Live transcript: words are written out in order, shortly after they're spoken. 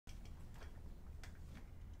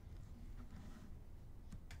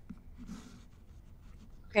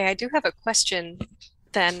Okay, I do have a question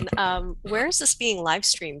then. Where is this being live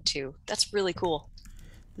streamed to? That's really cool.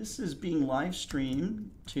 This is being live streamed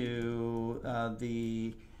to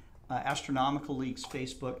the Astronomical League's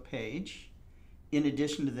Facebook page. In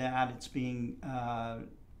addition to that, it's being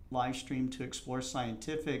live streamed to Explore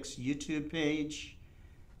Scientific's YouTube page,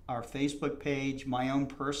 our Facebook page, my own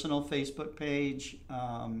personal Facebook page,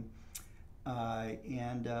 and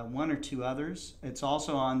one or two others. It's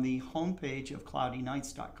also on the homepage of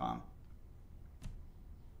cloudynights.com.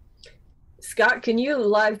 Scott, can you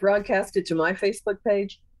live broadcast it to my Facebook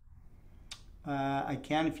page? I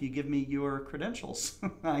can if you give me your credentials.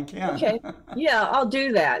 I can. Okay. Yeah, I'll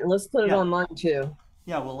do that. And let's put it Yeah. on mine too.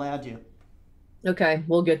 Yeah, we'll add you. Okay,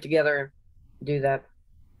 we'll get together and do that.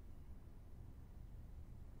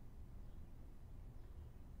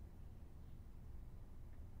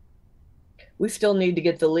 We still need to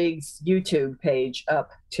get the league's YouTube page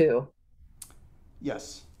up too.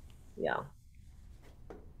 Yes. Yeah.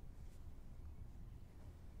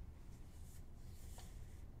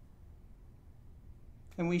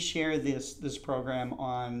 And we share this program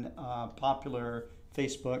on popular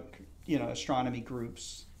Facebook, astronomy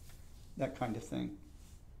groups, that kind of thing.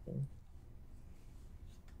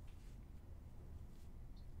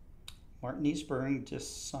 Martin Eastburn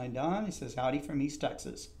just signed on. He says, howdy from East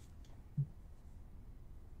Texas.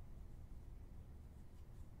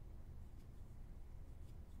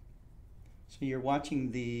 So you're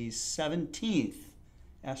watching the 17th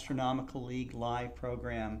Astronomical League live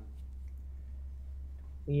program.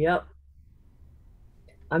 Yep.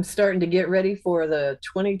 I'm starting to get ready for the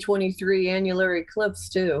 2023 annular eclipse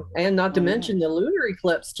too. And not to mention the lunar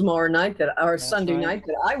eclipse tomorrow night That's Sunday right. night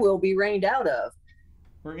that I will be rained out of.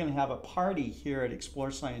 We're going to have a party here at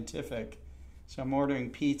Explore Scientific. So I'm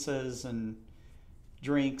ordering pizzas and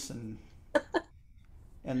drinks and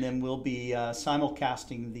then we'll be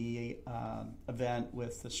simulcasting the event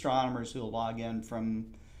with astronomers who will log in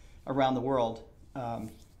from around the world.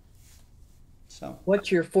 What's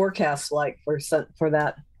your forecast like for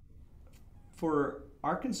that? For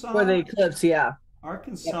Arkansas? For the eclipse, yeah.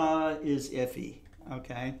 Arkansas is iffy,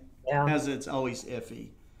 okay? Yeah. As it's always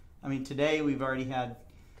iffy. I mean, today we've already had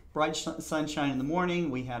bright sunshine in the morning.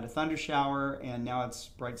 We had a thunder shower, and now it's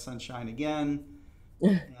bright sunshine again.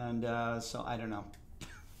 And so I don't know.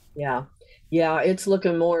 Yeah. Yeah, it's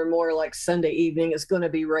looking more and more like Sunday evening. It's going to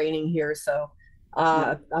be raining here, so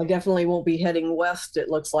I definitely won't be heading west, it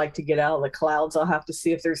looks like, to get out of the clouds. I'll have to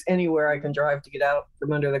see if there's anywhere I can drive to get out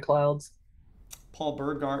from under the clouds. Paul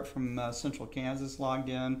Burgart from Central Kansas logged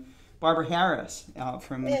in. Barbara Harris out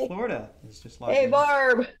from Florida is just logged in. Hey,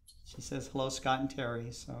 Barb. She says, hello, Scott and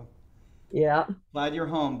Terry. So yeah. Glad you're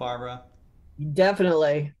home, Barbara.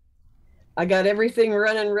 Definitely. I got everything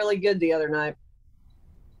running really good the other night.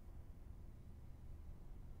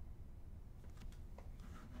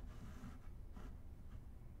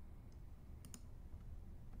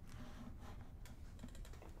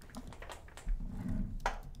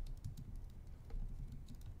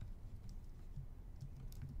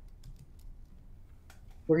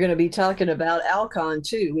 We're going to be talking about ALCON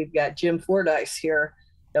too. We've got Jim Fordice here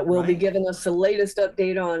that will be giving us the latest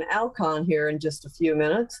update on ALCON here in just a few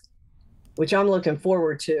minutes, which I'm looking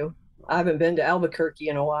forward to. I haven't been to Albuquerque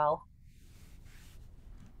in a while.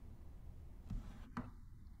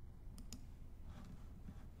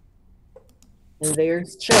 And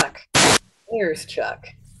there's Chuck. There's Chuck.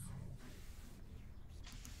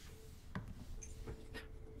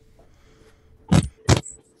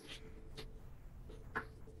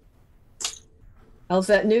 How's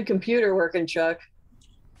that new computer working, Chuck?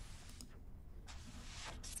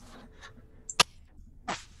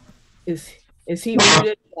 Is he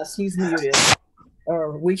muted? Yes, he's muted.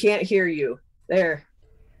 Or we can't hear you. There.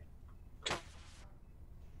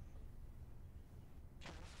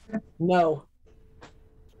 No.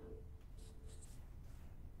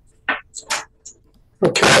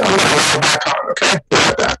 Okay, I'm going to go back on,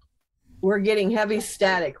 okay? We're getting heavy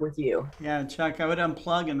static with you. Yeah, Chuck, I would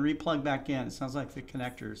unplug and replug back in. It sounds like the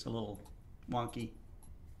connector is a little wonky.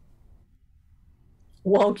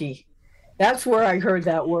 Wonky. That's where I heard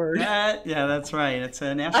that word. Yeah, that's right. It's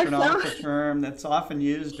an astronomical term that's often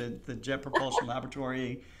used at the Jet Propulsion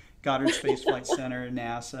Laboratory, Goddard Space Flight Center,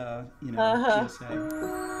 NASA, USA.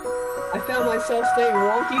 I found myself saying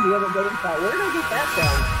wonky the other day and thought, where did I get that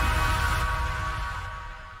from?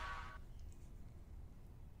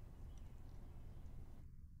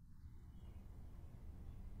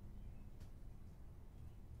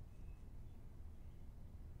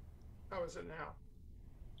 How is it now?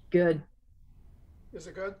 Good. Is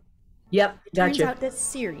it good? Yep, Turns gotcha. out this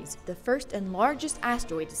Ceres, the first and largest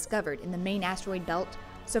asteroid discovered in the main asteroid belt,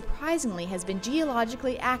 surprisingly has been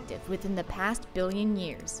geologically active within the past billion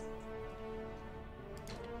years.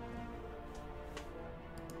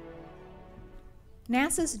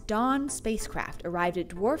 NASA's Dawn spacecraft arrived at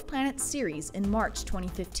dwarf planet Ceres in March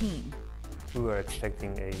 2015. We were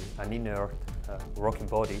expecting an inert rocky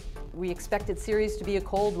body. We expected Ceres to be a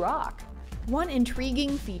cold rock. One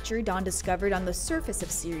intriguing feature Dawn discovered on the surface of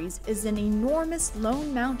Ceres is an enormous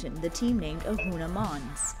lone mountain the team named Ahuna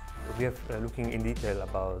Mons. We are looking in detail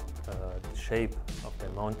about the shape of the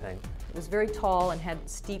mountain. It was very tall and had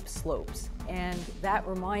steep slopes, and that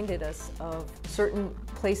reminded us of certain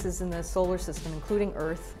places in the solar system, including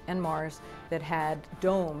Earth and Mars, that had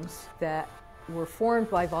domes that were formed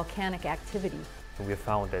by volcanic activity. We have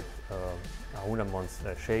found that Ahuna Mons'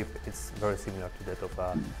 shape is very similar to that of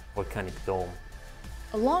a volcanic dome.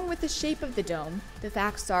 Along with the shape of the dome, the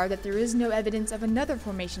facts are that there is no evidence of another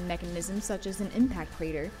formation mechanism such as an impact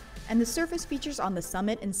crater, and the surface features on the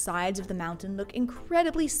summit and sides of the mountain look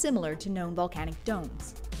incredibly similar to known volcanic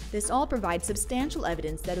domes. This all provides substantial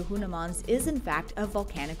evidence that Ahuna Mons is in fact of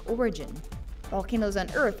volcanic origin. Volcanoes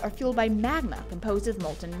on Earth are fueled by magma composed of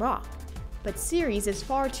molten rock, but Ceres is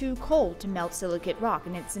far too cold to melt silicate rock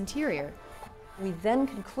in its interior. We then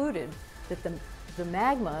concluded that the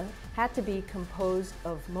magma had to be composed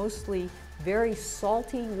of mostly very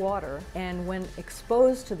salty water, and when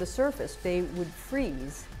exposed to the surface, they would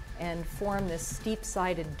freeze and form this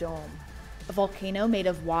steep-sided dome. A volcano made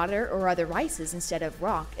of water or other ices instead of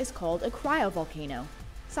rock is called a cryovolcano.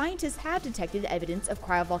 Scientists have detected evidence of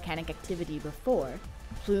cryovolcanic activity before.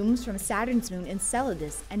 Plumes from Saturn's moon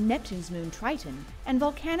Enceladus and Neptune's moon Triton, and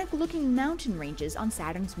volcanic-looking mountain ranges on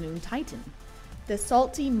Saturn's moon Titan. The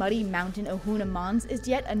salty, muddy mountain Ahuna Mons is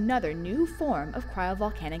yet another new form of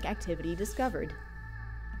cryovolcanic activity discovered.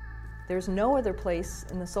 There's no other place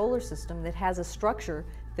in the solar system that has a structure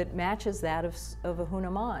that matches that of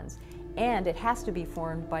Ahuna Mons, and it has to be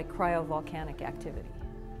formed by cryovolcanic activity.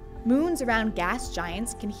 Moons around gas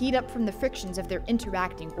giants can heat up from the frictions of their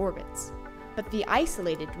interacting orbits. But the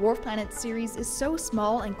isolated dwarf planet Ceres is so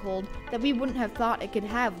small and cold that we wouldn't have thought it could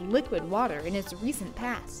have liquid water in its recent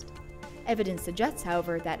past. Evidence suggests,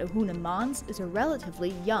 however, that Ahuna Mons is a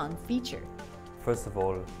relatively young feature. First of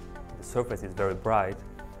all, the surface is very bright,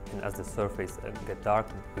 and as the surface gets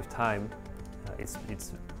darkened with time,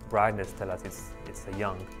 its brightness tells us it's a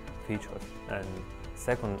young feature. And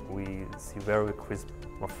second, we see very crisp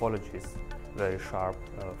morphologies, very sharp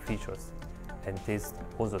features. And this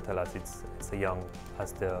also tells us it's a young,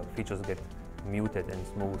 as the features get muted and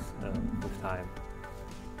smooth with time.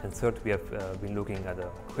 And third, we have been looking at the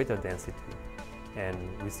crater density, and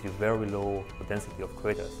we see very low density of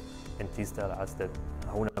craters. And this tells us that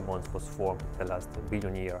Ahuna Mons was formed in the last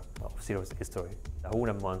billion years of Ceres history.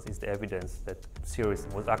 Ahuna Mons is the evidence that Ceres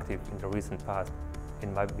was active in the recent past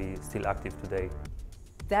and might be still active today.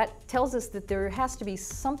 That tells us that there has to be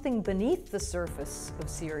something beneath the surface of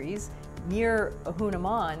Ceres, near Ahuna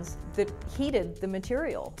Mons, that heated the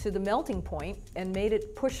material to the melting point and made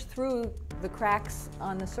it push through the cracks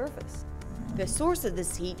on the surface. The source of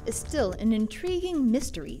this heat is still an intriguing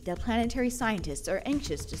mystery that planetary scientists are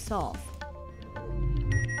anxious to solve.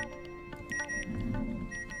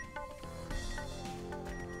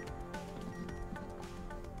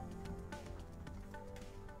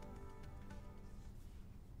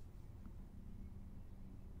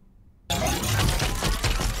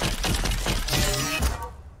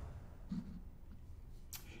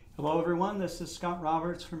 Hello everyone, this is Scott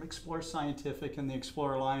Roberts from Explore Scientific and the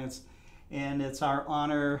Explore Alliance, and it's our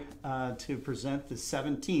honor to present the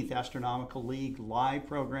 17th Astronomical League live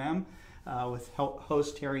program with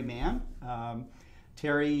host Terry Mann.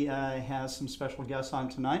 Terry has some special guests on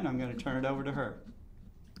tonight, and I'm going to turn it over to her.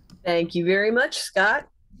 Thank you very much, Scott.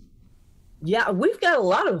 Yeah, we've got a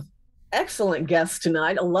lot of excellent guests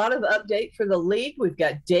tonight, a lot of update for the league. We've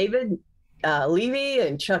got David Levy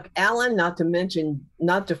and Chuck Allen, not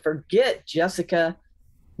to forget Jessica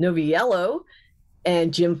Noviello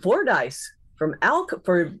and Jim Fordice from ALCON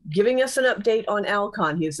for giving us an update on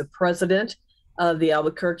ALCON. He's the president of the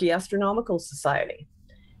Albuquerque Astronomical Society.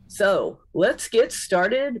 So let's get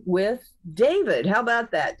started with David. How about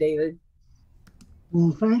that, David?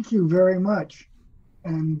 Well, thank you very much.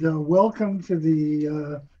 And welcome to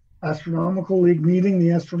the Astronomical League meeting.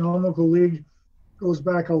 The Astronomical League goes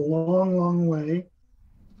back a long, long way.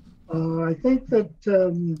 I think that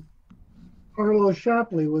Carlo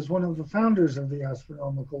Shapley was one of the founders of the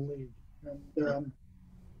Astronomical League. And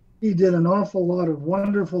he did an awful lot of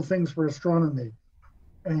wonderful things for astronomy.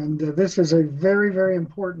 And this is a very, very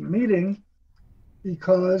important meeting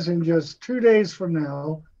because in just 2 days from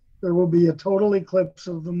now, there will be a total eclipse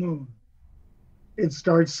of the moon. It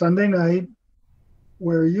starts Sunday night.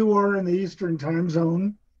 Where you are in the Eastern time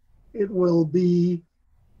zone, it will be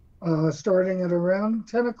starting at around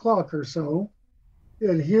 10 o'clock or so.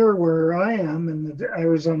 And here where I am in the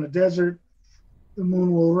Arizona desert, the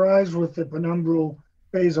moon will rise with the penumbral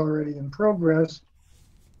phase already in progress,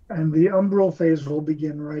 and the umbral phase will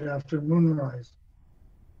begin right after moonrise.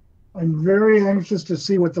 I'm very anxious to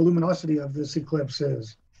see what the luminosity of this eclipse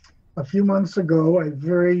is. A few months ago, a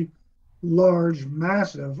very large,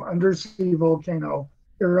 massive undersea volcano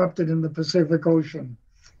erupted in the Pacific Ocean,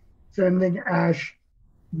 sending ash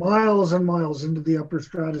miles and miles into the upper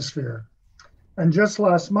stratosphere. And just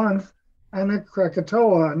last month,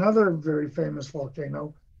 Krakatoa, another very famous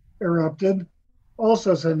volcano, erupted,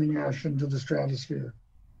 also sending ash into the stratosphere.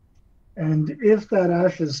 And if that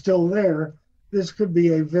ash is still there, this could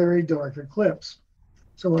be a very dark eclipse.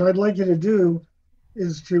 So what I'd like you to do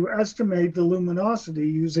is to estimate the luminosity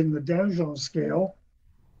using the Danjon scale,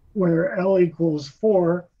 where L equals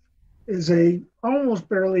 4 is a almost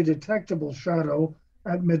barely detectable shadow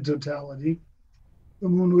at mid-totality. The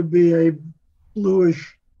moon would be a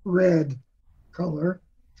bluish red color,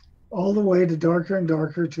 all the way to darker and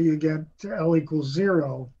darker till you get to L equals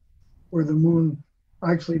 0, where the moon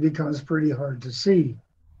actually becomes pretty hard to see.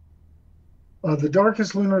 The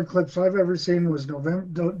darkest lunar eclipse I've ever seen was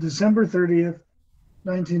December 30th,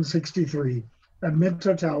 1963. At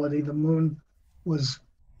mid-totality, the moon was,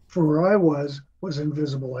 for where I was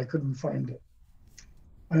invisible. I couldn't find it.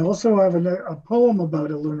 I also have a poem about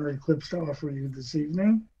a lunar eclipse to offer you this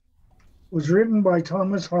evening. It was written by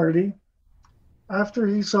Thomas Hardy after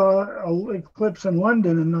he saw an eclipse in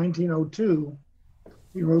London in 1902.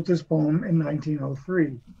 He wrote this poem in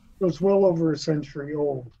 1903. So it's well over a century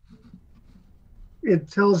old.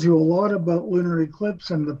 It tells you a lot about lunar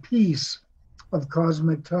eclipse and the peace of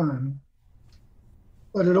cosmic time.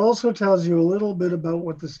 But it also tells you a little bit about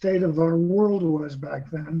what the state of our world was back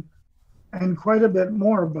then, and quite a bit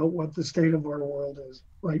more about what the state of our world is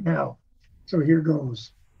right now. So here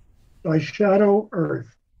goes. Thy shadow,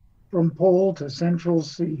 earth, from pole to central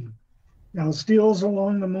sea, now steals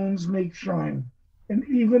along the moon's meek shine, an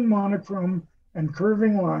even monochrome and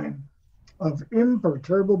curving line of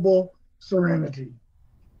imperturbable serenity.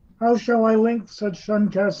 How shall I link such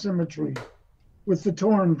sun-cast symmetry with the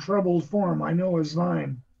torn, troubled form I know as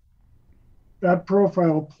thine? That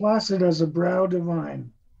profile placid as a brow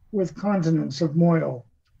divine, with continents of moil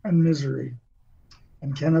and misery.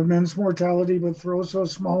 And can of men's mortality but throw so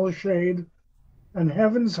small a shade, and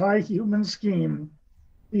heaven's high human scheme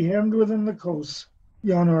be hemmed within the coasts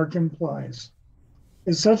yon arc implies?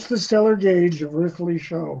 Is such the stellar gauge of earthly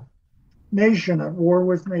show, nation at war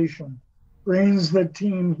with nation, brains that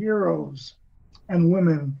teem heroes, and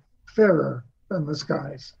women fairer than the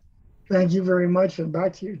skies? Thank you very much, and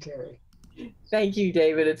back to you, Terry. Thank you,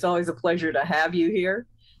 David. It's always a pleasure to have you here.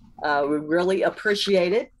 We really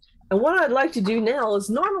appreciate it. And what I'd like to do now is,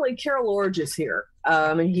 normally Carol Orge is here,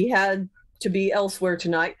 and he had to be elsewhere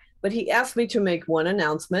tonight, but he asked me to make one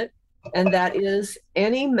announcement, and that is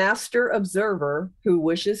any master observer who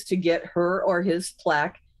wishes to get her or his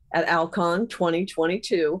plaque at ALCON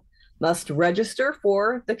 2022 must register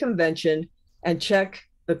for the convention and check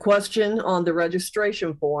the question on the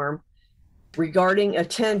registration form regarding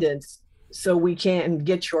attendance so we can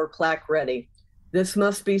get your plaque ready. This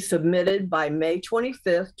must be submitted by May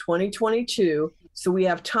 25th, 2022, so we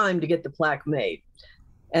have time to get the plaque made.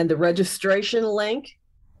 And the registration link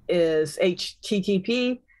is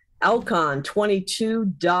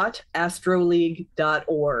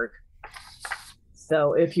http://alcon22.astroleague.org.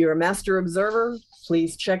 So if you're a master observer,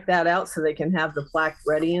 please check that out so they can have the plaque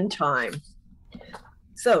ready in time.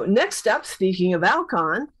 So next up, speaking of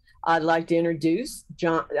ALCON, I'd like to introduce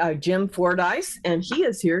Jim Fordice, and he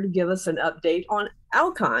is here to give us an update on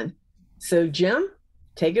ALCON. So Jim,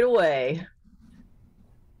 take it away.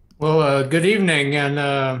 Well, good evening, and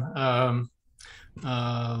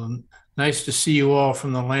nice to see you all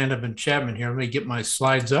from the land of enchantment here. Let me get my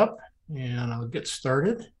slides up, and I'll get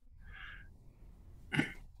started.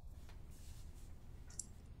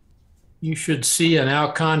 You should see an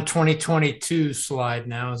ALCON 2022 slide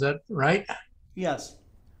now. Is that right? Yes.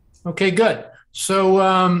 Okay, good. So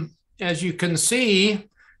as you can see,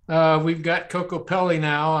 we've got Kokopelli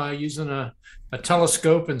now using a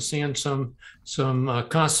telescope and seeing some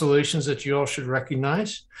constellations that you all should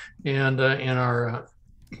recognize, and in our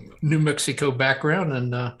New Mexico background.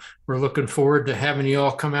 And we're looking forward to having you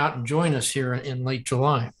all come out and join us here in late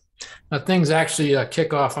July. Now, things actually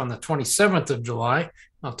kick off on the 27th of July.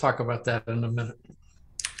 I'll talk about that in a minute.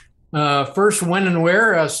 First, when and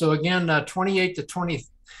where. So again, 28 to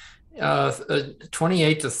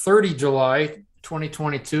 30 July,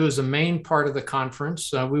 2022 is the main part of the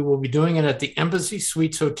conference. We will be doing it at the Embassy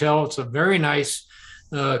Suites Hotel. It's a very nice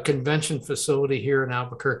convention facility here in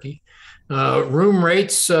Albuquerque. Room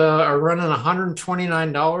rates are running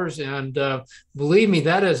 $129, and believe me,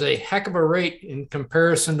 that is a heck of a rate in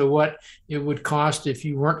comparison to what it would cost if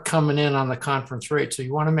you weren't coming in on the conference rate. So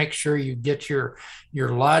you want to make sure you get your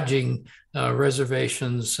lodging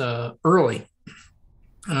reservations early.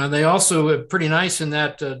 They also are pretty nice in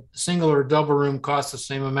that single or double room costs the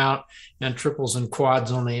same amount, and triples and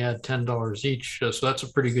quads only add $10 each. So that's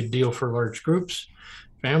a pretty good deal for large groups,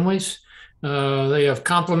 families. They have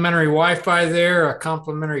complimentary Wi-Fi there, a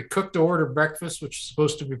complimentary cook-to-order breakfast, which is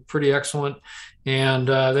supposed to be pretty excellent. And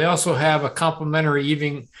they also have a complimentary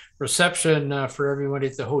evening reception for everybody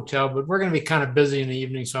at the hotel. But we're going to be kind of busy in the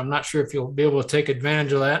evening, so I'm not sure if you'll be able to take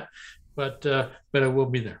advantage of that, but it will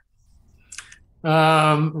be there.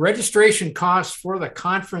 Registration costs for the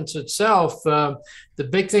conference itself. The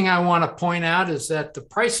big thing I want to point out is that the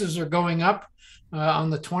prices are going up on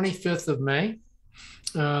the 25th of May.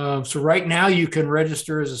 So right now you can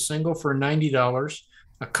register as a single for $90,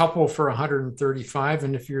 a couple for $135,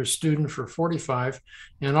 and if you're a student for $45,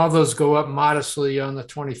 and all those go up modestly on the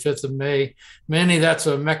 25th of May. Mainly that's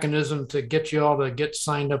a mechanism to get you all to get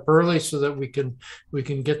signed up early so that we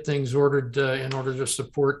can get things ordered in order to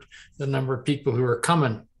support the number of people who are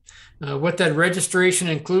coming. What that registration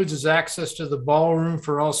includes is access to the ballroom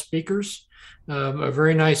for all speakers, a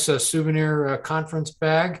very nice souvenir conference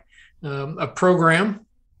bag, a program,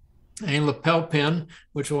 a lapel pin,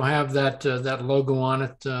 which will have that logo on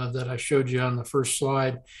it that I showed you on the first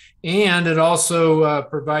slide. And it also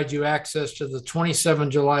provides you access to the 27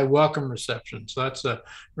 July welcome reception. So that's a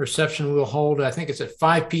reception we'll hold, I think it's at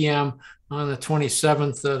 5 p.m. on the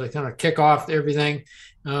 27th to kind of kick off everything.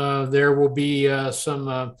 There will be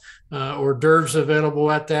some hors d'oeuvres available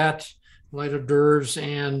at that, light hors d'oeuvres,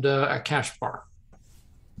 and a cash bar.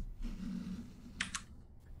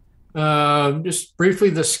 Just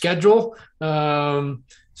briefly, the schedule.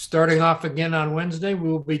 Starting off again on Wednesday, we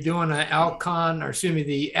will be doing an ALCON, or excuse me,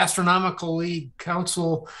 the Astronomical League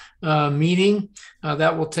Council meeting.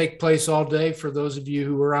 That will take place all day. For those of you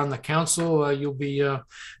who are on the council, you'll be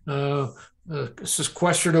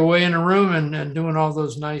sequestered away in a room and doing all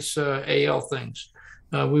those nice AL things.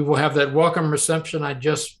 We will have that welcome reception I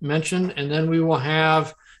just mentioned, and then we will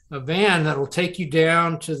have a van that will take you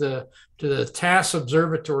down to the TASS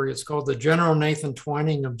Observatory. It's called the General Nathan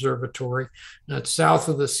Twining Observatory. It's south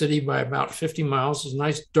of the city by about 50 miles. It's a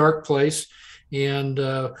nice dark place, and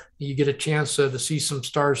you get a chance to see some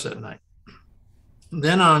stars that night.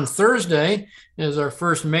 Then on Thursday is our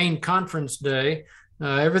first main conference day.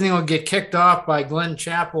 Everything will get kicked off by Glenn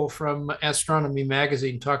Chappell from Astronomy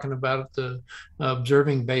Magazine talking about the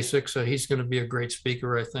observing basics. He's going to be a great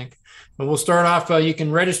speaker, I think. But we'll start off, you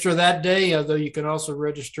can register that day, though you can also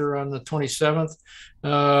register on the 27th.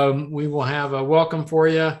 We will have a welcome for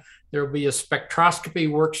you. There will be a spectroscopy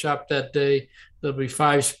workshop that day. There'll be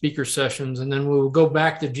 5 speaker sessions, and then we will go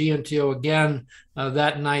back to GNTO again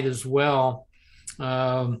that night as well.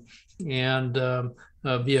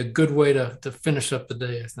 Be a good way to finish up the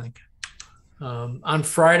day, I think. On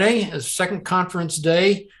Friday, as second conference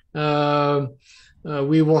day,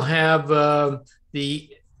 we will have the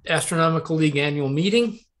Astronomical League annual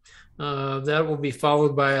meeting. That will be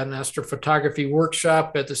followed by an astrophotography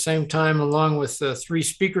workshop at the same time, along with 3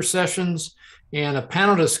 speaker sessions and a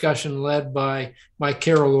panel discussion led by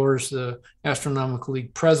Carol Orrs, the Astronomical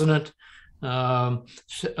League president. That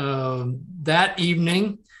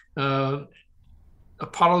evening,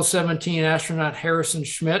 Apollo 17 astronaut Harrison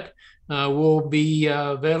Schmitt will be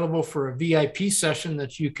available for a VIP session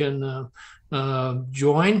that you can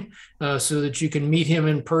join so that you can meet him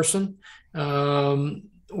in person.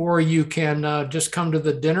 Or you can just come to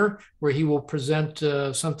the dinner where he will present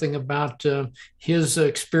something about his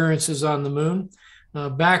experiences on the moon.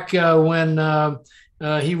 Back when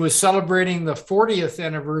he was celebrating the 40th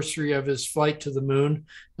anniversary of his flight to the moon,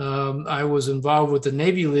 I was involved with the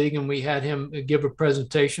Navy League, and we had him give a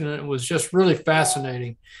presentation, and it was just really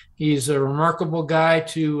fascinating. He's a remarkable guy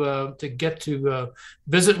to get to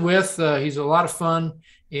visit with. He's a lot of fun,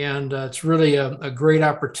 and it's really a great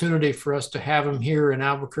opportunity for us to have him here in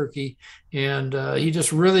Albuquerque. And he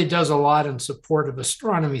just really does a lot in support of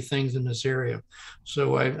astronomy things in this area.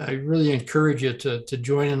 So I really encourage you to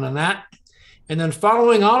join in on that. And then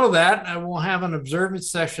following all of that, we'll have an observance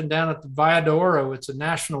session down at the Valle de Oro. It's a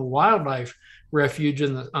national wildlife refuge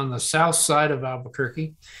on the south side of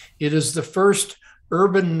Albuquerque. It is the first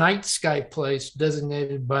urban night sky place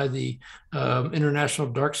designated by the International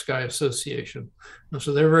Dark Sky Association. And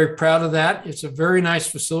so they're very proud of that. It's a very nice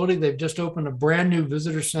facility. They've just opened a brand new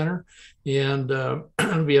visitor center, and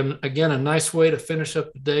it'll be, again, a nice way to finish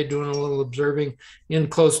up the day doing a little observing in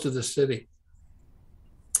close to the city.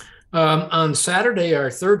 On Saturday, our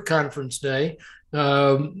third conference day,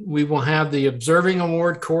 we will have the Observing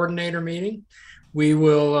Award Coordinator meeting. We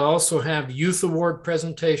will also have youth award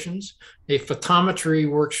presentations, a photometry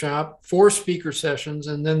workshop, 4 speaker sessions,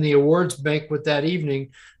 and then the awards banquet that evening,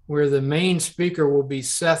 where the main speaker will be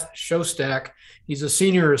Seth Shostak. He's a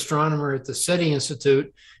senior astronomer at the SETI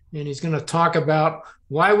Institute, and he's going to talk about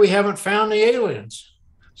why we haven't found the aliens.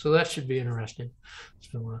 So that should be interesting.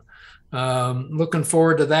 So, looking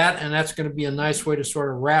forward to that, and that's going to be a nice way to sort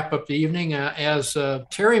of wrap up the evening. As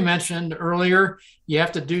Terry mentioned earlier, you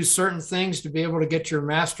have to do certain things to be able to get your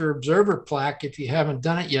Master Observer plaque if you haven't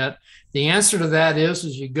done it yet. The answer to that is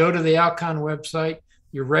you go to the ALCON website,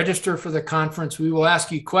 you register for the conference. We will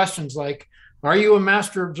ask you questions like, are you a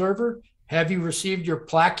Master Observer? Have you received your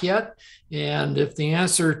plaque yet? And if the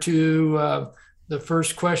answer to the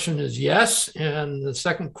first question is yes, and the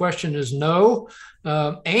second question is no,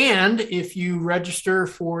 and if you register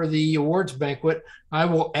for the awards banquet, I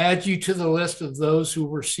will add you to the list of those who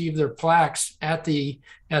receive their plaques at the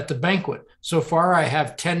banquet. So far, I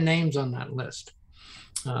have 10 names on that list.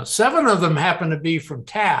 7 of them happen to be from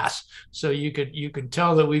TAS, so you could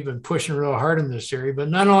tell that we've been pushing real hard in this area. But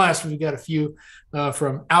nonetheless, we've got a few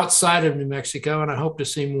from outside of New Mexico, and I hope to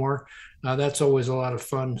see more. That's always a lot of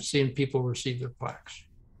fun, seeing people receive their plaques.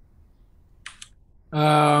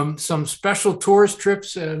 Some special tourist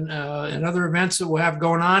trips and other events that we'll have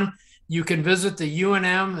going on. You can visit the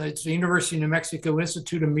UNM, it's the University of New Mexico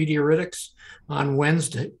Institute of Meteoritics, on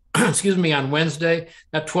Wednesday. Excuse me, on Wednesday.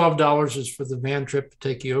 That $12 is for the van trip to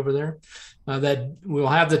take you over there. That we'll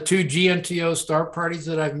have the 2 GNTO start parties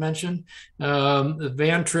that I've mentioned. The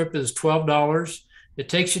van trip is $12. It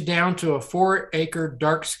takes you down to a 4-acre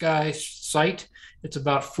dark sky site. It's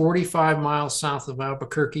about 45 miles south of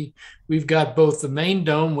Albuquerque. We've got both the main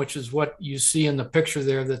dome, which is what you see in the picture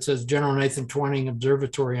there that says General Nathan Twining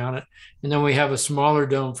Observatory on it. And then we have a smaller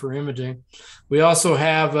dome for imaging. We also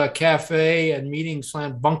have a cafe and meeting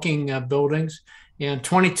bunking buildings and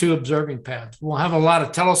 22 observing pads. We'll have a lot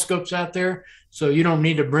of telescopes out there, so you don't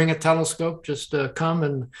need to bring a telescope. Just come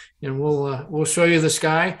and we'll show you the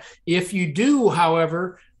sky. If you do,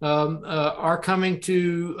 however, are coming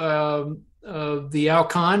to the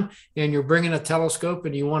ALCON and you're bringing a telescope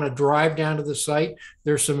and you want to drive down to the site,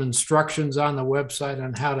 there's some instructions on the website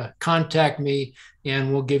on how to contact me,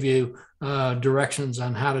 and we'll give you directions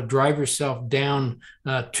on how to drive yourself down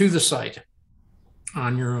to the site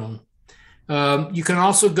on your own. You can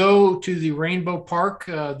also go to the Rainbow Park.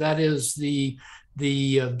 That is the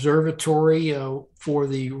observatory for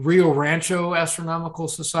the Rio Rancho Astronomical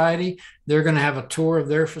Society. They're going to have a tour of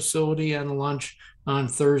their facility and lunch on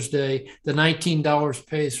Thursday. The $19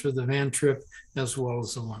 pays for the van trip as well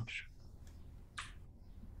as the lunch.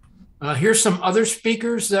 Here's some other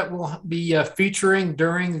speakers that will be featuring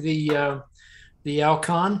during the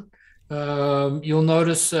ALCON. You'll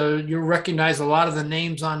notice, you'll recognize a lot of the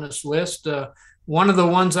names on this list. One of the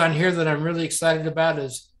ones on here that I'm really excited about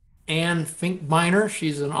is Anne Finkbeiner.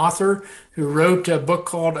 She's an author who wrote a book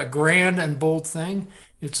called A Grand and Bold Thing.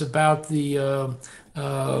 It's about the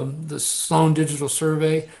Sloan Digital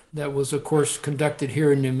Survey that was, of course, conducted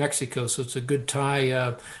here in New Mexico. So it's a good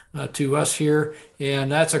tie to us here.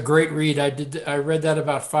 And that's a great read. I read that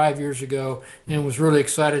about 5 years ago and was really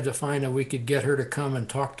excited to find that we could get her to come and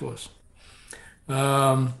talk to us.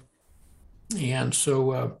 And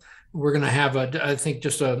so we're going to have, I think,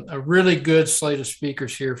 just a really good slate of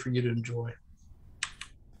speakers here for you to enjoy.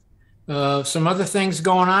 Some other things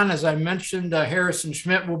going on. As I mentioned, Harrison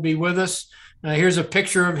Schmitt will be with us. Here's a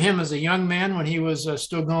picture of him as a young man when he was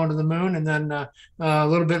still going to the moon, and then a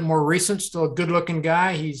little bit more recent, still a good-looking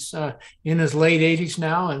guy. He's in his late 80s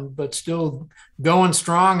now, but still going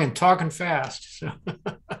strong and talking fast. So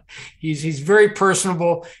he's very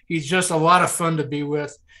personable. He's just a lot of fun to be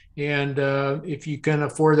with. And if you can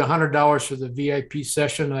afford the $100 for the VIP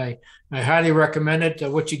session, I highly recommend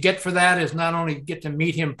it. What you get for that is not only get to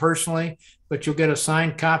meet him personally, but you'll get a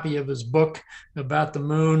signed copy of his book about the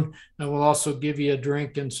moon. And we'll also give you a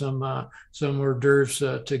drink and some hors d'oeuvres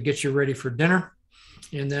to get you ready for dinner.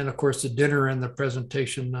 And then, of course, the dinner and the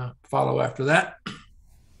presentation follow after that.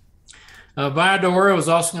 Via d'Oro is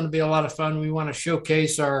also going to be a lot of fun. We want to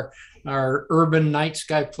showcase our our urban night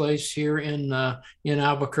sky place here in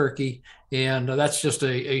Albuquerque. And that's just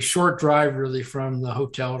a short drive really from the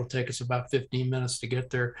hotel. It'll take us about 15 minutes to get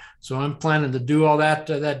there. So I'm planning to do all that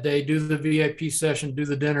that day, do the VIP session, do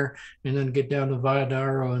the dinner, and then get down to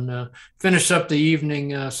Valladaro and finish up the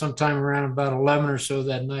evening sometime around about 11 or so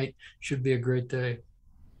that night. Should be a great day.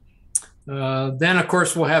 Then, of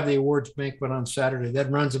course, we'll have the awards banquet on Saturday. That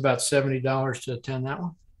runs about $70 to attend that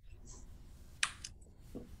one.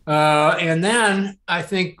 And then I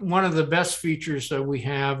think one of the best features that we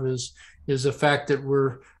have is the fact that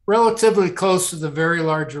we're relatively close to the Very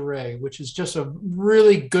Large Array, which is just a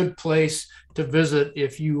really good place to visit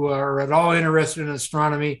if you are at all interested in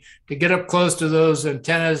astronomy. To get up close to those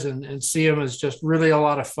antennas and see them is just really a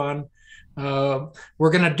lot of fun.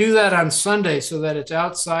 We're going to do that on Sunday so that it's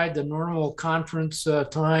outside the normal conference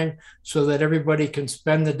time so that everybody can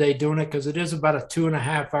spend the day doing it, because it is about a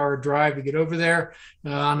 2.5-hour drive to get over there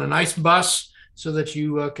on a nice bus so that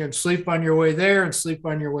you can sleep on your way there and sleep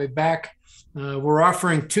on your way back. We're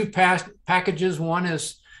offering two packages. One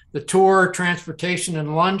is the tour, transportation,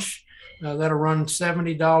 and lunch. That'll run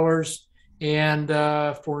 $70. And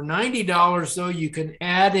for $90, though, you can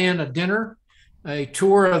add in a dinner, a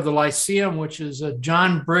tour of the Lyceum, which is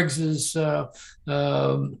John Briggs's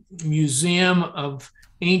Museum of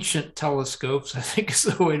Ancient Telescopes, I think is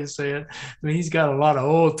the way to say it. I mean, he's got a lot of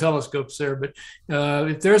old telescopes there, but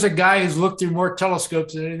if there's a guy who's looked through more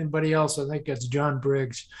telescopes than anybody else, I think that's John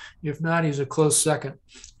Briggs. If not, he's a close second.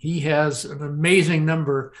 He has an amazing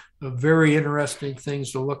number of very interesting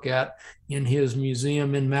things to look at in his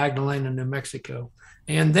museum in Magdalena, New Mexico.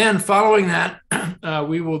 And then following that,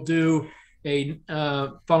 we will do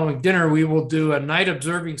following dinner, we will do a night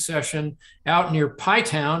observing session out near Pie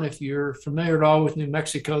Town. If you're familiar at all with New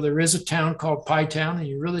Mexico, there is a town called Pie Town, and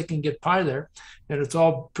you really can get pie there, and it's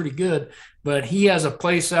all pretty good. But he has a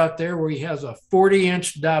place out there where he has a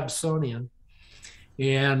 40-inch Dobsonian.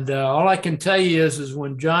 And all I can tell you is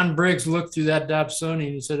when John Briggs looked through that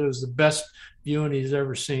Dobsonian, he said it was the best viewing he's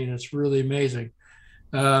ever seen. It's really amazing.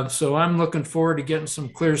 So I'm looking forward to getting some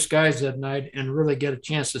clear skies that night and really get a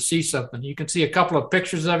chance to see something. You can see a couple of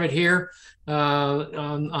pictures of it here.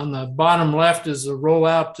 On the bottom left is the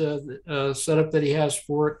rollout setup that he has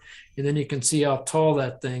for it. And then you can see how tall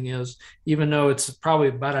that thing is. Even though it's probably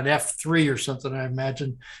about an F3 or something, I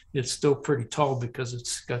imagine, it's still pretty tall because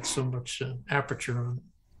it's got so much aperture on it.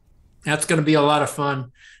 That's going to be a lot of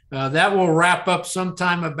fun. That will wrap up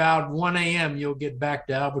sometime about 1 a.m. You'll get back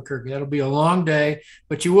to Albuquerque. That'll be a long day,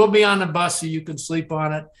 but you will be on the bus so you can sleep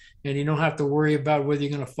on it, and you don't have to worry about whether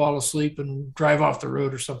you're going to fall asleep and drive off the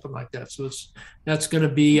road or something like that. So that's going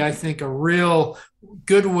to be, I think, a real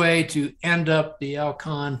good way to end up the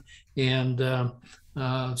ALCON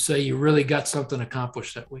and say you really got something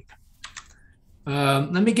accomplished that week.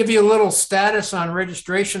 Let me give you a little status on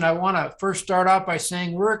registration. I want to first start off by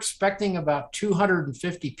saying we're expecting about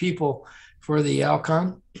 250 people for the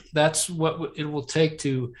ALCON. That's what it will take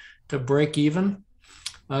to break even.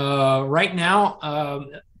 Right now,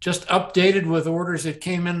 just updated with orders that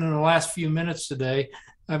came in the last few minutes today,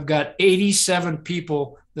 I've got 87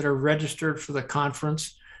 people that are registered for the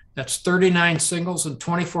conference. That's 39 singles and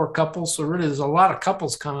 24 couples. So really, there's a lot of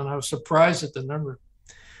couples coming. I was surprised at the number.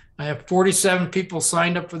 I have 47 people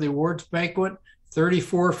signed up for the awards banquet,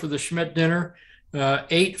 34 for the Schmidt dinner,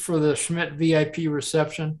 8 for the Schmidt VIP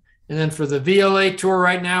reception. And then for the VLA tour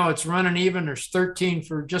right now, it's running even. There's 13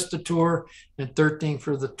 for just the tour and 13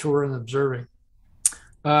 for the tour and observing.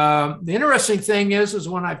 The interesting thing is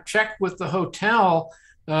when I've checked with the hotel,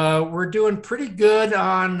 we're doing pretty good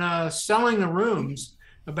on selling the rooms.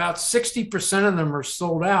 About 60% of them are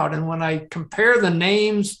sold out. And when I compare the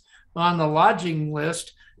names on the lodging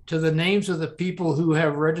list to the names of the people who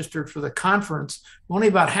have registered for the conference, only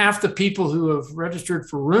about half the people who have registered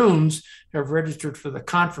for rooms have registered for the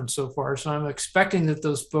conference so far. So I'm expecting that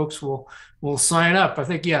those folks will sign up. I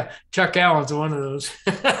think, yeah, Chuck Allen's one of those.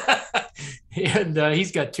 And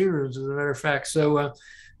he's got 2 rooms, as a matter of fact. So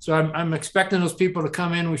I'm expecting those people to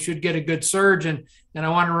come in. We should get a good surge. And I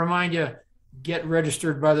want to remind you, get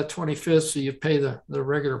registered by the 25th so you pay the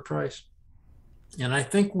regular price. And I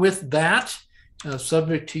think with that,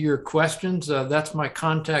 subject to your questions, that's my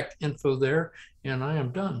contact info there, and I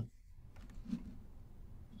am done.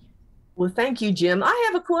 Well, thank you, Jim. I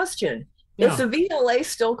have a question. Yeah. Is the VLA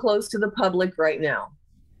still closed to the public right now?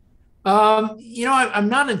 I'm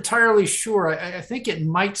not entirely sure. I think it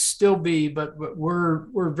might still be, but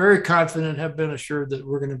we're very confident, have been assured that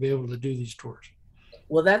we're going to be able to do these tours.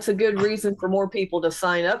 Well, that's a good reason for more people to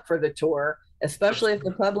sign up for the tour, especially if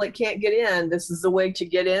the public can't get in. This is the way to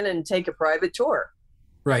get in and take a private tour.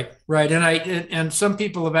 Right, right. And some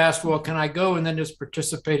people have asked, well, can I go and then just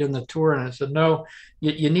participate in the tour? And I said, no,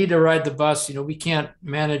 you need to ride the bus. We can't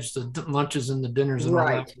manage the lunches and the dinners and all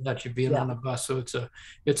Right. that you being Yeah. on the bus. So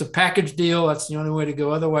it's a package deal. That's the only way to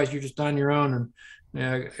go. Otherwise, you're just on your own,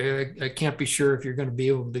 and I can't be sure if you're going to be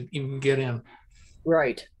able to even get in.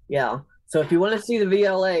 Right. Yeah. So if you want to see the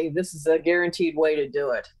VLA, this is a guaranteed way to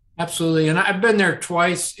do it. Absolutely. And I've been there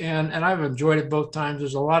twice and I've enjoyed it both times.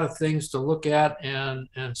 There's a lot of things to look at and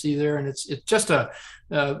see there. And it's just a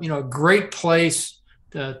great place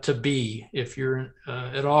to be if you're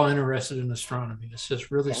at all interested in astronomy. It's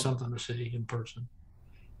just really something to see in person.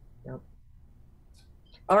 Yep.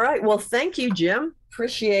 All right. Well, thank you, Jim.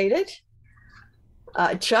 Appreciate it.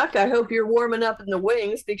 Chuck, I hope you're warming up in the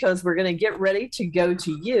wings because we're going to get ready to go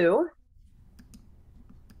to you.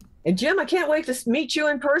 And Jim, I can't wait to meet you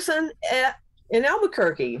in person in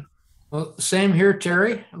Albuquerque. Well, same here,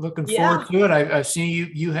 Terry. Looking forward to it. I've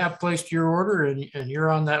seen you have placed your order and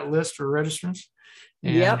you're on that list for registrants.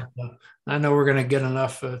 And yep. I know we're going to get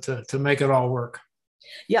enough to make it all work.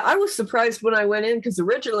 Yeah, I was surprised when I went in because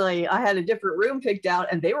originally I had a different room picked out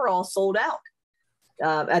and they were all sold out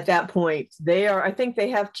at that point. I think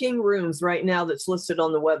they have king rooms right now that's listed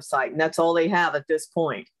on the website, and that's all they have at this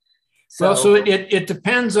point. So it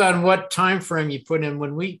depends on what time frame you put in.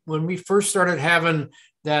 When we first started having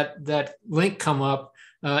that link come up,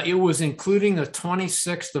 it was including the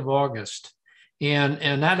 26th of August.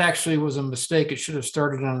 And that actually was a mistake. It should have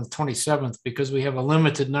started on the 27th because we have a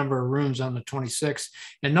limited number of rooms on the 26th.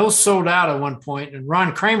 And those sold out at one point. And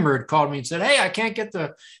Ron Kramer had called me and said, hey, I can't get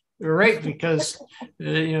the rate because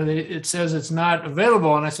it says it's not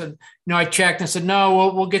available. And I said, I checked and said,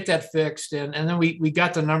 no, we'll get that fixed. And then we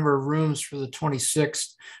got the number of rooms for the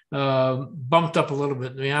 26th bumped up a little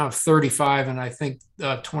bit. We now have 35, and I think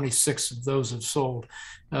 26 of those have sold.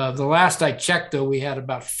 The last I checked, though, we had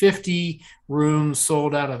about 50 rooms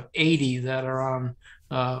sold out of 80 that are on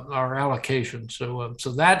our allocation. So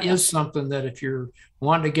that is something that if you're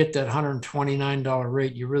wanting to get that $129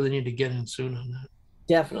 rate, you really need to get in soon on that.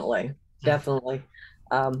 Definitely.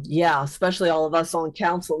 Especially all of us on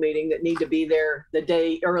council meeting that need to be there the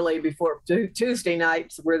day early before Tuesday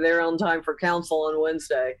nights. We're there on time for council on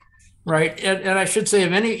Wednesday. Right. And I should say,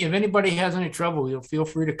 if anybody has any trouble, feel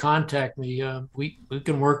free to contact me. We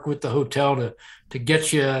can work with the hotel to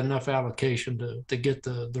get you enough allocation to get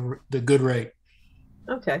the good rate.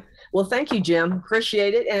 Okay. Well, thank you, Jim.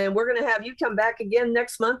 Appreciate it. And we're going to have you come back again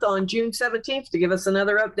next month on June 17th to give us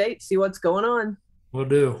another update, see what's going on. Will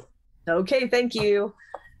do. Okay. Thank you.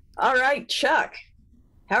 All right, Chuck,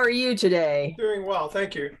 how are you today? Doing well.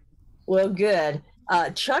 Thank you. Well, good.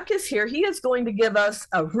 Chuck is here. He is going to give us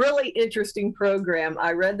a really interesting program.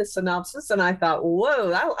 I read the synopsis and I thought,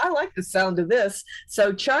 whoa, I like the sound of this.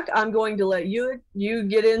 So, Chuck, I'm going to let you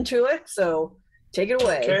get into it. So take it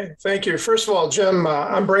away. Okay. Thank you. First of all, Jim,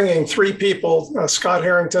 I'm bringing 3 people, Scott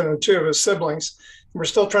Harrington and 2 of his siblings. We're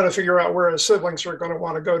still trying to figure out where his siblings are going to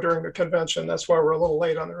want to go during the convention. That's why we're a little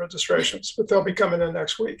late on the registrations, but they'll be coming in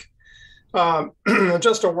next week.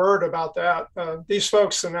 Just a word about that. These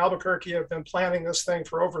folks in Albuquerque have been planning this thing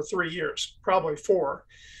for over 3 years, probably 4,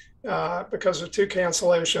 because of 2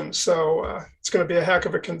 cancellations. So it's going to be a heck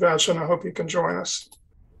of a convention. I hope you can join us.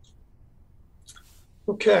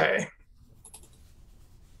 Okay.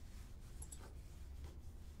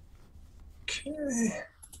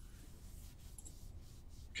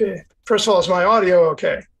 Okay. First of all, is my audio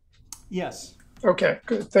okay? Yes. Okay,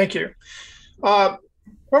 good. Thank you. What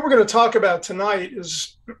we're going to talk about tonight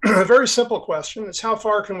is a very simple question. It's how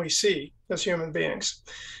far can we see as human beings?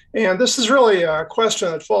 And this is really a question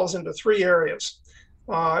that falls into 3 areas.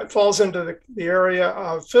 It falls into the area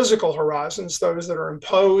of physical horizons, those that are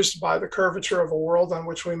imposed by the curvature of a world on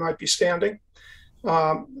which we might be standing.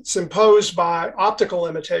 It's imposed by optical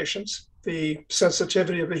limitations, the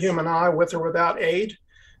sensitivity of the human eye with or without aid,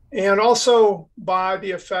 and also by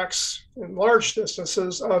the effects in large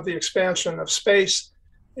distances of the expansion of space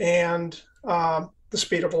and the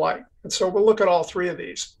speed of light. And so we'll look at all 3 of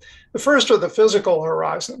these. The first are the physical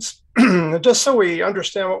horizons. Just so we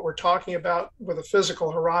understand what we're talking about with a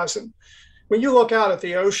physical horizon, when you look out at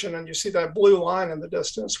the ocean and you see that blue line in the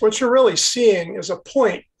distance, what you're really seeing is a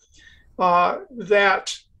point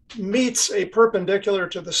that meets a perpendicular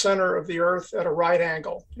to the center of the Earth at a right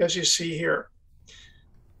angle, as you see here.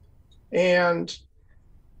 And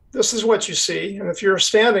this is what you see. And if you're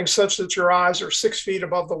standing such that your eyes are 6 feet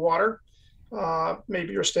above the water,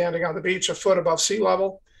 maybe you're standing on the beach a foot above sea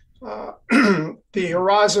level, the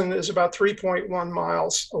horizon is about 3.1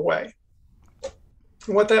 miles away.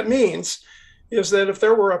 And what that means is that if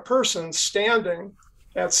there were a person standing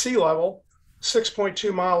at sea level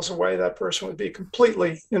 6.2 miles away, that person would be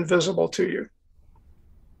completely invisible to you.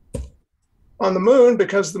 On the moon,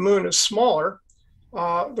 because the moon is smaller,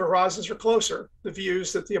 the horizons are closer. The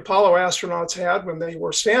views that the Apollo astronauts had when they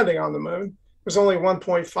were standing on the moon was only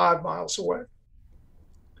 1.5 miles away.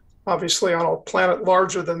 Obviously, on a planet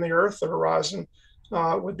larger than the Earth, the horizon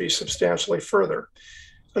would be substantially further.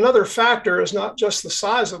 Another factor is not just the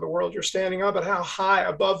size of the world you're standing on, but how high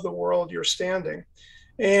above the world you're standing.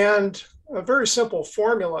 And a very simple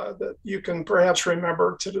formula that you can perhaps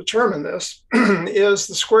remember to determine this is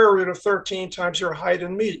the square root of 13 times your height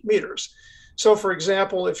in meters. So for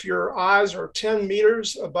example, if your eyes are 10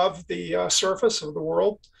 meters above the surface of the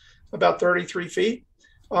world, about 33 feet,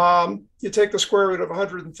 you take the square root of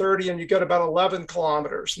 130 and you get about 11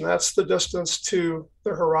 kilometers. And that's the distance to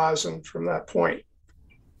the horizon from that point.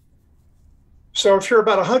 So if you're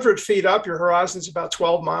about 100 feet up, your horizon's about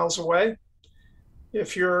 12 miles away.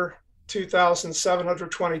 If you're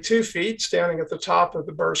 2,722 feet standing at the top of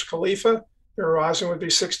the Burj Khalifa, your horizon would be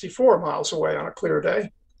 64 miles away on a clear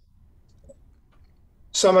day.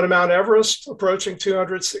 Summit of Mount Everest approaching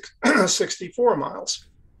 264 miles.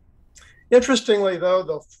 Interestingly, though,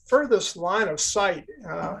 the furthest line of sight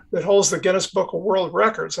that holds the Guinness Book of World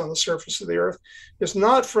Records on the surface of the Earth is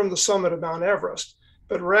not from the summit of Mount Everest,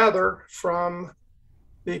 but rather from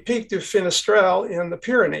the Pic du Finistrel in the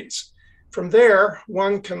Pyrenees. From there,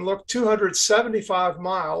 one can look 275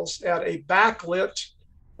 miles at a backlit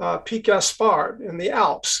Pic Gaspard in the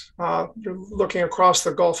Alps. You're looking across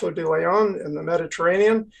the Golfo de Leon in the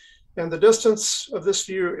Mediterranean, and the distance of this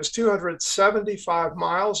view is 275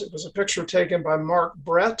 miles. It was a picture taken by Mark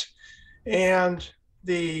Brett, and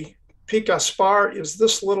the Pic Gaspard is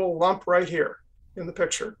this little lump right here in the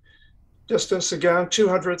picture. Distance, again,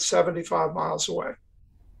 275 miles away.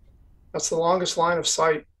 That's the longest line of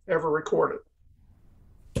sight ever recorded.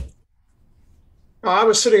 Now, I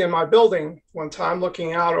was sitting in my building one time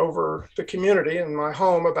looking out over the community in my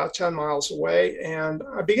home about 10 miles away, and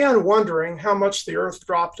I began wondering how much the Earth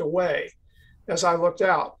dropped away as I looked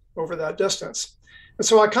out over that distance. And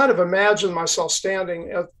so I kind of imagined myself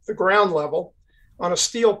standing at the ground level on a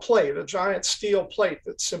steel plate, a giant steel plate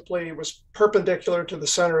that simply was perpendicular to the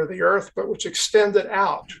center of the Earth, but which extended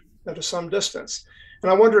out into some distance.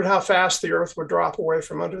 And I wondered how fast the Earth would drop away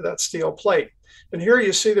from under that steel plate. And here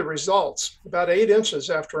you see the results. About 8 inches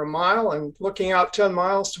after a mile, and looking out 10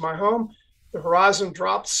 miles to my home, the horizon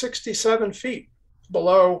dropped 67 feet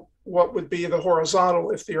below what would be the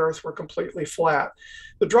horizontal if the Earth were completely flat.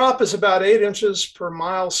 The drop is about 8 inches per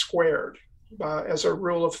mile squared as a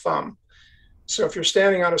rule of thumb. So if you're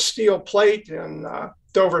standing on a steel plate in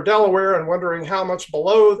Dover, Delaware, and wondering how much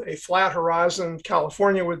below a flat horizon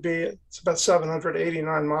California would be, it's about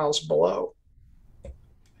 789 miles below.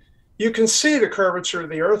 You can see the curvature of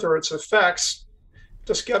the Earth or its effects.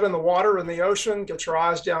 Just get in the water in the ocean, get your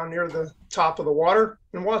eyes down near the top of the water,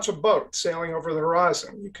 and watch a boat sailing over the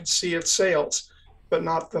horizon. You can see its sails, but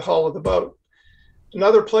not the hull of the boat.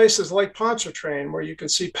 Another place is Lake Pontchartrain, where you can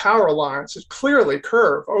see power lines that clearly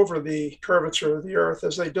curve over the curvature of the Earth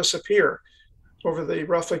as they disappear over the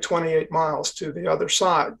roughly 28 miles to the other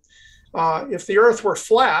side. If the Earth were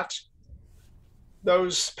flat,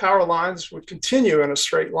 those power lines would continue in a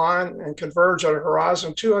straight line and converge at a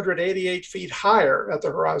horizon 288 feet higher at the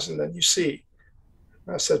horizon than you see.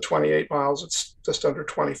 I said 28 miles, it's just under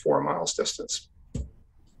 24 miles distance.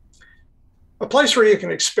 A place where you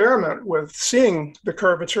can experiment with seeing the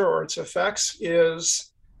curvature or its effects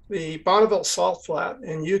is the Bonneville Salt Flat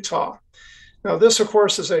in Utah. Now, this, of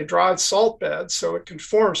course, is a dried salt bed, so it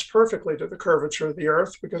conforms perfectly to the curvature of the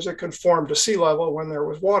Earth because it conformed to sea level when there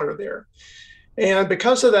was water there. And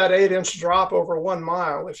because of that 8-inch drop over 1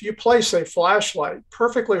 mile, if you place a flashlight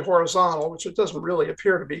perfectly horizontal, which it doesn't really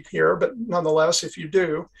appear to be here, but nonetheless, if you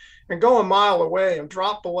do, and go a mile away and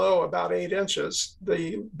drop below about 8 inches,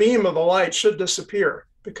 the beam of the light should disappear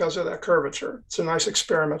because of that curvature. It's a nice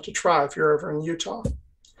experiment to try if you're ever in Utah.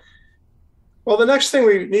 Well, the next thing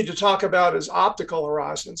we need to talk about is optical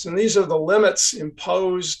horizons. And these are the limits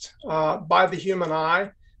imposed by the human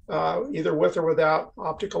eye, either with or without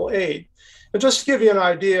optical aid. And just to give you an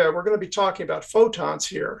idea, we're going to be talking about photons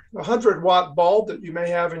here. A 100-watt bulb that you may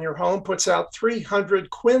have in your home puts out 300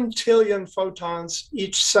 quintillion photons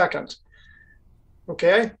each second.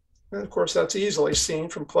 Okay, and of course that's easily seen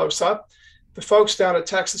from close up. The folks down at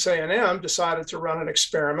Texas A&M decided to run an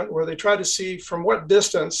experiment where they tried to see from what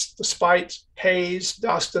distance, despite haze,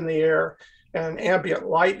 dust in the air, and ambient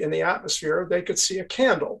light in the atmosphere, they could see a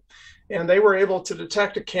candle. And they were able to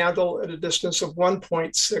detect a candle at a distance of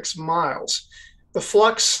 1.6 miles. The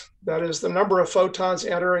flux, that is the number of photons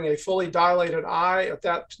entering a fully dilated eye at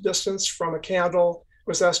that distance from a candle,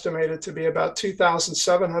 was estimated to be about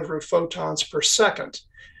 2,700 photons per second.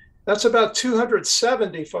 That's about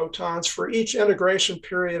 270 photons for each integration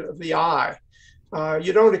period of the eye.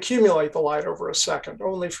 You don't accumulate the light over a second,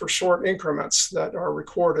 only for short increments that are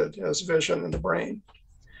recorded as vision in the brain.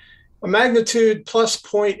 A magnitude plus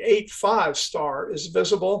 0.85 star is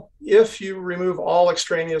visible if you remove all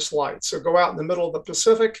extraneous light. So go out in the middle of the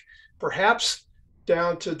Pacific, perhaps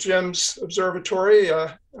down to Jim's observatory,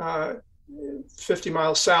 50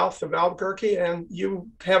 miles south of Albuquerque, and you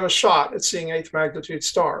have a shot at seeing 8th magnitude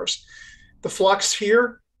stars. The flux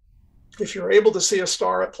here, if you're able to see a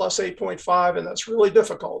star at plus 8.5, and that's really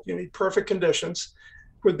difficult, you need perfect conditions,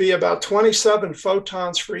 would be about 27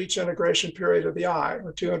 photons for each integration period of the eye,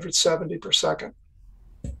 or 270 per second.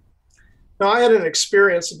 Now, I had an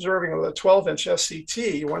experience observing with a 12-inch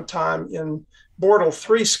SCT one time in Bortle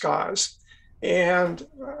 3 skies, and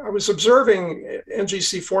I was observing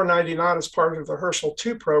NGC 499 as part of the Herschel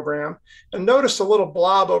 2 program, and noticed a little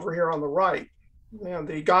blob over here on the right. And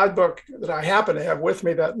the guidebook that I happened to have with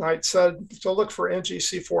me that night said to look for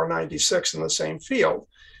NGC 496 in the same field.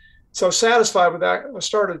 So satisfied with that, I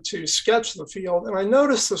started to sketch the field, and I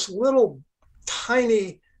noticed this little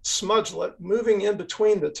tiny smudgelet moving in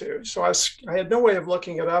between the two. So I had no way of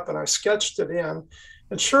looking it up, and I sketched it in.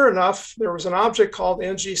 And sure enough, there was an object called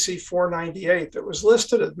NGC 498 that was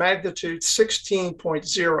listed at magnitude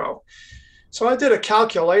 16.0. So I did a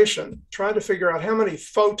calculation trying to figure out how many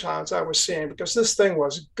photons I was seeing, because this thing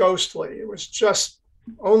was ghostly. It was just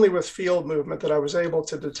only with field movement that I was able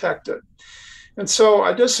to detect it. And so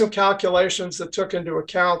I did some calculations that took into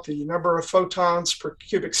account the number of photons per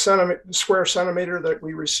cubic square centimeter that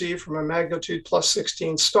we received from a magnitude plus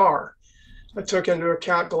 16 star. I took into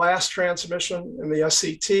account glass transmission in the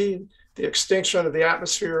SCT, the extinction of the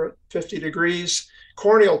atmosphere at 50 degrees,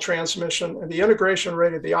 corneal transmission, and the integration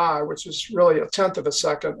rate of the eye, which is really 1/10 of a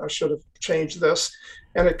second. I should have changed this.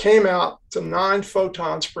 And it came out to 9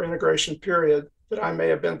 photons per integration period that I may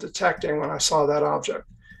have been detecting when I saw that object.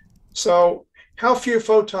 So how few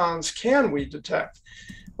photons can we detect?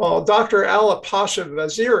 Well, Dr. Ala Pasha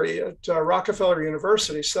Vaziri at Rockefeller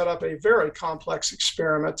University set up a very complex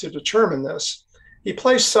experiment to determine this. He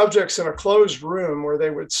placed subjects in a closed room where they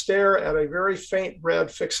would stare at a very faint red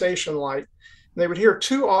fixation light. They would hear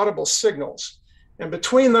 2 audible signals. And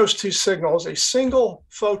between those 2 signals, a single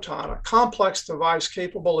photon, a complex device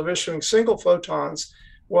capable of issuing single photons,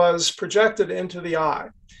 was projected into the eye,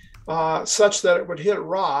 such that it would hit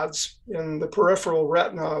rods in the peripheral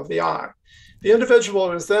retina of the eye. The individual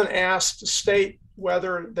was then asked to state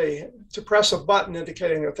whether to press a button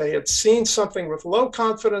indicating that they had seen something with low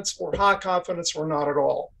confidence or high confidence or not at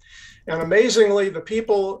all. And amazingly, the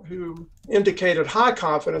people who indicated high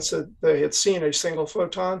confidence that they had seen a single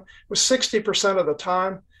photon was 60% of the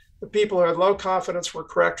time. The people who had low confidence were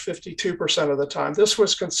correct 52% of the time. This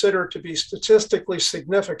was considered to be statistically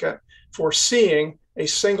significant for seeing a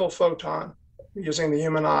single photon using the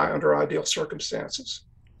human eye under ideal circumstances.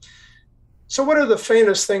 So what are the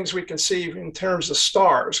faintest things we can see in terms of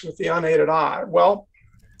stars with the unaided eye? Well,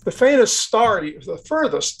 the faintest star, the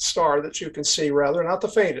furthest star that you can see, rather, not the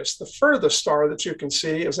faintest, the furthest star that you can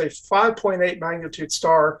see is a 5.8 magnitude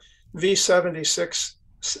star,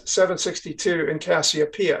 V762 in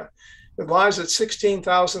Cassiopeia. It lies at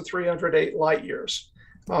 16,308 light years.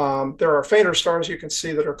 There are fainter stars you can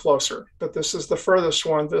see that are closer, but this is the furthest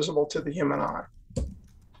one visible to the human eye.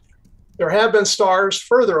 There have been stars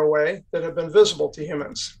further away that have been visible to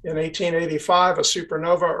humans. In 1885, a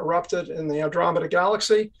supernova erupted in the Andromeda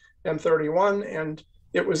Galaxy, M31, and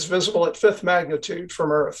it was visible at 5th magnitude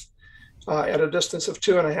from Earth at a distance of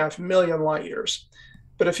 2.5 million light years.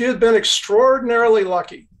 But if you had been extraordinarily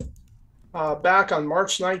lucky, back on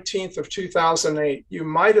March 19th of 2008, you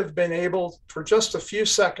might have been able for just a few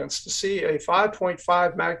seconds to see a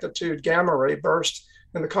 5.5 magnitude gamma ray burst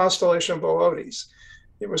in the constellation Boötes.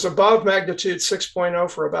 It was above magnitude 6.0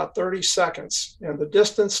 for about 30 seconds, and the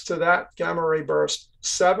distance to that gamma ray burst,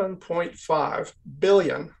 7.5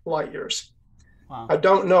 billion light years. Wow. I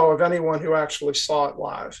don't know of anyone who actually saw it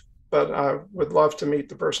live, but I would love to meet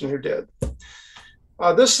the person who did.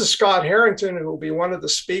 This is Scott Harrington, who will be one of the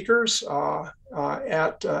speakers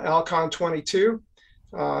at ALCON 22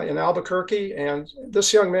 in Albuquerque. And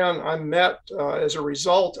this young man I met as a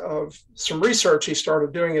result of some research he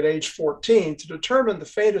started doing at age 14 to determine the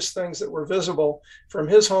faintest things that were visible from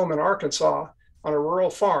his home in Arkansas on a rural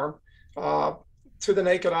farm to the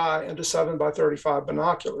naked eye into 7x35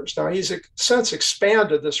 binoculars. Now, he's since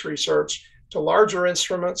expanded this research to larger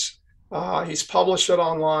instruments. He's published it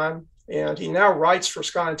online. And he now writes for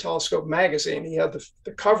Sky and Telescope magazine. He had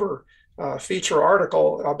the cover feature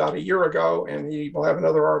article about a year ago, and he will have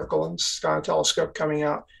another article in Sky and Telescope coming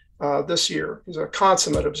out this year. He's a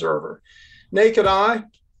consummate observer. Naked eye,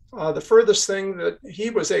 the furthest thing that he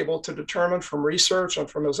was able to determine from research and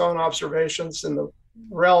from his own observations in the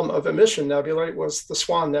realm of emission nebulae was the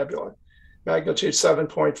Swan Nebula, magnitude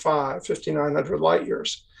 7.5, 5,900 light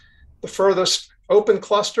years. The furthest open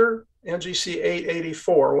cluster, NGC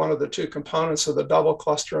 884, one of the two components of the double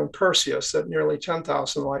cluster in Perseus at nearly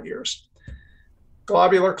 10,000 light years.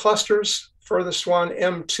 Globular clusters, furthest one,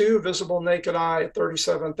 M2, visible naked eye at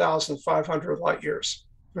 37,500 light years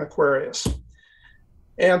in Aquarius.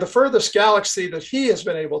 And the furthest galaxy that he has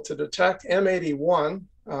been able to detect, M81,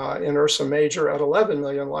 in Ursa Major at 11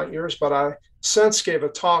 million light years, but I since gave a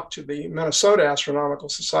talk to the Minnesota Astronomical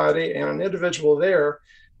Society, and an individual there,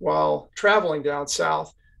 while traveling down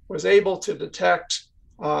south, was able to detect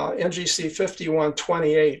NGC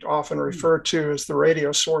 5128, often referred to as the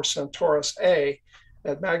radio source Centaurus A,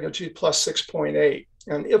 at magnitude plus 6.8.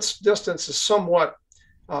 And its distance is somewhat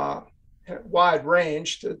wide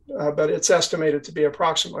ranged, but it's estimated to be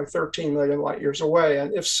approximately 13 million light years away.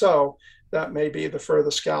 And if so, that may be the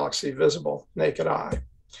furthest galaxy visible naked eye.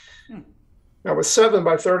 Now, with 7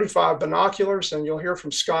 by 35 binoculars, and you'll hear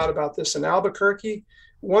from Scott about this in Albuquerque,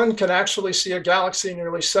 one can actually see a galaxy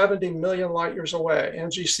nearly 70 million light years away,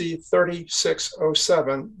 NGC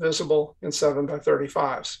 3607, visible in 7 by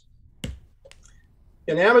 35s.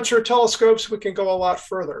 In amateur telescopes, we can go a lot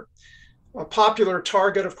further. A popular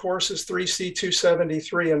target, of course, is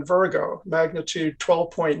 3C273 in Virgo, magnitude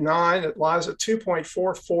 12.9. It lies at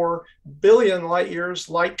 2.44 billion light years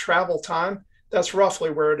light travel time. That's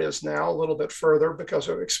roughly where it is now, a little bit further because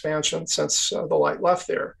of expansion since the light left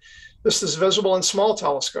there. This is visible in small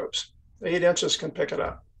telescopes. 8 inches can pick it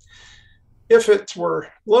up. If it were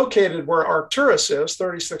located where Arcturus is,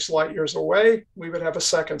 36 light years away, we would have a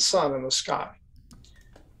second sun in the sky.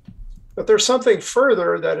 But there's something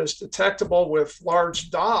further that is detectable with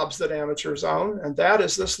large Dobbs that amateurs own, and that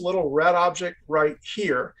is this little red object right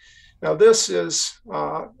here. Now, this is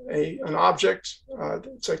an object,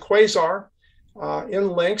 it's a quasar in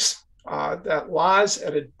Lynx that lies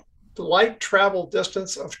at a light travel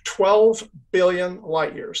distance of 12 billion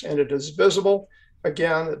light years, and it is visible,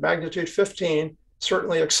 again, at magnitude 15,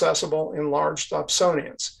 certainly accessible in large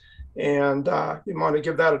Dobsonians. And you want to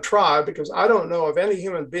give that a try, because I don't know of any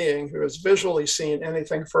human being who has visually seen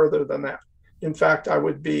anything further than that. In fact, I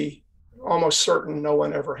would be almost certain no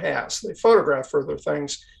one ever has. They photograph further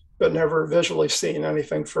things, but never visually seen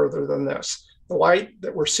anything further than this. The light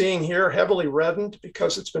that we're seeing here, heavily reddened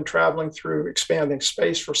because it's been traveling through expanding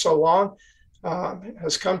space for so long,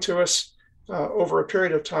 has come to us over a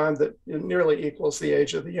period of time that nearly equals the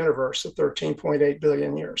age of the universe at 13.8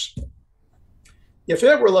 billion years. If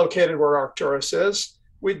it were located where Arcturus is,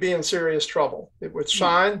 we'd be in serious trouble. It would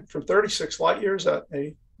shine from 36 light years at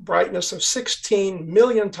a brightness of 16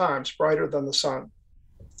 million times brighter than the sun.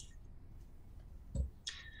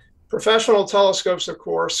 Professional telescopes, of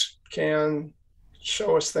course, can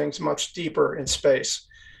show us things much deeper in space.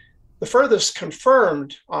 The furthest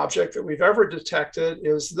confirmed object that we've ever detected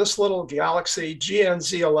is this little galaxy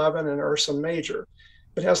GNZ11 in Ursa Major.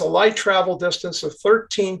 It has a light travel distance of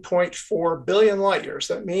 13.4 billion light years.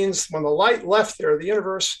 That means when the light left there, the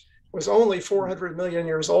universe was only 400 million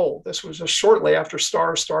years old. This was just shortly after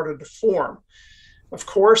stars started to form. Of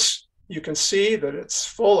course, you can see that it's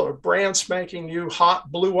full of brand spanking new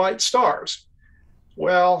hot blue-white stars.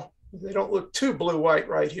 Well, they don't look too blue-white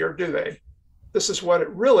right here, do they? This is what it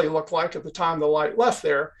really looked like at the time the light left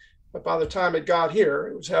there. But by the time it got here,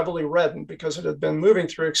 it was heavily reddened because it had been moving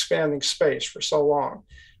through expanding space for so long.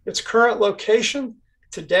 Its current location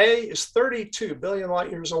today is 32 billion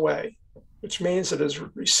light years away, which means it is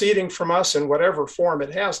receding from us in whatever form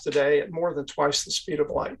it has today at more than twice the speed of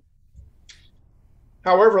light.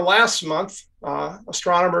 However, last month,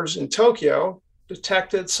 astronomers in Tokyo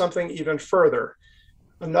detected something even further.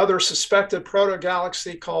 Another suspected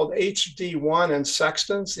protogalaxy called HD1 in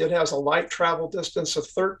Sextans. It has a light travel distance of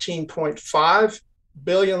 13.5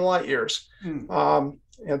 billion light years. And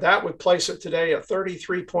that would place it today at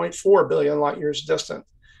 33.4 billion light years distant.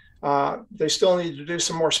 They still need to do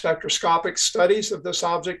some more spectroscopic studies of this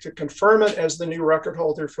object to confirm it as the new record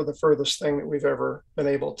holder for the furthest thing that we've ever been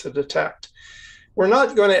able to detect. We're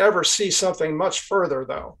not going to ever see something much further,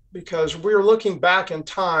 though, because we're looking back in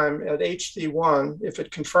time at HD1, if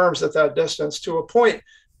it confirms at that distance, to a point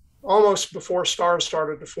almost before stars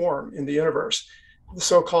started to form in the universe, the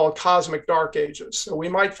so-called cosmic dark ages. So we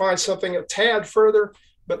might find something a tad further,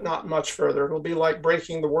 but not much further. It'll be like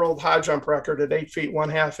breaking the world high jump record at 8 feet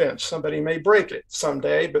 1/2 inch. Somebody may break it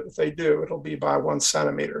someday, but if they do, it'll be by 1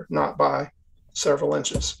 centimeter, not by several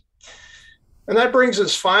inches. And that brings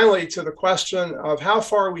us finally to the question of how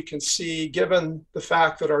far we can see given the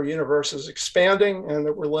fact that our universe is expanding and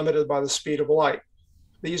that we're limited by the speed of light.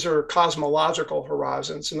 These are cosmological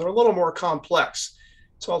horizons, and they're a little more complex.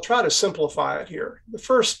 So I'll try to simplify it here. The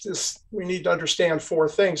first is we need to understand 4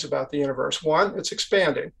 things about the universe. One, it's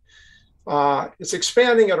expanding. It's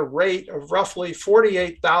expanding at a rate of roughly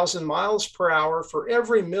 48,000 miles per hour for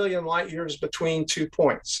every million light years between 2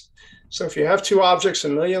 points. So if you have 2 objects a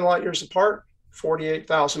million light years apart,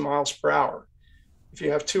 48,000 miles per hour. If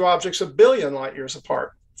you have 2 objects a billion light years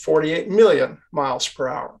apart, 48 million miles per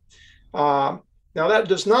hour. Now that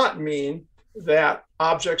does not mean that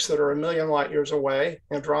objects that are a million light years away,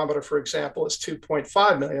 Andromeda, for example, is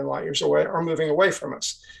 2.5 million light years away, are moving away from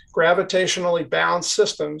us. Gravitationally bound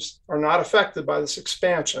systems are not affected by this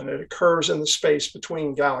expansion. It occurs in the space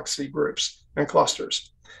between galaxy groups and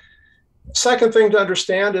clusters. Second thing to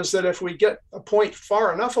understand is that if we get a point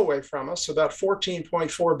far enough away from us, about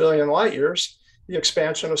 14.4 billion light years, the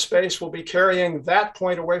expansion of space will be carrying that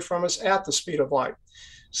point away from us at the speed of light.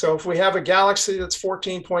 So if we have a galaxy that's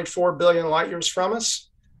 14.4 billion light years from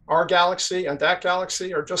us, our galaxy and that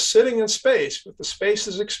galaxy are just sitting in space, but the space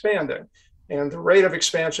is expanding, and the rate of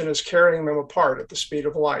expansion is carrying them apart at the speed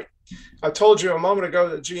of light. I told you a moment ago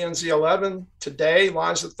that GNZ11 today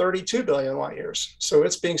lies at 32 billion light years. So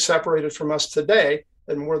it's being separated from us today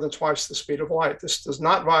at more than twice the speed of light. This does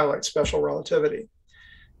not violate special relativity.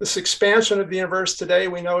 This expansion of the universe today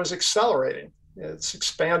we know is accelerating. It's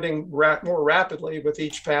expanding more rapidly with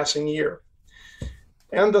each passing year.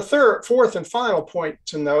 And the fourth and final point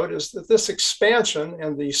to note is that this expansion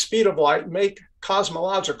and the speed of light make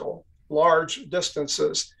cosmological large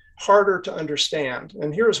distances harder to understand.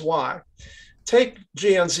 And here's why. Take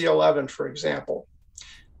GNZ11, for example.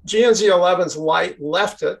 GNZ11's light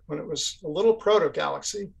left it when it was a little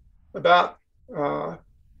proto-galaxy, when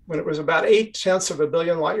it was about 0.8 of a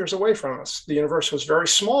billion light years away from us. The universe was very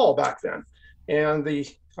small back then, and the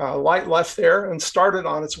light left there and started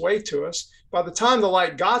on its way to us. By the time the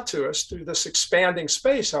light got to us through this expanding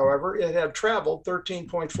space, however, it had traveled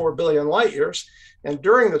 13.4 billion light years. And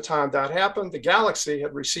during the time that happened, the galaxy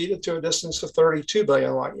had receded to a distance of 32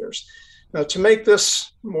 billion light years. Now, to make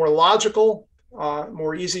this more logical,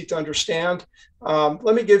 more easy to understand,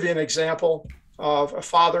 let me give you an example of a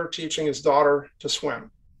father teaching his daughter to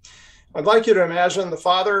swim. I'd like you to imagine the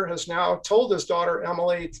father has now told his daughter,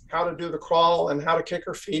 Emily, how to do the crawl and how to kick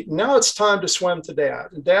her feet. And now it's time to swim to dad.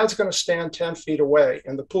 And dad's going to stand 10 feet away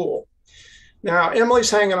in the pool. Now,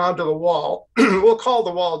 Emily's hanging onto the wall. We'll call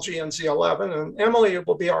the wall GNZ11, and Emily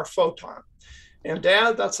will be our photon. And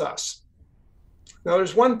dad, that's us. Now,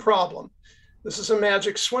 there's one problem. This is a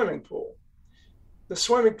magic swimming pool. The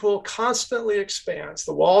swimming pool constantly expands.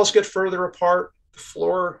 The walls get further apart. The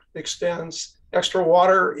floor extends. Extra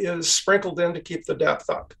water is sprinkled in to keep the depth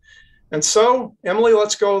up. And so Emily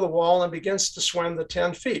lets go of the wall and begins to swim the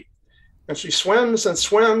 10 feet. And she swims and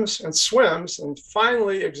swims and swims, and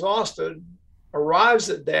finally, exhausted, arrives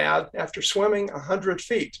at dad after swimming 100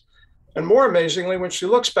 feet. And more amazingly, when she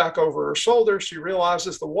looks back over her shoulder, she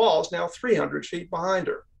realizes the wall is now 300 feet behind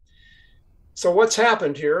her. So what's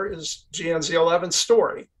happened here is GNZ11's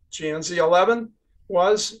story. GNZ11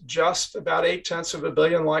 was just about 0.8 of a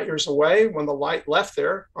billion light years away when the light left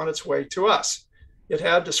there on its way to us. It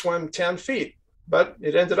had to swim 10 feet, but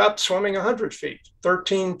it ended up swimming 100 feet,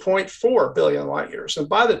 13.4 billion light years. And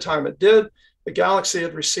by the time it did, the galaxy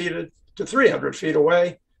had receded to 300 feet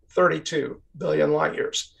away, 32 billion light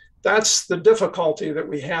years. That's the difficulty that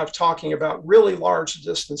we have talking about really large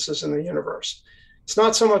distances in the universe. It's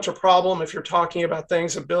not so much a problem if you're talking about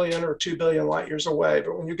things 1 billion or 2 billion light years away,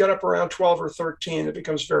 but when you get up around 12 or 13, it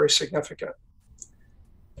becomes very significant.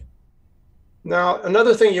 Now,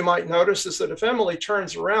 another thing you might notice is that if Emily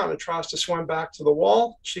turns around and tries to swim back to the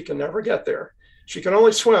wall, she can never get there. She can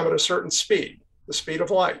only swim at a certain speed, the speed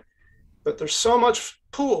of light. But there's so much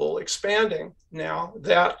pool expanding now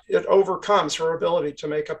that it overcomes her ability to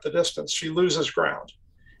make up the distance. She loses ground.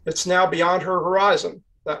 It's now beyond her horizon.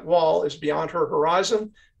 That wall is beyond her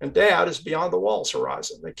horizon, and dad is beyond the wall's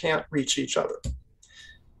horizon. They can't reach each other.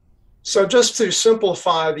 So just to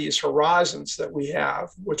simplify these horizons that we have,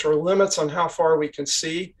 which are limits on how far we can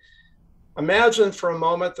see, imagine for a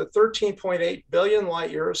moment that 13.8 billion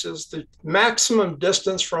light years is the maximum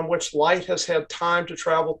distance from which light has had time to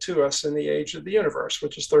travel to us in the age of the universe,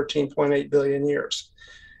 which is 13.8 billion years.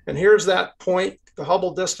 And here's that point, the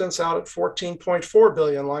Hubble distance out at 14.4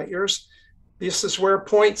 billion light years. This is where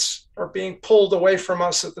points are being pulled away from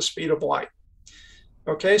us at the speed of light.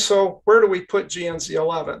 Okay, so where do we put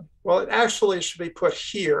GNZ11? Well, it actually should be put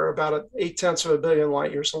here, about 0.8 billion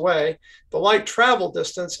light years away. The light travel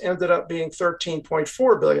distance ended up being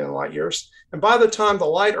 13.4 billion light years. And by the time the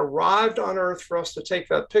light arrived on Earth for us to take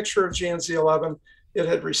that picture of GNZ11, it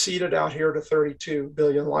had receded out here to 32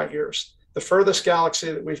 billion light years, the furthest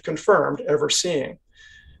galaxy that we've confirmed ever seeing.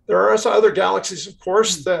 There are also other galaxies, of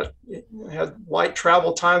course, that had light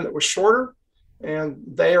travel time that was shorter, and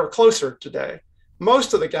they are closer today.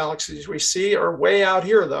 Most of the galaxies we see are way out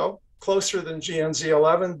here, though, closer than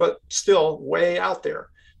GNZ11, but still way out there.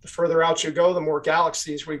 The further out you go, the more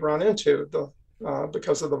galaxies we run into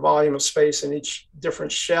because of the volume of space in each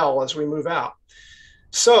different shell as we move out.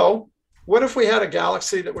 So what if we had a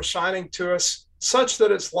galaxy that was shining to us such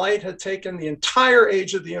that its light had taken the entire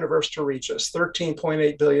age of the universe to reach us,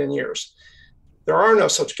 13.8 billion years? There are no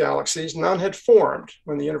such galaxies. None had formed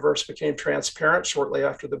when the universe became transparent shortly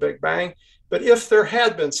after the Big Bang. But if there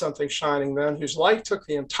had been something shining then whose light took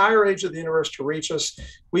the entire age of the universe to reach us,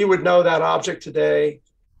 we would know that object today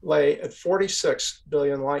lay at 46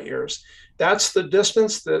 billion light years. That's the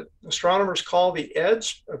distance that astronomers call the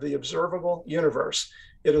edge of the observable universe.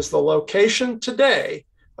 It is the location today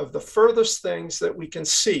of the furthest things that we can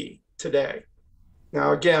see today.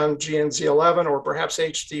 Now, again, GNZ11 or perhaps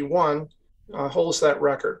HD1 holds that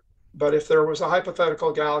record. But if there was a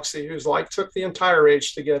hypothetical galaxy whose light took the entire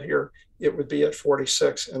age to get here, it would be at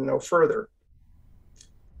 46 and no further.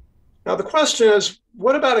 Now, the question is,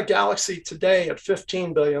 what about a galaxy today at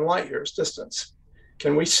 15 billion light years distance?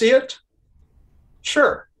 Can we see it?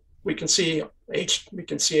 Sure. We can see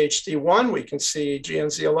HD1, we can see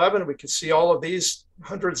GNZ11, we can see all of these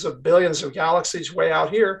hundreds of billions of galaxies way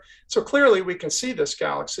out here. So clearly we can see this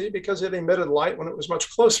galaxy because it emitted light when it was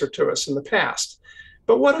much closer to us in the past.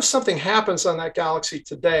 But what if something happens on that galaxy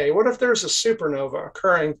today? What if there's a supernova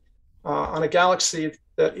occurring on a galaxy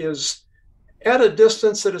that is at a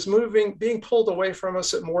distance that is being pulled away from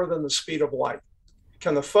us at more than the speed of light?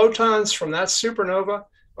 Can the photons from that supernova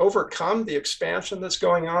overcome the expansion that's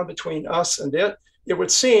going on between us and it? It would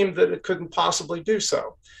seem that it couldn't possibly do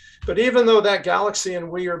so. But even though that galaxy and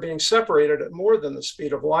we are being separated at more than the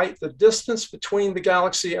speed of light, the distance between the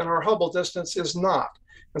galaxy and our Hubble distance is not.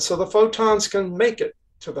 And so the photons can make it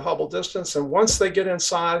to the Hubble distance. And once they get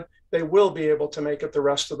inside, they will be able to make it the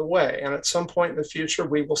rest of the way. And at some point in the future,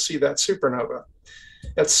 we will see that supernova.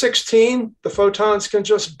 At 16, the photons can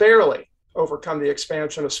just barely overcome the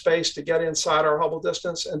expansion of space to get inside our Hubble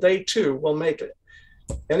distance, and they too will make it.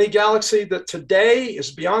 Any galaxy that today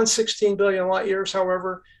is beyond 16 billion light years,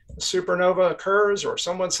 however, a supernova occurs or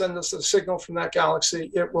someone sends us a signal from that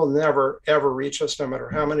galaxy, it will never, ever reach us, no matter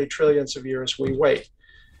how many trillions of years we wait.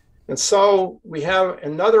 And so we have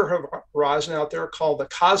another horizon out there called the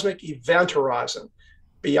cosmic event horizon.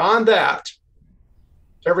 Beyond that,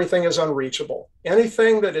 everything is unreachable.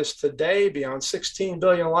 Anything that is today beyond 16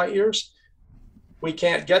 billion light years, we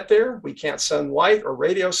can't get there. We can't send light or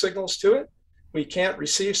radio signals to it. We can't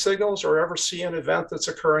receive signals or ever see an event that's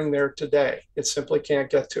occurring there today. It simply can't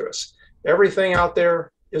get to us. Everything out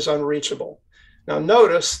there is unreachable. Now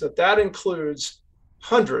notice that that includes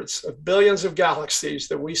hundreds of billions of galaxies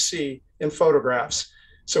that we see in photographs.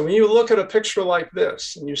 So when you look at a picture like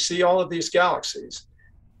this and you see all of these galaxies,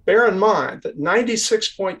 bear in mind that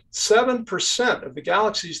 96.7% of the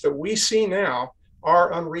galaxies that we see now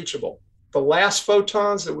are unreachable. The last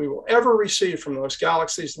photons that we will ever receive from those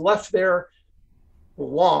galaxies left there a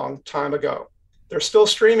long time ago. They're still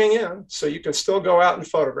streaming in, so you can still go out and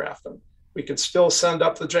photograph them. We can still send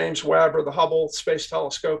up the James Webb or the Hubble Space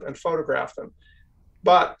Telescope and photograph them.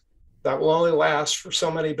 But that will only last for so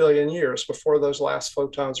many billion years before those last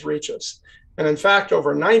photons reach us. And in fact,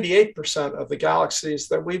 over 98% of the galaxies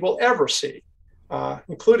that we will ever see,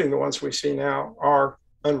 including the ones we see now, are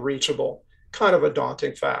unreachable. Kind of a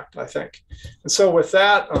daunting fact, I think. And so with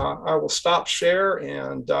that, I will stop share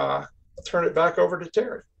and turn it back over to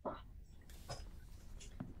Terry.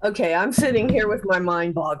 Okay, I'm sitting here with my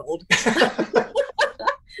mind boggled.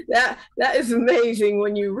 That is amazing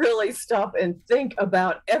when you really stop and think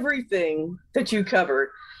about everything that you covered.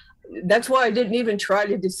 That's why I didn't even try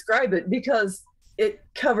to describe it, because it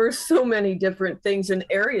covers so many different things and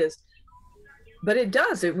areas. But it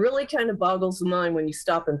does. It really kind of boggles the mind when you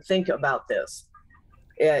stop and think about this.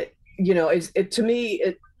 To me,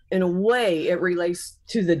 in a way, it relates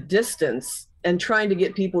to the distance and trying to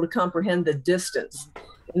get people to comprehend the distance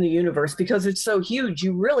in the universe, because it's so huge.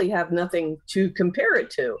 You really have nothing to compare it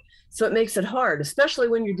to. So it makes it hard, especially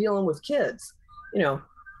when you're dealing with kids.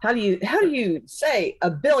 How do you say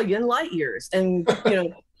 1 billion light years? And,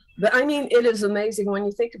 But I mean, it is amazing when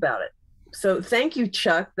you think about it. So thank you,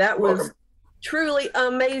 Chuck. That was Welcome. truly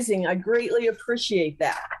amazing. I greatly appreciate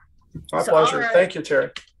that. My So, pleasure. all right. Thank you,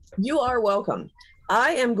 Terry. You are welcome.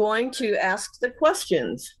 I am going to ask the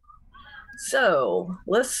questions. So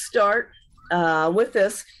let's start with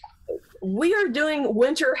this. We are doing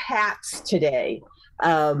winter hats today.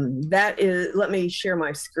 That is, let me share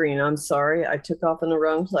my screen. I'm sorry, I took off in the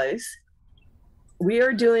wrong place. We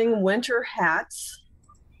are doing winter hats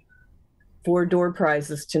for door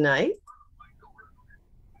prizes tonight.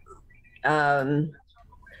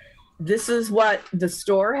 This is what the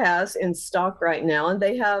store has in stock right now, and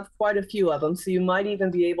they have quite a few of them, so you might even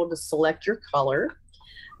be able to select your color.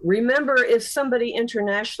 Remember, if somebody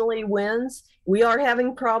internationally wins, we are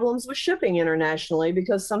having problems with shipping internationally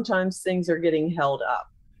because sometimes things are getting held up.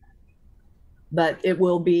 But it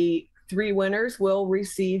will be 3 winners will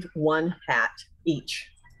receive 1 hat each.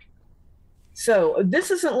 So this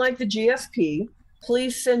isn't like the GSP.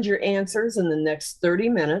 Please send your answers in the next 30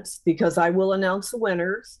 minutes because I will announce the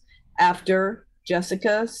winners after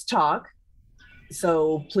Jessica's talk.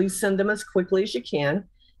 So please send them as quickly as you can.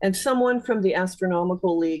 And someone from the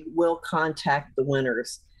Astronomical League will contact the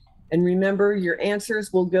winners. And remember, your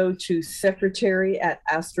answers will go to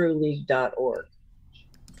secretary@astroleague.org.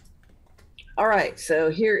 All right, so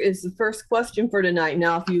here is the first question for tonight.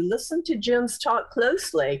 Now, if you listen to Jim's talk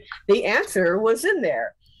closely, the answer was in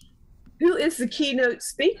there. Who is the keynote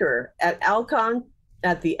speaker at ALCON,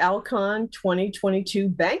 at the ALCON 2022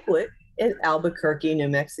 banquet in Albuquerque, New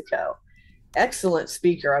Mexico? Excellent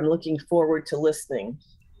speaker. I'm looking forward to listening.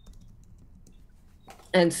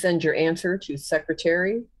 And send your answer to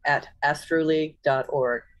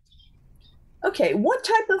secretary@astroleague.org. Okay, what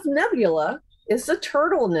type of nebula is the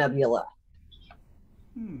Turtle Nebula?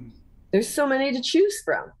 There's so many to choose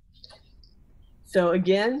from. So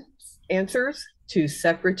again, answers to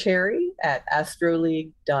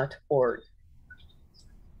secretary@astroleague.org.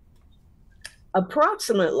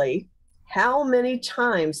 Approximately how many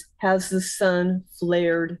times has the sun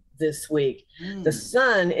flared this week? The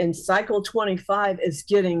sun in cycle 25 is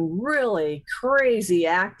getting really crazy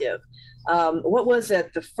active. What was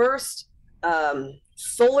it? The first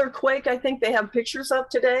solar quake, I think they have pictures of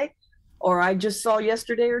today, or I just saw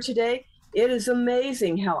yesterday or today. It is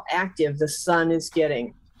amazing how active the sun is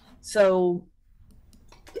getting. So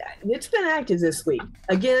it's been active this week.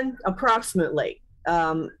 Again, approximately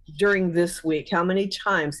during this week, how many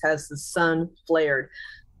times has the sun flared?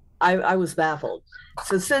 I was baffled.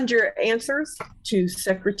 So send your answers to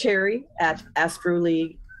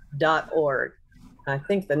secretary@astroleague.org. I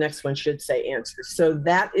think the next one should say answers. So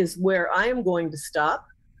that is where I am going to stop.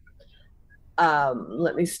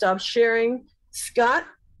 Let me stop sharing. Scott,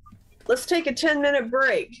 let's take a 10-minute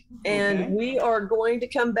break. And we are going to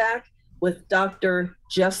come back with Dr.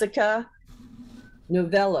 Jessica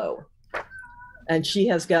Noviello. And she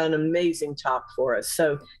has got an amazing talk for us.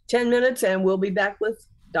 So 10 minutes and we'll be back with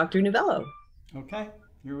Dr. Noviello. Okay,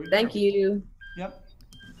 here we go. Thank you. Yep.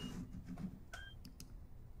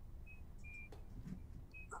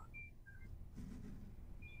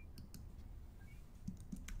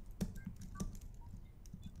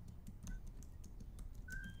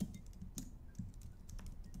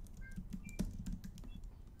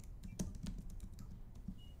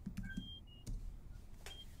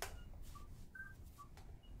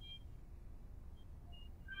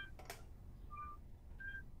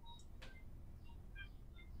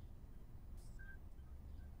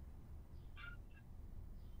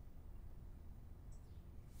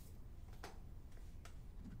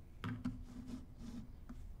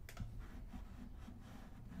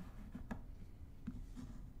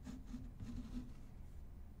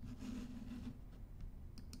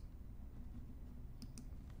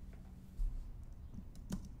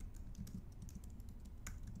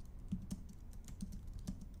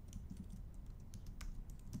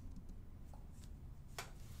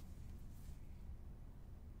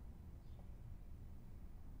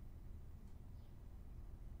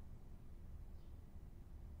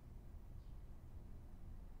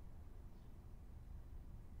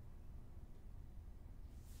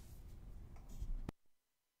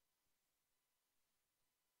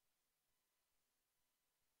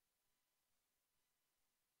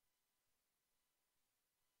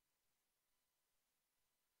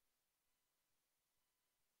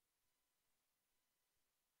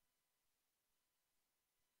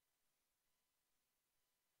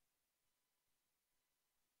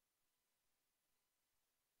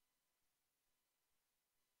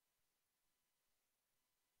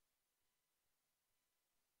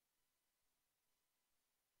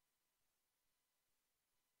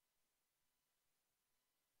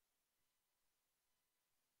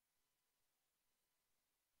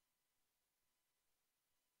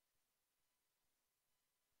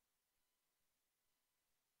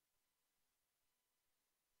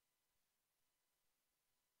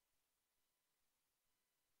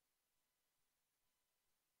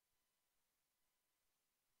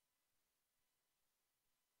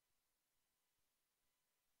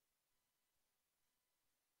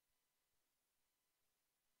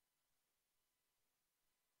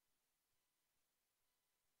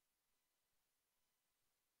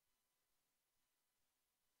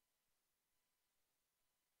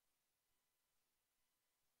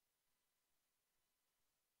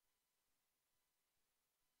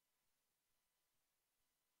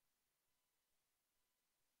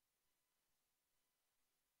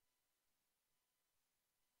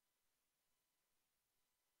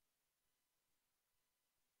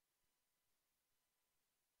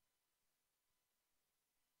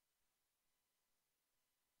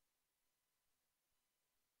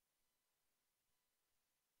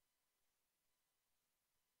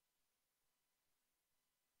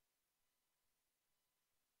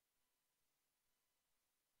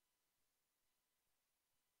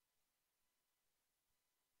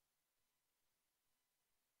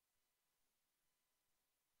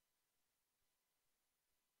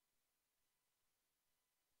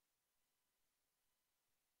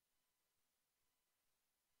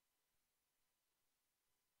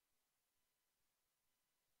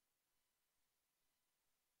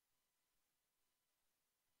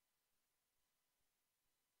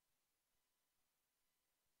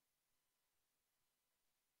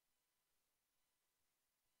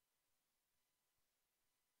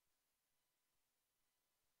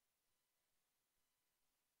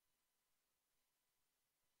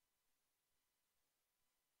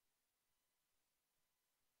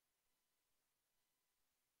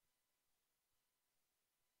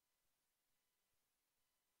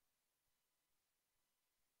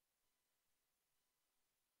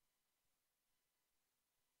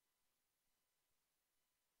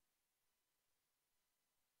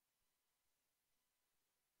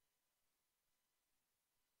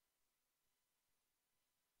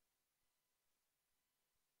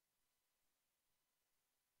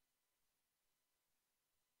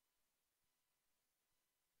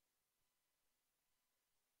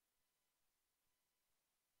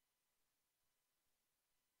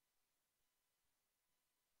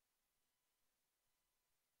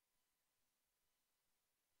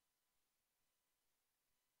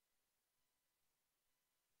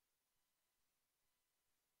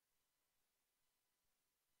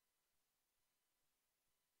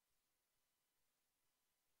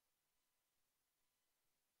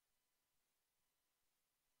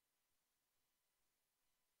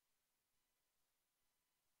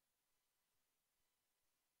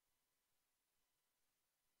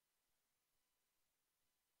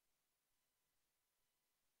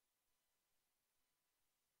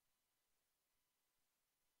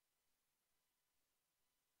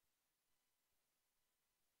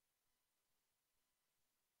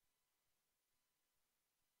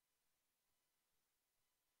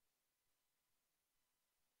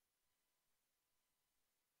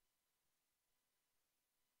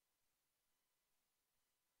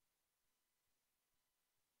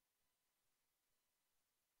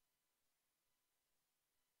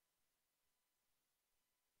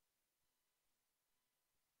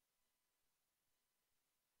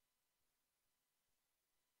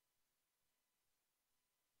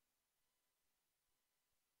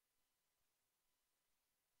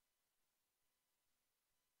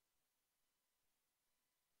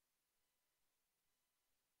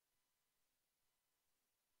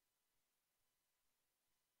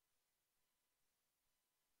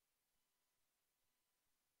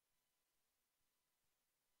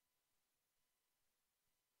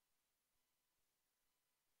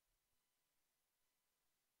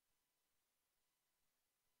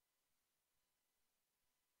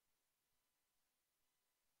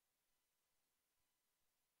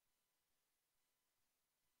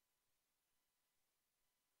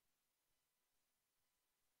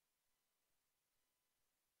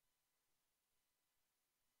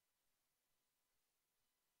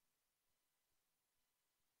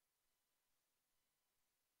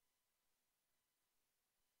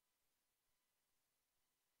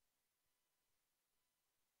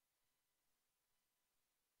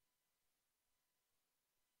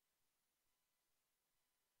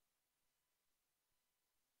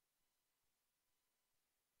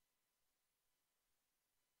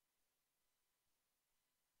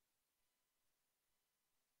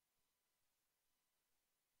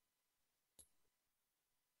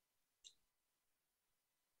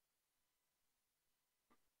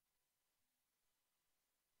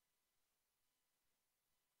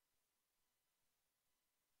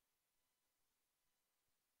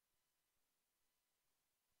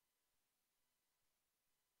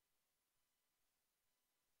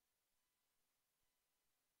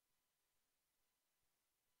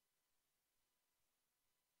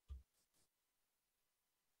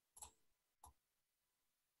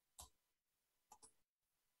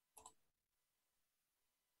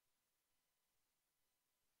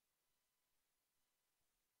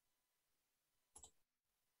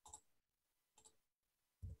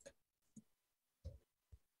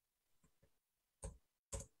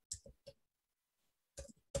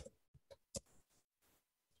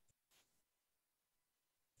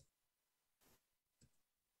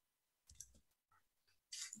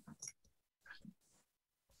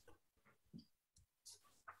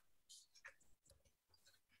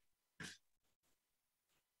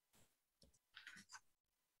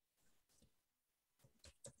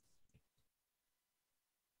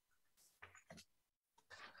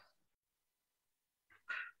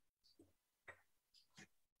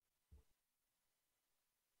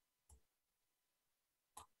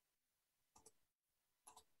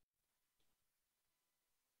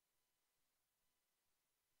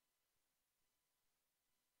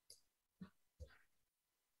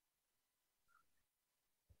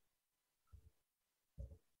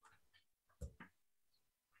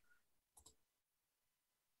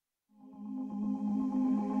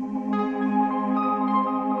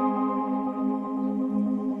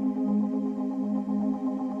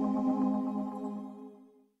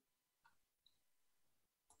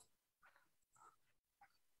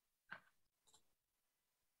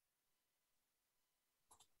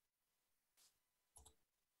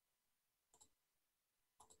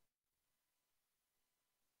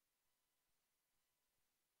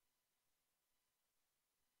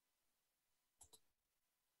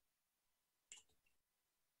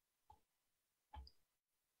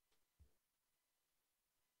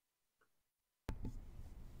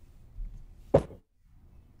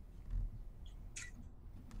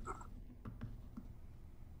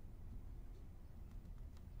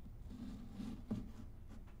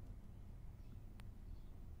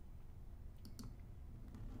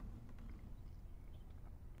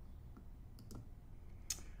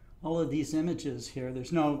 all of these images here.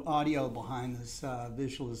 There's no audio behind this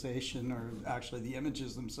visualization, or actually the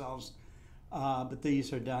images themselves, but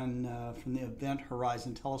these are done from the Event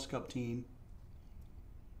Horizon Telescope team.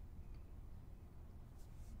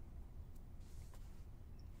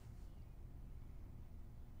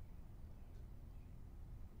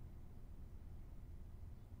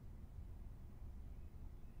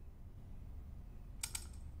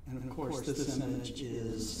 And of course, this image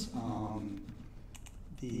is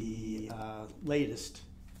the latest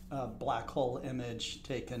black hole image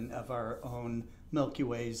taken of our own Milky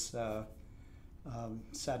Way's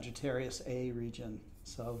Sagittarius A region.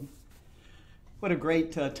 So what a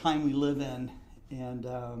great time we live in. And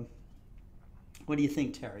what do you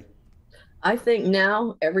think, Terry? I think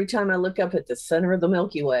now, every time I look up at the center of the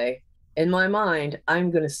Milky Way, in my mind,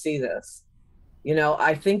 I'm going to see this. You know,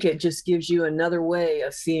 I think it just gives you another way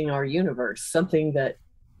of seeing our universe, something that,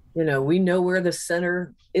 you know, we know where the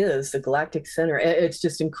center is, the galactic center. It's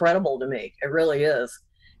just incredible to me. It really is.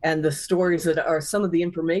 And the stories that are some of the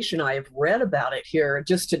information I have read about it here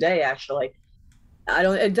just today, actually,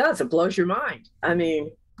 it blows your mind. I mean,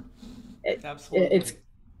 Absolutely.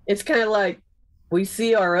 it's kind of like we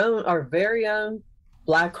see our very own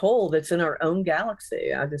black hole that's in our own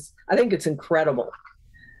galaxy. I think it's incredible.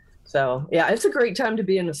 So yeah, it's a great time to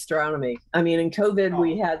be in astronomy. I mean, in COVID,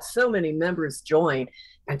 we had so many members join,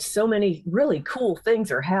 and so many really cool things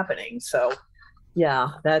are happening. So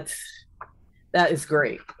yeah, that is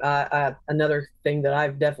great. Another thing that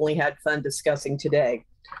I've definitely had fun discussing today.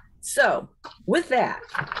 So with that,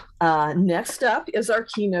 next up is our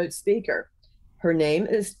keynote speaker. Her name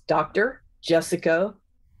is Dr. Jessica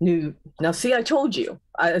Now, see, I told you,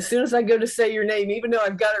 as soon as I go to say your name, even though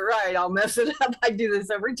I've got it right, I'll mess it up. I do this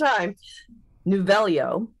every time.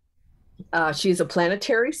 Noviello. She's a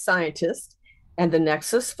planetary scientist and the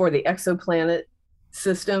nexus for the Exoplanet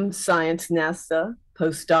System Science NASA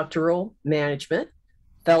Postdoctoral Management,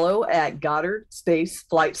 fellow at Goddard Space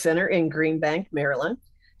Flight Center in Green Bank, Maryland.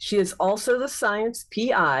 She is also the science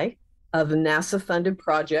PI of a NASA-funded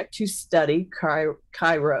project to study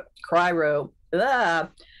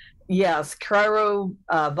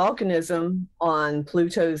cryovolcanism on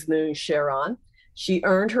Pluto's moon Charon. She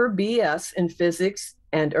earned her BS in physics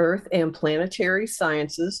and earth and planetary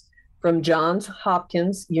sciences from Johns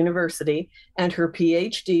Hopkins University and her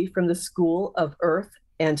PhD from the School of Earth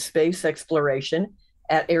and Space Exploration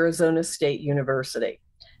at Arizona State University.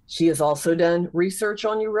 She has also done research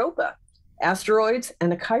on Europa, asteroids,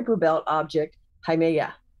 and the Kuiper Belt object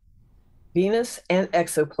Haumea, Venus, and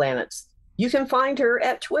exoplanets. You can find her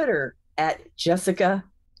at Twitter at Jessica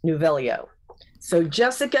Noviello. So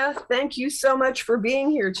Jessica, thank you so much for being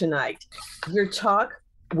here tonight. Your talk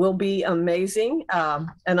will be amazing.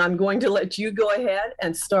 And I'm going to let you go ahead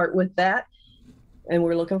and start with that. And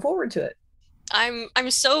we're looking forward to it. I'm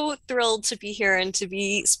so thrilled to be here and to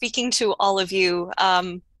be speaking to all of you.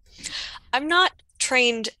 I'm not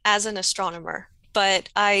trained as an astronomer, but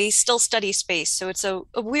I still study space. So it's a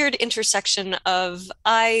weird intersection of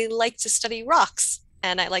I like to study rocks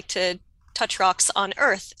and I like to touch rocks on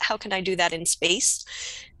Earth. How can I do that in space?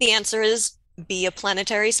 The answer is be a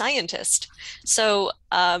planetary scientist. So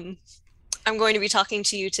I'm going to be talking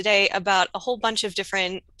to you today about a whole bunch of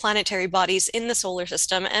different planetary bodies in the solar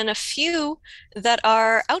system and a few that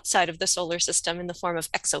are outside of the solar system in the form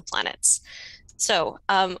of exoplanets. So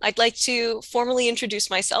I'd like to formally introduce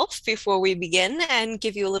myself before we begin and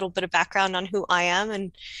give you a little bit of background on who I am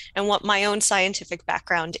and what my own scientific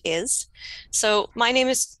background is. So my name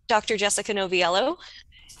is Dr. Jessica Noviello.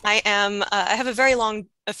 I have a very long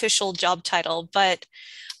official job title, but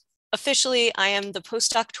officially I am the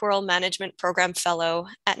Postdoctoral Management Program Fellow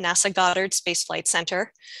at NASA Goddard Space Flight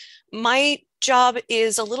Center. My job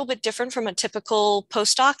is a little bit different from a typical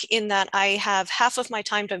postdoc in that I have half of my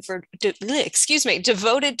time devoted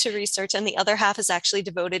to research, and the other half is actually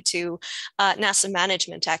devoted to NASA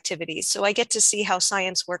management activities. So I get to see how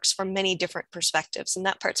science works from many different perspectives, and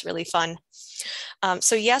that part's really fun.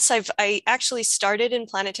 So yes, I actually started in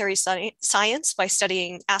planetary science by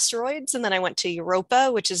studying asteroids, and then I went to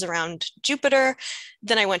Europa, which is around Jupiter.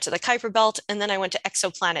 Then I went to the Kuiper Belt, and then I went to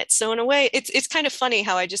exoplanets. So in a way, it's kind of funny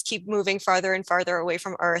how I just keep moving farther and farther away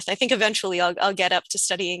from Earth. I think eventually I'll get up to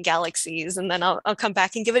studying galaxies, and then I'll come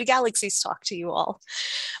back and give a galaxies talk to you all.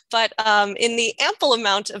 But in the ample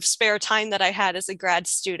amount of spare time that I had as a grad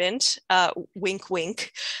student, wink,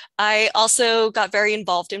 wink, I also got very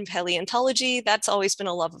involved in paleontology. That's always been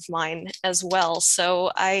a love of mine as well.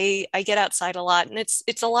 So I get outside a lot, and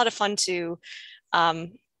it's a lot of fun to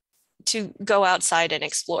to go outside and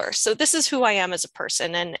explore. So this is who I am as a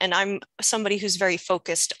person, and I'm somebody who's very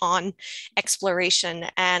focused on exploration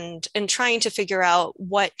and trying to figure out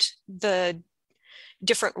what the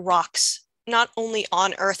different rocks, not only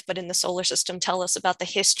on Earth, but in the solar system, tell us about the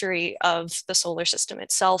history of the solar system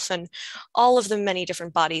itself and all of the many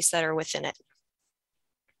different bodies that are within it.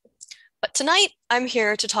 But tonight, I'm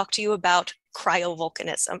here to talk to you about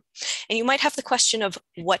cryovolcanism. And you might have the question of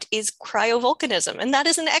what is cryovolcanism? And that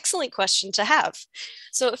is an excellent question to have.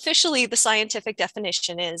 So officially, the scientific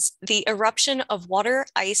definition is the eruption of water,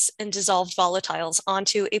 ice, and dissolved volatiles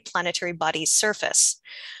onto a planetary body's surface.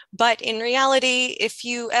 But in reality, if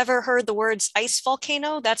you ever heard the words ice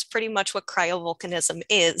volcano, that's pretty much what cryovolcanism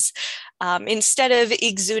is. Instead of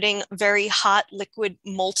exuding very hot, liquid,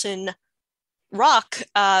 molten rock,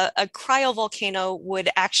 a cryovolcano would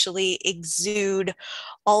actually exude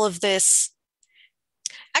all of this.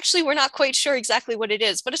 Actually, we're not quite sure exactly what it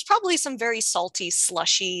is, but it's probably some very salty,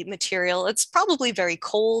 slushy material. It's probably very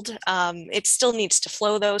cold. It still needs to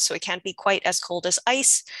flow though, so it can't be quite as cold as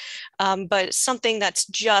ice, but something that's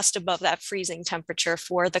just above that freezing temperature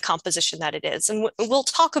for the composition that it is. And we'll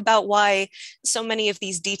talk about why so many of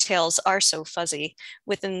these details are so fuzzy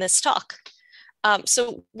within this talk.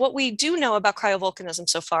 So what we do know about cryovolcanism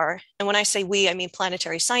so far, and when I say we, I mean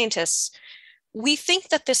planetary scientists, we think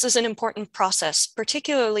that this is an important process,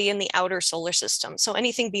 particularly in the outer solar system, so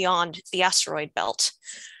anything beyond the asteroid belt.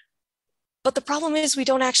 But the problem is we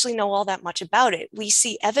don't actually know all that much about it. We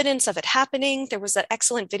see evidence of it happening. There was that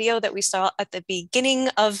excellent video that we saw at the beginning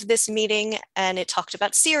of this meeting, and it talked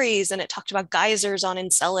about Ceres and it talked about geysers on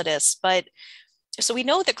Enceladus. So we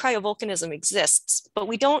know that cryovolcanism exists, but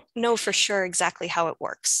we don't know for sure exactly how it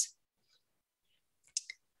works.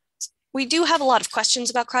 We do have a lot of questions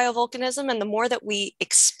about cryovolcanism, and the more that we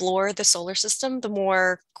explore the solar system, the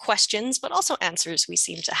more questions, but also answers we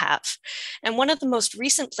seem to have. And one of the most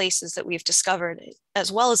recent places that we've discovered,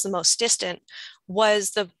 as well as the most distant,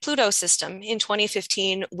 was the Pluto system in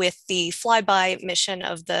 2015 with the flyby mission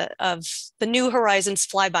of the New Horizons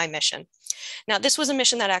flyby mission. Now, this was a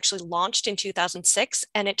mission that actually launched in 2006,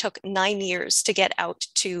 and it took 9 years to get out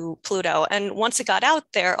to Pluto. And once it got out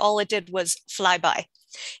there, all it did was fly by.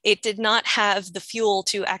 It did not have the fuel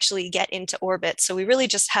to actually get into orbit. So we really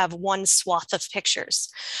just have one swath of pictures.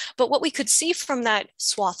 But what we could see from that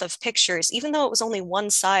swath of pictures, even though it was only one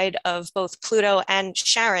side of both Pluto and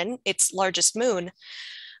Charon, its largest moon,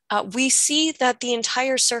 we see that the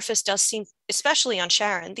entire surface does seem, especially on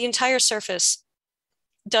Charon, the entire surface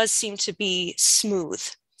does seem to be smooth.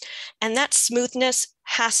 And that smoothness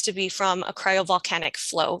has to be from a cryovolcanic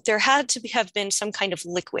flow. There had to have been some kind of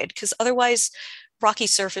liquid, because otherwise rocky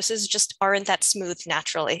surfaces just aren't that smooth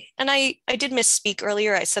naturally. And I did misspeak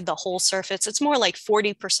earlier. I said the whole surface. It's more like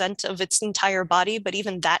 40% of its entire body, but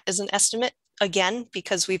even that is an estimate, again,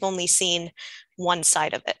 because we've only seen one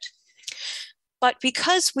side of it. But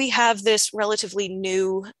because we have this relatively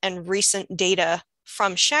new and recent data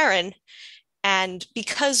from Charon, and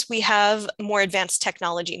because we have more advanced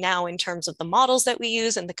technology now in terms of the models that we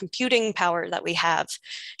use and the computing power that we have,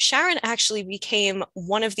 Charon actually became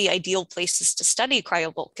one of the ideal places to study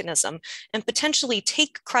cryovolcanism and potentially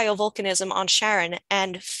take cryovolcanism on Charon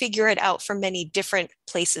and figure it out from many different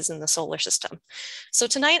places in the solar system. So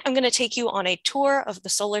tonight I'm going to take you on a tour of the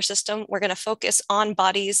solar system. We're going to focus on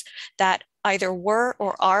bodies that either were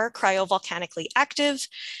or are cryovolcanically active,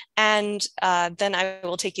 and then I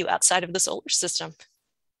will take you outside of the solar system.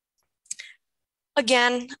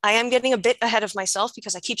 Again, I am getting a bit ahead of myself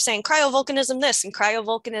because I keep saying cryovolcanism this and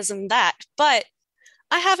cryovolcanism that, but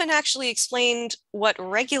I haven't actually explained what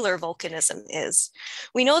regular volcanism is.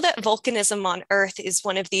 We know that volcanism on Earth is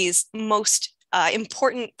one of these most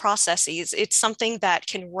important processes. It's something that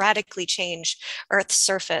can radically change Earth's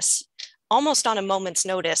surface almost on a moment's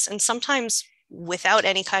notice, and sometimes without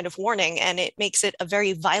any kind of warning, and it makes it a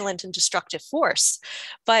very violent and destructive force.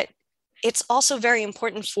 But it's also very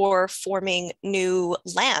important for forming new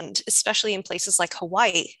land, especially in places like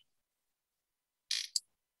Hawaii.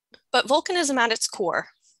 But volcanism at its core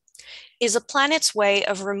is a planet's way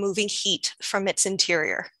of removing heat from its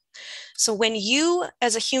interior. So when you,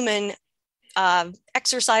 as a human,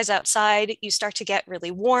 exercise outside, you start to get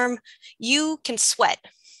really warm, you can sweat.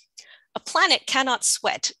 A planet cannot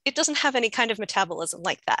sweat. It doesn't have any kind of metabolism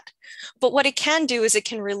like that. But what it can do is it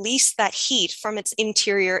can release that heat from its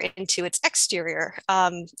interior into its exterior.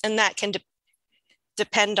 And that can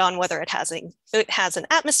depend on whether it has an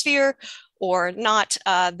atmosphere or not.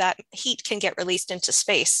 That heat can get released into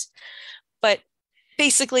space. But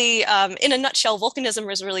basically, in a nutshell,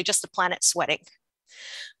 volcanism is really just the planet sweating.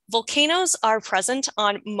 Volcanoes are present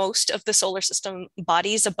on most of the solar system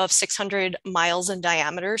bodies above 600 miles in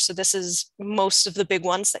diameter. So this is most of the big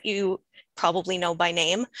ones that you probably know by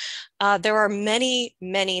name. There are many,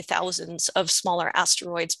 many thousands of smaller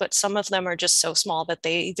asteroids, but some of them are just so small that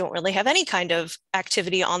they don't really have any kind of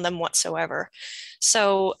activity on them whatsoever.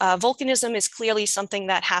 So volcanism is clearly something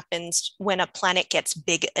that happens when a planet gets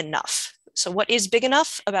big enough. So what is big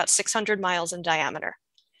enough? About 600 miles in diameter.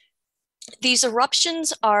 These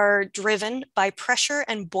eruptions are driven by pressure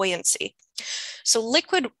and buoyancy. So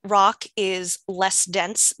liquid rock is less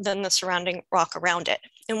dense than the surrounding rock around it.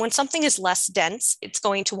 And when something is less dense, it's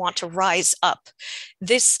going to want to rise up.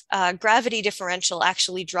 This gravity differential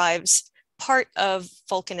actually drives part of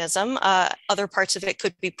volcanism. Other parts of it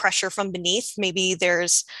could be pressure from beneath. Maybe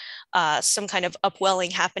there's some kind of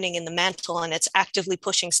upwelling happening in the mantle and it's actively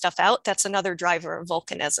pushing stuff out. That's another driver of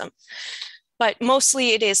volcanism. But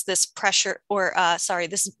mostly it is this pressure or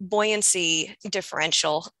this buoyancy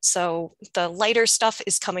differential. So the lighter stuff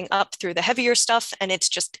is coming up through the heavier stuff and it's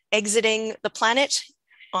just exiting the planet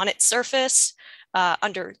on its surface,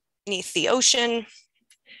 underneath the ocean,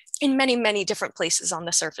 in many, many different places on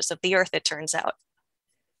the surface of the Earth, it turns out.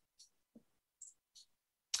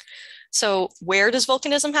 So where does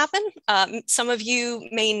volcanism happen? Some of you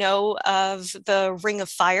may know of the Ring of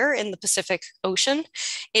Fire in the Pacific Ocean.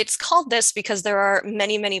 It's called this because there are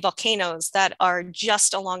many, many volcanoes that are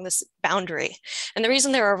just along this boundary. And the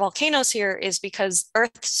reason there are volcanoes here is because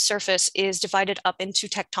Earth's surface is divided up into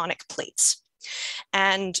tectonic plates.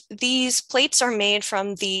 And these plates are made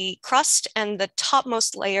from the crust and the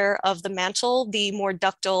topmost layer of the mantle, the more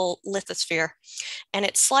ductile lithosphere. And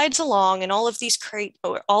it slides along and all of these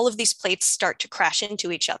plates start to crash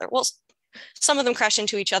into each other. Well, some of them crash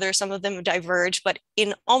into each other, some of them diverge, but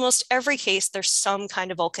in almost every case, there's some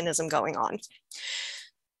kind of volcanism going on.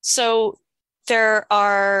 So there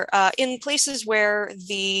are, in places where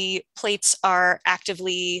the plates are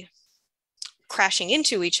actively crashing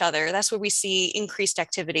into each other, that's where we see increased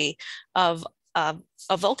activity of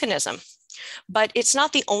volcanism. But it's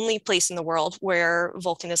not the only place in the world where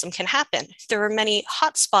volcanism can happen. There are many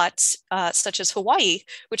hotspots, such as Hawaii,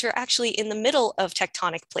 which are actually in the middle of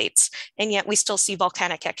tectonic plates, and yet we still see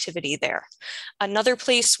volcanic activity there. Another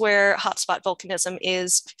place where hotspot volcanism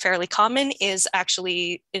is fairly common is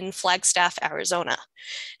actually in Flagstaff, Arizona.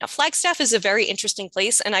 Now, Flagstaff is a very interesting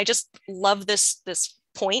place, and I just love this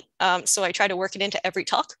point, so I try to work it into every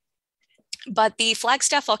talk. But the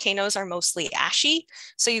Flagstaff volcanoes are mostly ashy.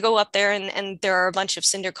 So you go up there and there are a bunch of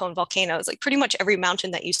cinder cone volcanoes. Like pretty much every mountain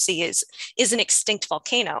that you see is an extinct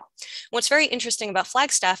volcano. What's very interesting about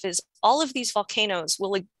Flagstaff is all of these volcanoes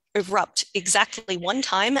will erupt exactly one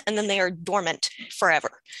time and then they are dormant forever.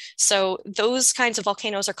 So those kinds of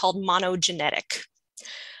volcanoes are called monogenetic,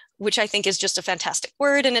 which I think is just a fantastic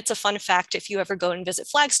word. And it's a fun fact. If you ever go and visit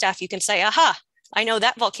Flagstaff, you can say, aha, I know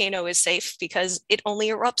that volcano is safe because it only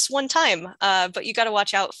erupts one time, but you got to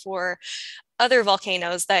watch out for other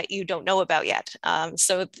volcanoes that you don't know about yet.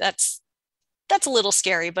 So that's a little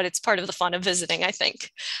scary, but it's part of the fun of visiting, I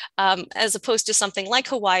think, as opposed to something like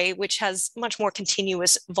Hawaii, which has much more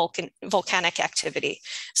continuous volcanic activity.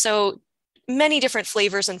 So many different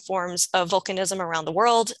flavors and forms of volcanism around the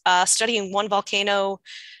world. Studying one volcano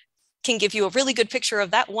can give you a really good picture of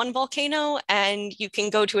that one volcano, and you can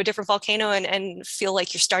go to a different volcano and feel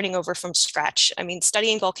like you're starting over from scratch. I mean,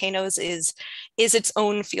 studying volcanoes is its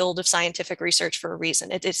own field of scientific research for a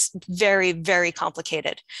reason. It is very, very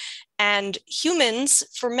complicated. And humans,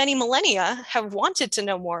 for many millennia, have wanted to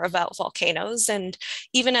know more about volcanoes. And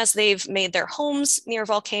even as they've made their homes near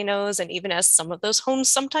volcanoes, and even as some of those homes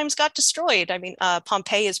sometimes got destroyed. I mean,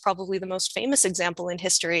 Pompeii is probably the most famous example in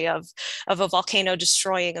history of a volcano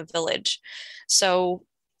destroying a village. So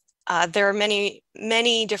there are many,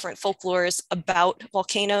 many different folklores about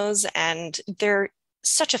volcanoes, and they're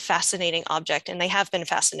such a fascinating object, and they have been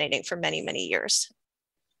fascinating for many, many years.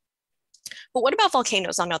 But what about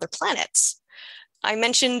volcanoes on other planets? I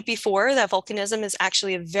mentioned before that volcanism is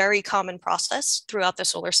actually a very common process throughout the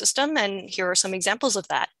solar system, and here are some examples of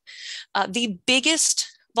that. The biggest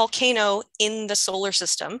volcano in the solar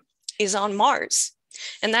system is on Mars,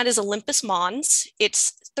 and that is Olympus Mons.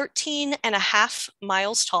 It's 13.5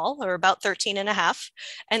 miles tall, or about 13.5,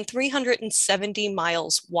 and 370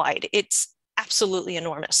 miles wide. It's absolutely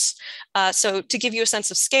enormous. So to give you a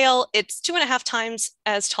sense of scale, it's 2.5 times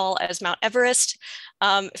as tall as Mount Everest.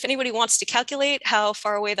 If anybody wants to calculate how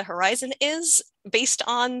far away the horizon is based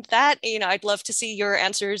on that, I'd love to see your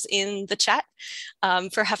answers in the chat,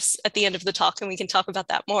 perhaps at the end of the talk, and we can talk about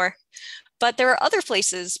that more. But there are other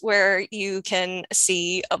places where you can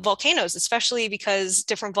see volcanoes, especially because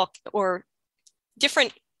different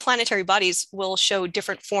planetary bodies will show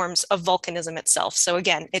different forms of volcanism itself. So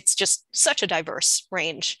again, it's just such a diverse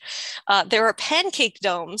range. There are pancake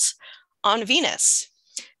domes on Venus.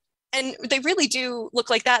 And they really do look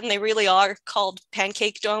like that, and they really are called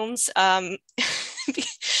pancake domes,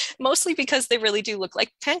 mostly because they really do look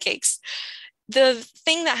like pancakes. The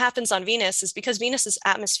thing that happens on Venus is because Venus's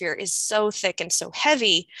atmosphere is so thick and so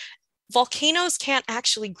heavy, volcanoes can't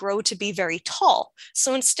actually grow to be very tall.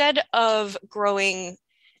 So instead of growing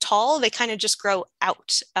tall, they kind of just grow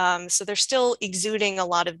out. So they're still exuding a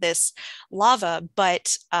lot of this lava,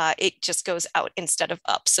 but it just goes out instead of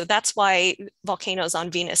up. So that's why volcanoes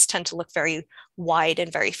on Venus tend to look very wide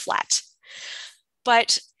and very flat.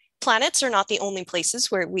 But planets are not the only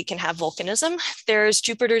places where we can have volcanism. There's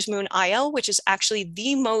Jupiter's moon Io, which is actually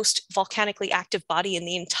the most volcanically active body in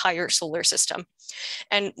the entire solar system.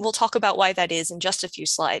 And we'll talk about why that is in just a few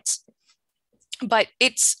slides. But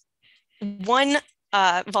it's one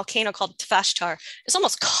volcano called Tavashtar is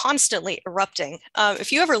almost constantly erupting. If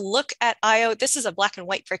you ever look at Io, this is a black and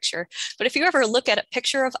white picture, but if you ever look at a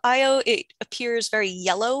picture of Io, it appears very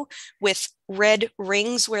yellow with red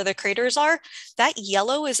rings where the craters are. That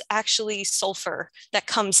yellow is actually sulfur that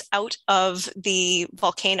comes out of the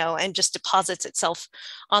volcano and just deposits itself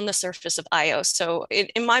on the surface of Io. So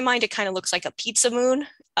in my mind, it kind of looks like a pizza moon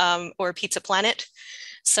or a pizza planet.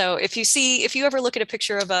 So if you ever look at a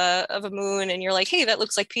picture of a moon and you're like, hey, that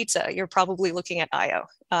looks like pizza, you're probably looking at Io.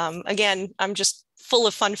 Again, I'm just full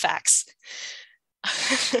of fun facts.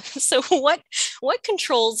 So what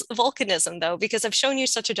controls volcanism though? Because I've shown you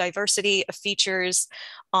such a diversity of features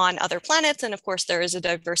on other planets. And of course, there is a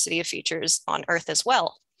diversity of features on Earth as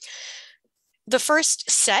well. The first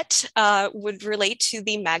set would relate to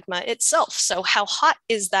the magma itself. So how hot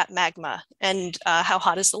is that magma? And how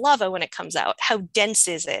hot is the lava when it comes out? How dense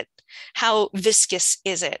is it? How viscous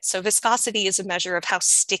is it? So viscosity is a measure of how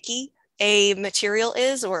sticky a material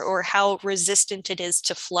is or how resistant it is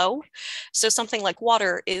to flow. So something like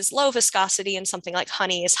water is low viscosity and something like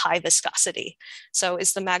honey is high viscosity. So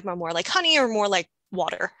is the magma more like honey or more like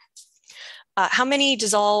water? How many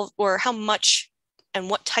dissolve or how much and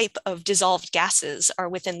what type of dissolved gases are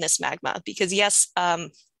within this magma? Because yes,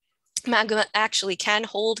 magma actually can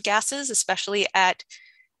hold gases, especially at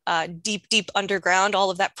deep underground.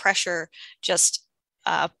 All of that pressure just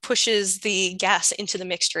pushes the gas into the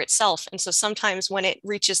mixture itself. And so sometimes when it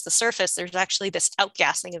reaches the surface, there's actually this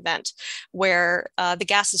outgassing event where the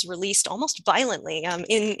gas is released almost violently.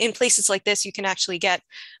 In places like this, you can actually get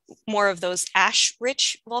more of those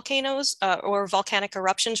ash-rich volcanoes or volcanic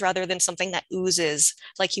eruptions rather than something that oozes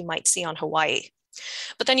like you might see on Hawaii.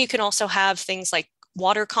 But then you can also have things like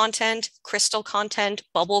water content, crystal content,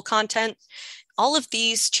 bubble content. All of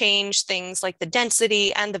these change things like the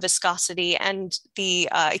density and the viscosity and the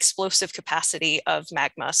explosive capacity of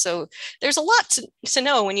magma. So there's a lot to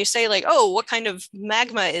know when you say like, oh, what kind of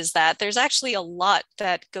magma is that? There's actually a lot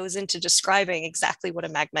that goes into describing exactly what a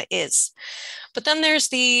magma is. But then there's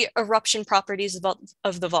the eruption properties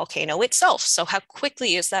of the volcano itself. So how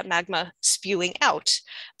quickly is that magma spewing out?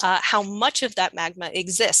 How much of that magma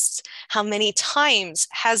exists? How many times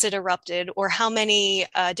has it erupted, or how many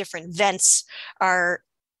different vents are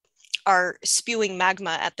spewing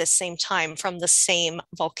magma at the same time from the same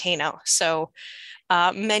volcano? So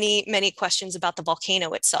many questions about the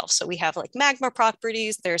volcano itself. So we have like magma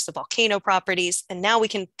properties, there's the volcano properties, and now we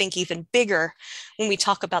can think even bigger when we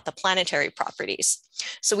talk about the planetary properties.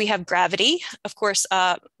 So we have gravity. Of course,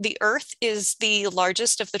 the Earth is the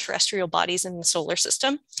largest of the terrestrial bodies in the solar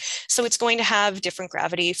system. So it's going to have different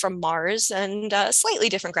gravity from Mars and slightly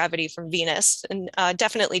different gravity from Venus, and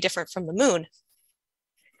definitely different from the moon.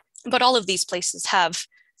 But all of these places have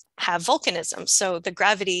volcanism. So the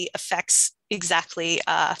gravity affects exactly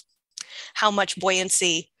how much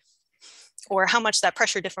buoyancy or how much that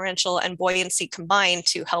pressure differential and buoyancy combine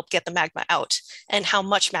to help get the magma out, and how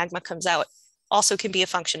much magma comes out also can be a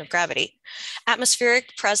function of gravity.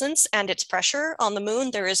 Atmospheric presence and its pressure. On the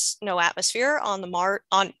moon, there is no atmosphere. On Mars,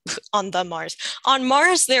 on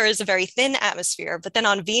Mars, there is a very thin atmosphere, but then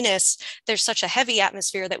on Venus, there's such a heavy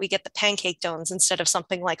atmosphere that we get the pancake domes instead of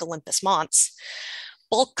something like Olympus Mons.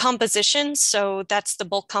 Bulk composition, so that's the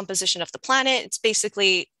bulk composition of the planet. It's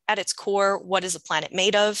basically at its core, what is a planet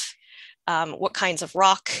made of? What kinds of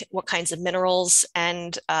rock, what kinds of minerals,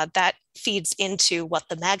 and that feeds into what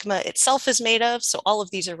the magma itself is made of. So all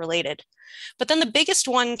of these are related. But then the biggest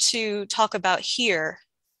one to talk about here,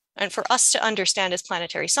 and for us to understand as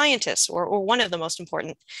planetary scientists, or one of the most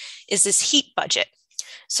important, is this heat budget.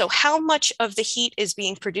 So how much of the heat is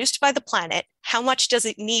being produced by the planet? How much does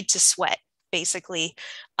it need to sweat? basically,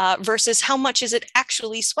 versus how much is it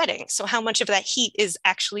actually sweating? So how much of that heat is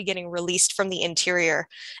actually getting released from the interior?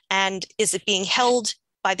 And is it being held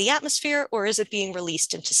by the atmosphere, or is it being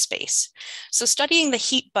released into space? So studying the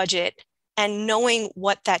heat budget and knowing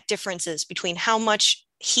what that difference is between how much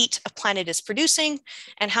heat a planet is producing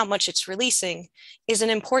and how much it's releasing is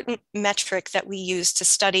an important metric that we use to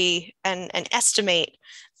study and estimate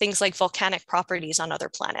things like volcanic properties on other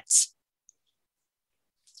planets.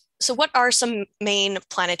 So what are some main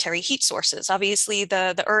planetary heat sources? Obviously,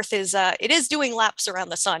 the Earth is it is doing laps around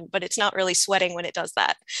the sun, but it's not really sweating when it does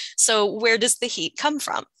that. So where does the heat come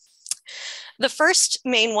from? The first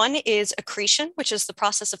main one is accretion, which is the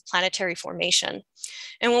process of planetary formation.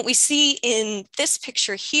 And what we see in this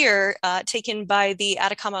picture here, taken by the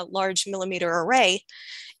Atacama Large Millimeter Array,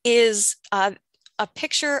 is a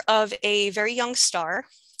picture of a very young star,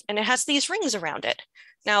 and it has these rings around it.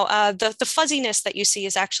 Now, the fuzziness that you see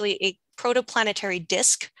is actually a protoplanetary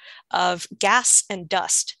disk of gas and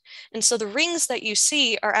dust. And so the rings that you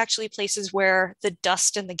see are actually places where the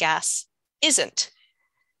dust and the gas isn't.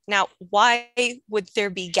 Now, why would there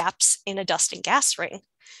be gaps in a dust and gas ring?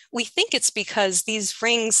 We think it's because these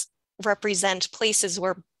rings represent places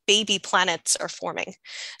where baby planets are forming.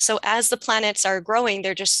 So as the planets are growing,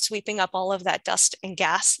 they're just sweeping up all of that dust and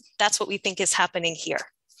gas. That's what we think is happening here.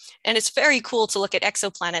 And it's very cool to look at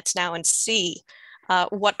exoplanets now and see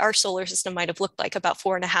what our solar system might have looked like about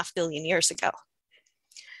 4.5 billion years ago.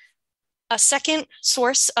 A second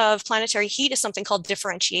source of planetary heat is something called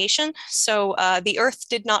differentiation. So the Earth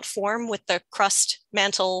did not form with the crust,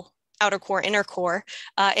 mantle, outer core, inner core.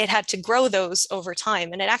 It had to grow those over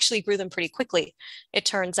time, and it actually grew them pretty quickly, it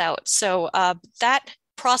turns out. So that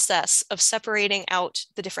process of separating out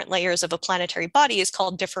the different layers of a planetary body is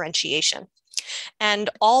called differentiation. And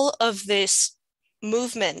all of this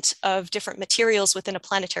movement of different materials within a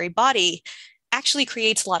planetary body actually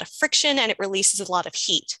creates a lot of friction, and it releases a lot of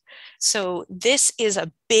heat. So this is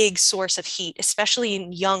a big source of heat, especially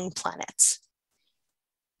in young planets.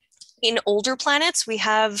 In older planets, we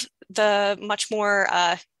have the much more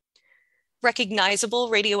recognizable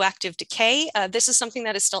radioactive decay. This is something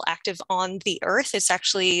that is still active on the Earth. It's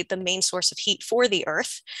actually the main source of heat for the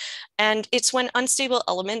Earth. And it's when unstable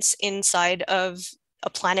elements inside of a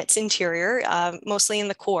planet's interior, mostly in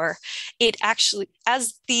the core, it actually,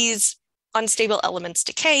 as these unstable elements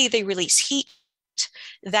decay, they release heat.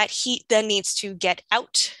 That heat then needs to get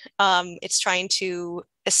out. It's trying to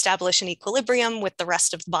establish an equilibrium with the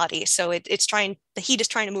rest of the body. So the heat is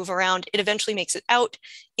trying to move around. It eventually makes it out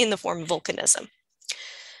in the form of volcanism.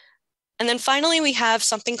 And then finally, we have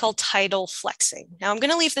something called tidal flexing. Now I'm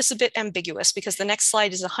going to leave this a bit ambiguous because the next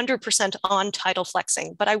slide is 100% on tidal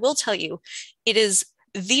flexing, but I will tell you, it is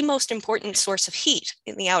the most important source of heat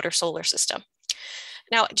in the outer solar system.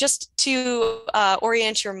 Now, just to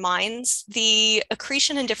orient your minds, the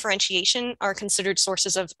accretion and differentiation are considered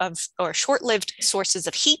sources or short-lived sources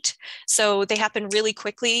of heat. So they happen really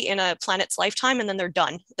quickly in a planet's lifetime, and then they're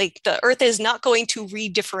done. Like the Earth is not going to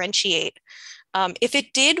redifferentiate. If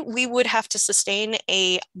it did, we would have to sustain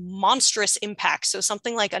a monstrous impact. So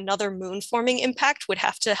something like another moon forming impact would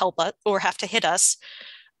have to help us or have to hit us.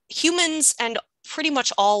 Humans and pretty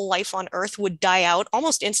much all life on Earth would die out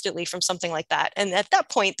almost instantly from something like that. And at that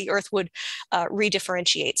point, the Earth would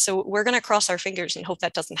redifferentiate. So we're going to cross our fingers and hope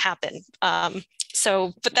that doesn't happen.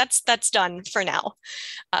 But that's done for now.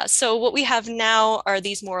 So what we have now are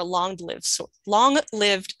these more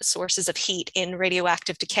long-lived sources of heat in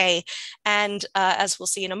radioactive decay. And as we'll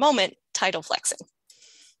see in a moment, tidal flexing.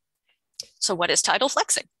 So what is tidal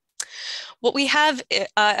flexing? What we have,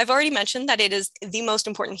 I've already mentioned that it is the most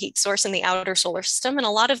important heat source in the outer solar system. And a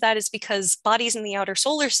lot of that is because bodies in the outer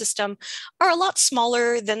solar system are a lot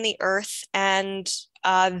smaller than the Earth, and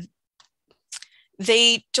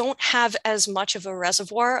they don't have as much of a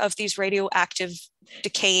reservoir of these radioactive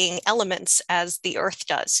decaying elements as the Earth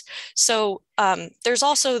does. So there's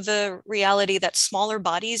also the reality that smaller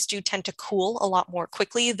bodies do tend to cool a lot more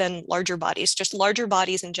quickly than larger bodies. Just larger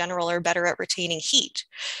bodies in general are better at retaining heat.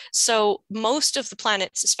 So most of the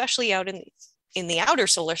planets, especially out in the outer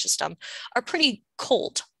solar system, are pretty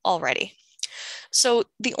cold already. So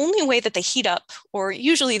the only way that they heat up, or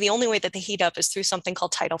usually the only way that they heat up, is through something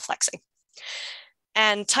called tidal flexing.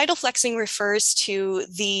 And tidal flexing refers to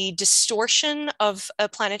the distortion of a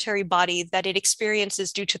planetary body that it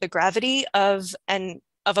experiences due to the gravity of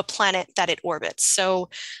a planet that it orbits. So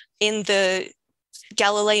in the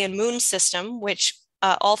Galilean moon system, which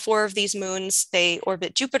all 4 of these moons, they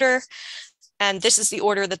orbit Jupiter, and this is the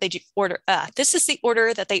order that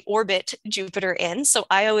they orbit Jupiter in. So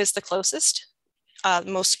Io is the closest.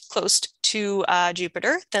 most close to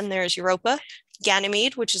Jupiter. Then there's Europa,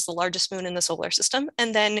 Ganymede, which is the largest moon in the solar system,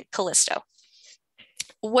 and then Callisto.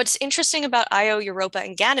 What's interesting about Io, Europa,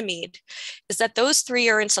 and Ganymede is that those three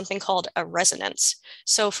are in something called a resonance.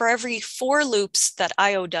 So for every 4 loops that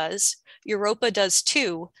Io does, Europa does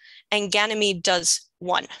 2, and Ganymede does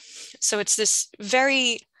 1. So it's this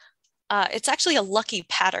it's actually a lucky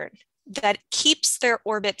pattern that keeps their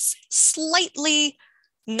orbits slightly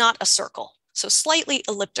not a circle, so slightly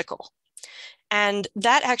elliptical. And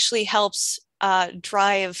that actually helps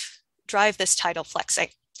drive this tidal flexing.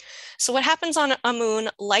 So what happens on a moon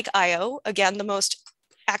like Io, again, the most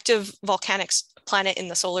active volcanic planet in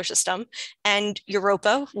the solar system, and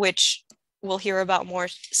Europa, which we'll hear about more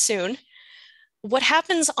soon, what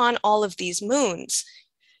happens on all of these moons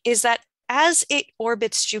is that as it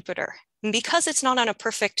orbits Jupiter, because it's not on a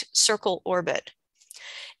perfect circle orbit,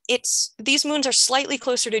 these moons are slightly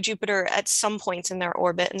closer to Jupiter at some points in their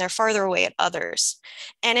orbit, and they're farther away at others.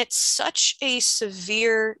 And it's such a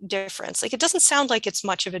severe difference. Like, it doesn't sound like it's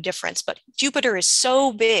much of a difference, but Jupiter is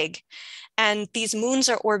so big, and these moons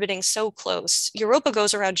are orbiting so close. Europa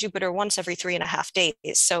goes around Jupiter once every 3.5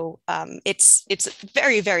 days. So it's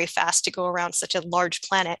very, very fast to go around such a large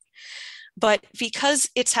planet. But because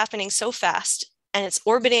it's happening so fast and it's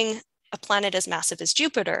orbiting a planet as massive as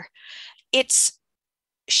Jupiter, its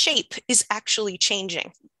shape is actually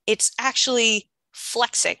changing. It's actually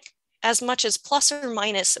flexing as much as plus or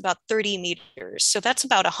minus about 30 meters. So that's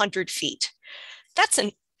about 100 feet. That's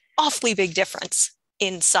an awfully big difference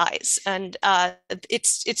in size. And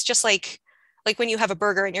it's just like when you have a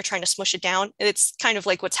burger and you're trying to smush it down. It's kind of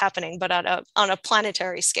like what's happening, but on a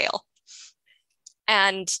planetary scale.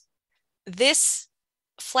 And this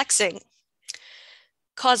flexing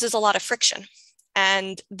causes a lot of friction.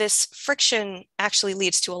 And this friction actually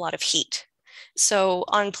leads to a lot of heat. So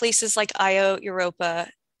on places like Io, Europa,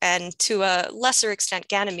 and to a lesser extent,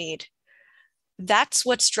 Ganymede, that's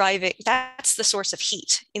the source of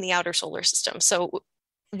heat in the outer solar system. So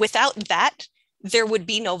without that, there would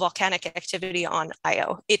be no volcanic activity on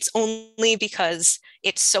Io. It's only because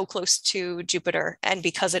it's so close to Jupiter and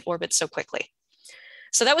because it orbits so quickly.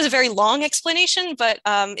 So that was a very long explanation, but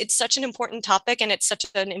it's such an important topic and it's such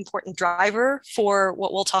an important driver for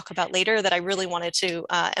what we'll talk about later that I really wanted to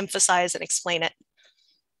emphasize and explain it.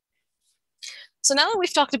 So now that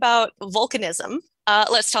we've talked about volcanism,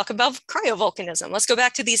 let's talk about cryovolcanism. Let's go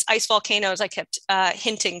back to these ice volcanoes I kept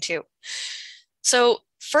hinting to. So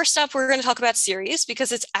first up, we're going to talk about Ceres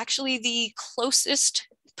because it's actually the closest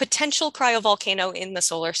potential cryovolcano in the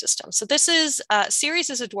solar system. So this is, Ceres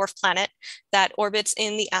is a dwarf planet that orbits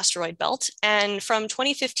in the asteroid belt. And from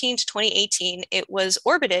 2015 to 2018, it was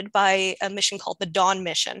orbited by a mission called the Dawn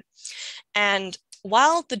mission. And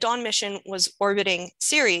while the Dawn mission was orbiting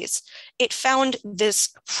Ceres, it found this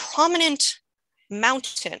prominent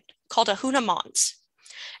mountain called Ahuna Mons.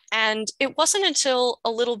 And it wasn't until a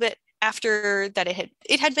little bit after that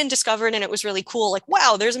it had been discovered and it was really cool, like,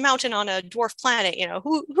 wow, there's a mountain on a dwarf planet, you know,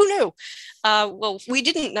 who knew? Well, we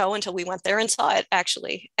didn't know until we went there and saw it,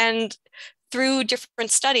 actually. And through different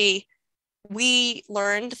study, we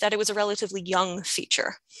learned that it was a relatively young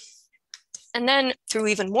feature. And then through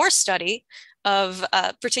even more study of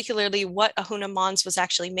particularly what Ahuna Mons was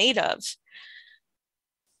actually made of,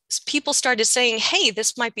 people started saying, hey,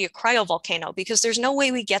 this might be a cryovolcano because there's no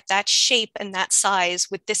way we get that shape and that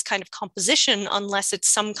size with this kind of composition unless it's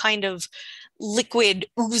some kind of liquid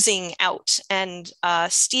oozing out. And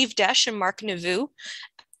Steve Desch and Mark Navu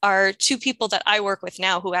are two people that I work with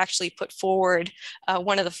now who actually put forward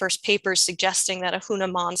one of the first papers suggesting that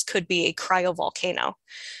Ahuna Mons could be a cryovolcano.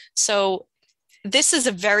 So this is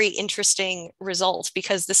a very interesting result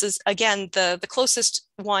because this is, again, the closest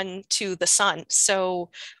one to the sun. So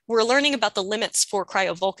we're learning about the limits for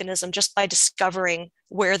cryovolcanism just by discovering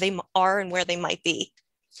where they are and where they might be.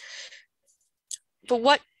 But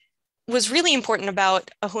what was really important about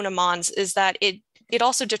Ahuna Mons is that it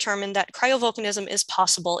also determined that cryovolcanism is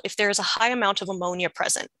possible if there is a high amount of ammonia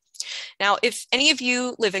present. Now, if any of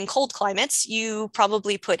you live in cold climates, you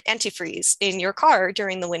probably put antifreeze in your car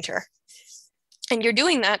during the winter. And you're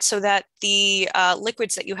doing that so that the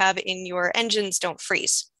liquids that you have in your engines don't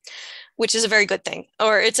freeze, which is a very good thing,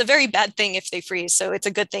 or it's a very bad thing if they freeze. So it's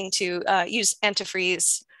a good thing to use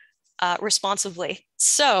antifreeze responsibly.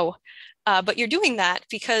 So, but you're doing that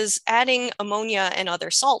because adding ammonia and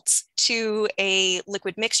other salts to a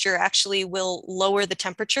liquid mixture actually will lower the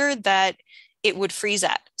temperature that it would freeze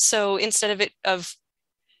at. So instead of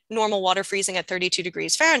normal water freezing at 32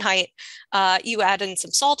 degrees Fahrenheit, you add in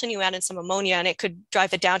some salt and you add in some ammonia and it could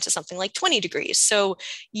drive it down to something like 20 degrees. So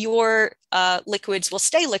your liquids will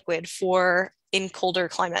stay liquid for in colder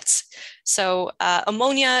climates. So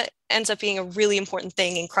ammonia ends up being a really important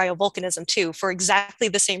thing in cryovolcanism too, for exactly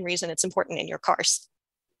the same reason it's important in your cars.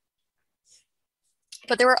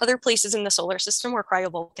 But there are other places in the solar system where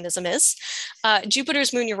cryovolcanism is.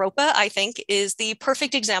 Jupiter's moon Europa, I think, is the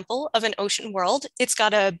perfect example of an ocean world. It's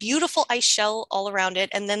got a beautiful ice shell all around it,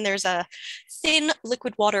 and then there's a thin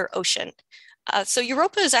liquid water ocean. So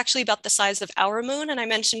Europa is actually about the size of our moon, and I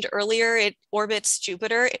mentioned earlier it orbits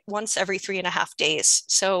Jupiter once every 3.5 days.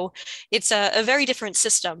 So it's a very different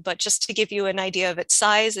system, but just to give you an idea of its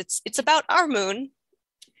size, it's about our moon,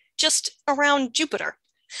 just around Jupiter.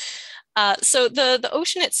 So the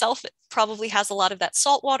ocean itself probably has a lot of that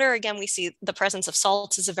salt water. Again, we see the presence of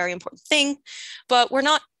salts is a very important thing, but we're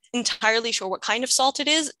not entirely sure what kind of salt it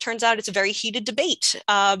is. It turns out it's a very heated debate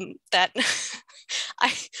that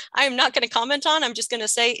I am not going to comment on. I'm just going to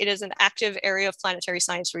say it is an active area of planetary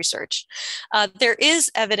science research. There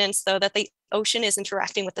is evidence, though, that the ocean is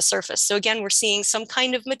interacting with the surface. So again, we're seeing some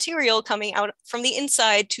kind of material coming out from the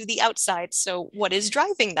inside to the outside. So what is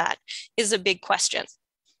driving that is a big question.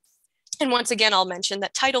 And once again, I'll mention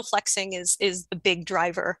that tidal flexing is the big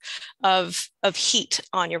driver of heat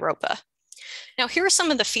on Europa. Now, here are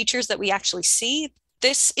some of the features that we actually see.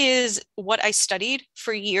 This is what I studied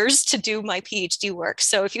for years to do my PhD work.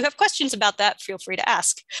 So if you have questions about that, feel free to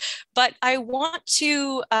ask. But I want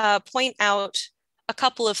to point out a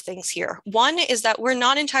couple of things here. One is that we're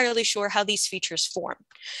not entirely sure how these features form.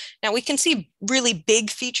 Now, we can see really big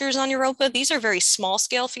features on Europa. These are very small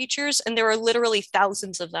scale features, and there are literally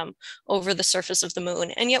thousands of them over the surface of the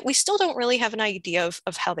moon. And yet we still don't really have an idea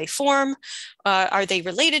of how they form. Are they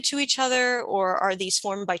related to each other, or are these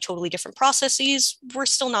formed by totally different processes? We're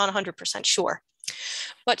still not 100% sure.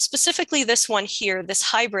 But specifically this one here, this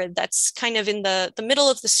hybrid that's kind of in the middle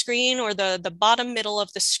of the screen, or the bottom middle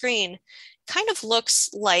of the screen, kind of looks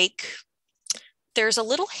like there's a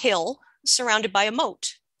little hill surrounded by a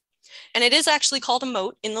moat. And it is actually called a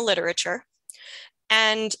moat in the literature.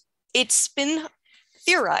 And it's been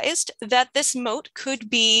theorized that this moat could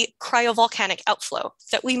be cryovolcanic outflow,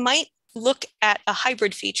 that we might look at a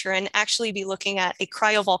hybrid feature and actually be looking at a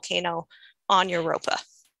cryovolcano on Europa.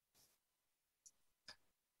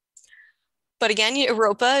 But again,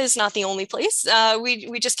 Europa is not the only place.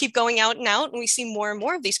 We just keep going out and out, and we see more and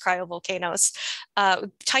more of these cryovolcanoes.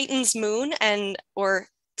 Titan's moon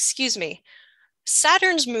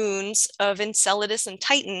Saturn's moons of Enceladus and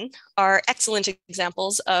Titan are excellent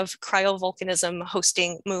examples of cryovolcanism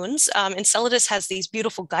hosting moons. Enceladus has these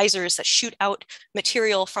beautiful geysers that shoot out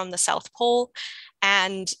material from the South Pole.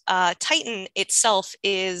 And Titan itself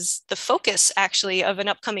is the focus, actually, of an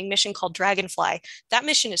upcoming mission called Dragonfly. That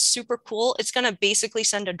mission is super cool. It's going to basically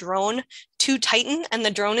send a drone to Titan, and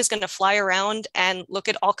the drone is going to fly around and look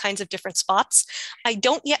at all kinds of different spots. I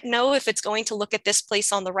don't yet know if it's going to look at this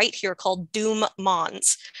place on the right here called Doom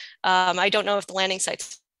Mons. I don't know if the landing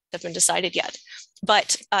sites have been decided yet.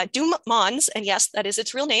 But Doom Mons, and yes, that is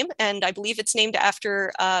its real name, and I believe it's named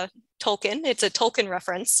after Tolkien. It's a Tolkien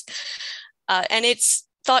reference. And it's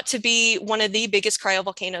thought to be one of the biggest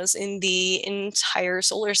cryovolcanoes in the entire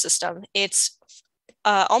solar system. It's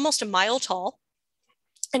almost a mile tall,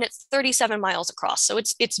 and it's 37 miles across. So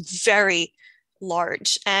it's very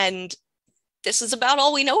large. And this is about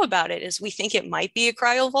all we know about it, is we think it might be a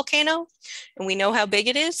cryovolcano, and we know how big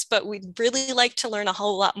it is, but we'd really like to learn a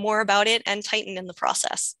whole lot more about it and Titan in the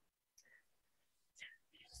process.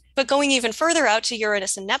 But going even further out to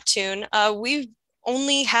Uranus and Neptune, we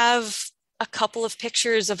only have a couple of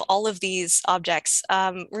pictures of all of these objects.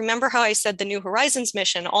 Remember how I said the New Horizons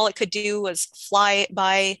mission, all it could do was fly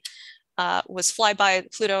by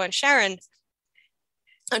Pluto and Charon.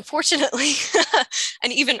 Unfortunately,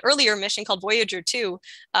 an even earlier mission called Voyager 2,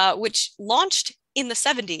 which launched in the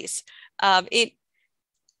 70s, it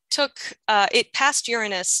passed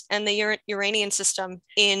Uranus and the Uranian system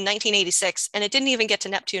in 1986, and it didn't even get to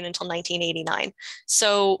Neptune until 1989.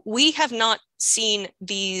 So we have not seen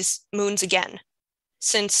these moons again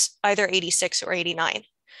since either 86 or 89.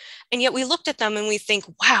 And yet we looked at them and we think,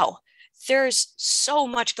 wow, there's so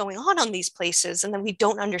much going on these places, and then we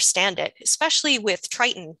don't understand it, especially with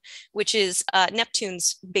Triton, which is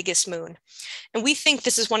Neptune's biggest moon. And we think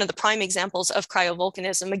this is one of the prime examples of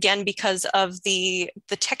cryovolcanism, again, because of the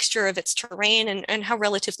texture of its terrain and how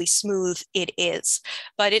relatively smooth it is.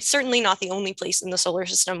 But it's certainly not the only place in the solar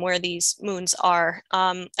system where these moons are.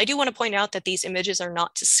 I do want to point out that these images are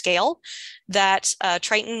not to scale, that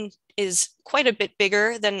Triton is quite a bit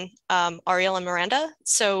bigger than Ariel and Miranda.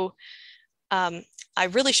 So I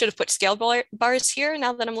really should have put scale bars here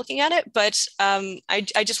now that I'm looking at it, but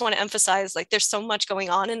I just want to emphasize, like, there's so much going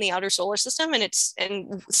on in the outer solar system,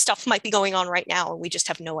 and stuff might be going on right now and we just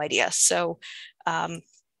have no idea. So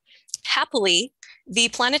happily, the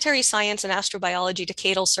Planetary Science and Astrobiology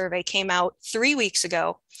Decadal Survey came out 3 weeks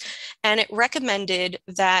ago, and it recommended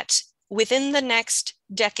that within the next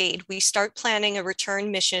decade, we start planning a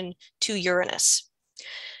return mission to Uranus.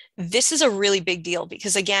 This is a really big deal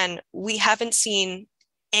because, again, we haven't seen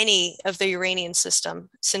any of the Uranian system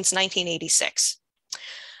since 1986.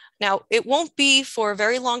 Now, it won't be for a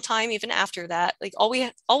very long time even after that. Like, all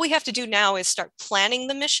we have to do now is start planning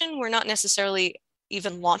the mission. We're not necessarily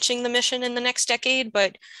even launching the mission in the next decade,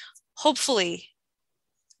 but hopefully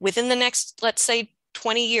within the next, let's say,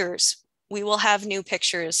 20 years, we will have new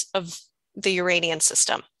pictures of the Uranian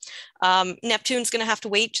system. Neptune's going to have to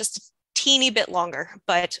wait just a teeny bit longer,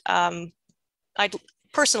 but I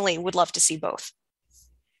personally would love to see both.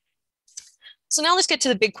 So now let's get to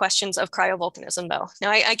the big questions of cryovolcanism, though.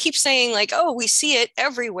 Now, I keep saying, like, oh, we see it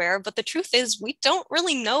everywhere, but the truth is we don't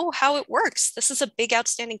really know how it works. This is a big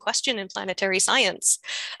outstanding question in planetary science.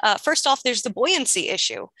 First off, there's the buoyancy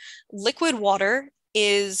issue. Liquid water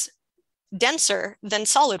is denser than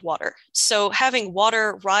solid water. So having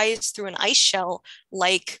water rise through an ice shell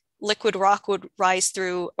like liquid rock would rise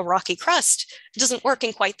through a rocky crust doesn't work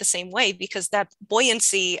in quite the same way because that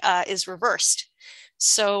buoyancy is reversed.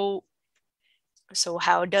 So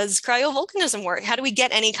how does cryovolcanism work? How do we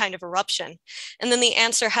get any kind of eruption? And then the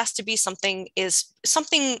answer has to be something is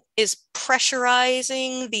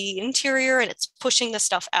pressurizing the interior and it's pushing the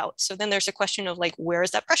stuff out. So then there's a question of, like, where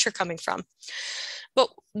is that pressure coming from? But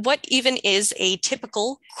what even is a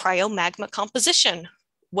typical cryomagma composition?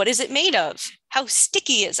 What is it made of? How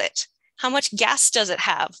sticky is it? How much gas does it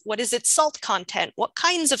have? What is its salt content? What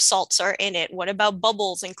kinds of salts are in it? What about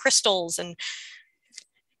bubbles and crystals? And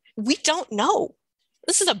we don't know.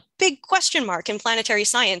 This is a big question mark in planetary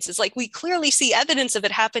science. It's like we clearly see evidence of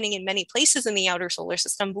it happening in many places in the outer solar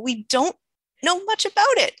system, but we don't know much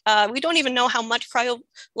about it. We don't even know how much cryo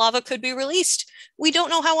lava could be released. We don't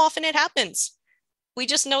know how often it happens. We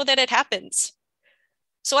just know that it happens.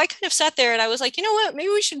 So I kind of sat there and I was like, you know what, maybe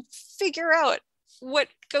we should figure out what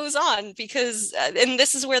goes on, because, and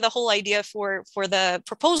this is where the whole idea for the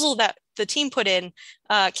proposal that the team put in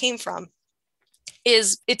came from.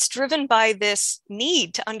 It's driven by this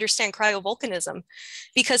need to understand cryovolcanism,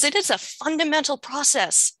 because it is a fundamental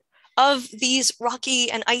process of these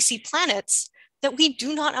rocky and icy planets that we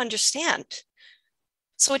do not understand.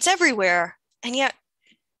 So it's everywhere, and yet,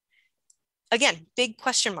 again, big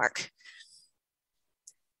question mark.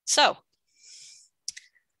 So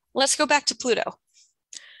let's go back to Pluto.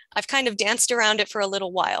 I've kind of danced around it for a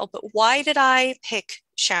little while, but why did I pick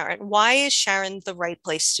Sharon? Why is Sharon the right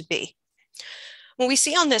place to be? What we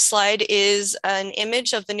see on this slide is an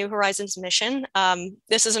image of the New Horizons mission.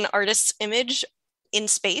 This is an artist's image in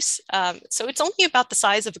space. So it's only about the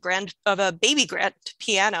size of a baby grand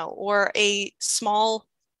piano or a small,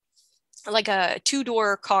 like a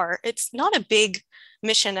two-door car. It's not a big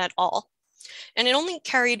mission at all. And it only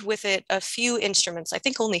carried with it a few instruments, I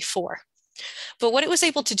think only 4. But what it was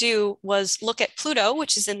able to do was look at Pluto,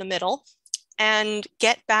 which is in the middle, and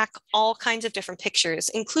get back all kinds of different pictures,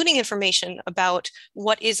 including information about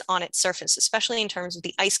what is on its surface, especially in terms of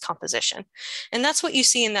the ice composition. And that's what you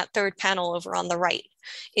see in that third panel over on the right,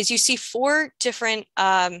 is you see 4 different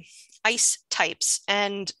ice types,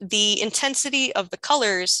 and the intensity of the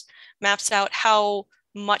colors maps out how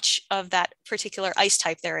much of that particular ice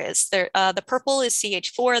type there is. The purple is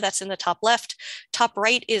CH4, that's in the top left. Top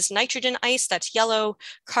right is nitrogen ice, that's yellow.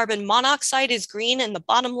 Carbon monoxide is green in the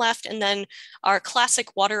bottom left, and then our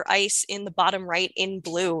classic water ice in the bottom right in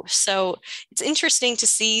blue. So it's interesting to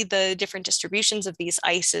see the different distributions of these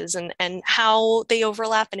ices and how they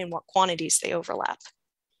overlap and in what quantities they overlap.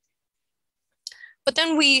 But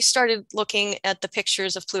then we started looking at the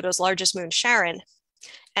pictures of Pluto's largest moon, Charon.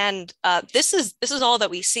 And this is all that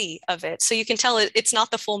we see of it. So you can tell it's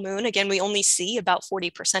not the full moon. Again, we only see about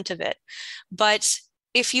 40% of it. But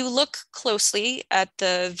if you look closely at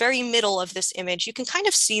the very middle of this image, you can kind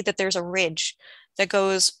of see that there's a ridge that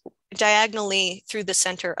goes diagonally through the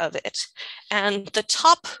center of it. And the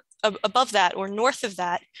top above that, or north of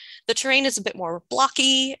that, the terrain is a bit more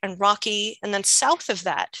blocky and rocky. And then south of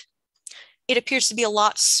that, it appears to be a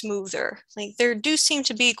lot smoother. Like, there do seem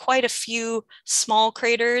to be quite a few small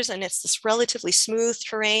craters, and it's this relatively smooth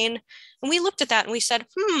terrain. And we looked at that and we said,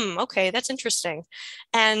 okay, that's interesting.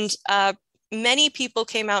 And many people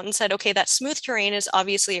came out and said, okay, that smooth terrain is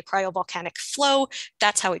obviously a cryovolcanic flow.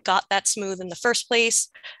 That's how it got that smooth in the first place.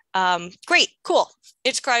 Great, cool.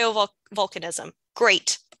 It's cryovolcanism.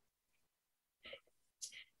 Great.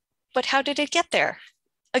 But how did it get there?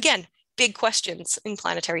 Again, big questions in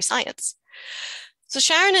planetary science. So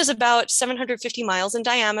Charon is about 750 miles in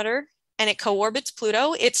diameter, and it co-orbits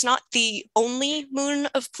Pluto. It's not the only moon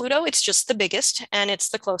of Pluto, it's just the biggest, and it's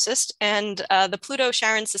the closest. And the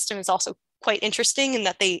Pluto-Charon system is also quite interesting in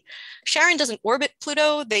that Charon doesn't orbit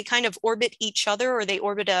Pluto, they kind of orbit each other, or they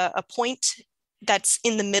orbit a point that's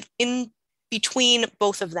in between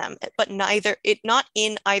both of them, but not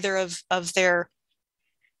in either of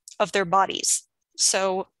their bodies.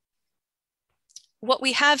 So what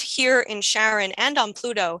we have here in Charon and on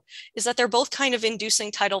Pluto is that they're both kind of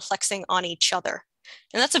inducing tidal flexing on each other.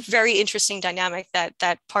 And that's a very interesting dynamic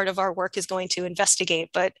that part of our work is going to investigate.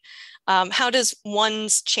 But how does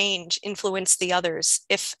one's change influence the others,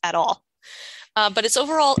 if at all? But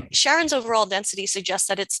Charon's overall density suggests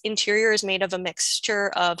that its interior is made of a mixture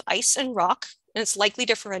of ice and rock, and it's likely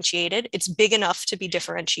differentiated. It's big enough to be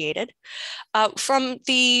differentiated. From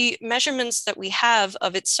the measurements that we have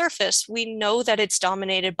of its surface, we know that it's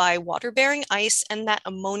dominated by water-bearing ice and that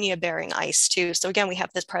ammonia-bearing ice too. So again, we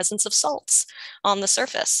have the presence of salts on the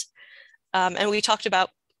surface. And we talked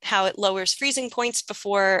about how it lowers freezing points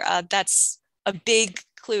before. That's a big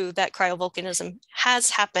clue that cryovolcanism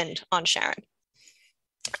has happened on Charon.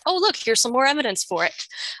 Oh, look, here's some more evidence for it.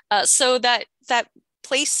 So that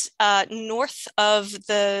place north of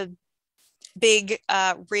the big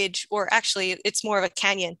ridge, or actually it's more of a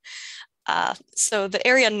canyon. So the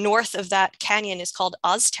area north of that canyon is called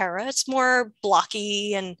Ozterra. It's more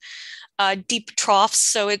blocky and deep troughs.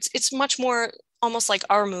 So it's much more almost like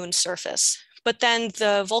our moon's surface. But then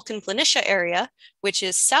the Vulcan Planitia area, which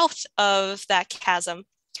is south of that chasm,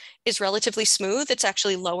 is relatively smooth. It's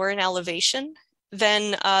actually lower in elevation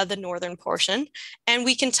than the northern portion. And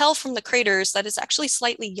we can tell from the craters that it's actually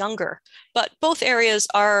slightly younger, but both areas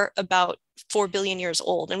are about 4 billion years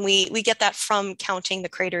old. And we get that from counting the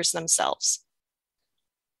craters themselves.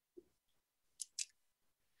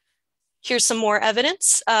 Here's some more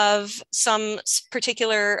evidence of some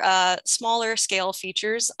particular smaller scale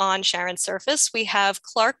features on Charon's surface. We have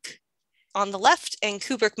Clark on the left and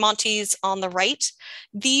Kubrick Montes on the right.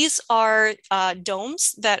 These are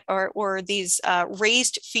domes or these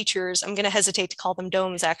raised features. I'm going to hesitate to call them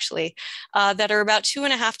domes actually, that are about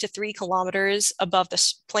 2.5 to 3 kilometers above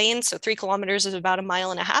the plain. So 3 kilometers is about 1.5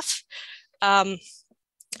 miles.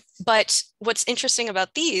 But what's interesting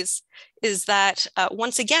about these is that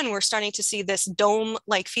once again, we're starting to see this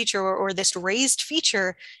dome-like feature or this raised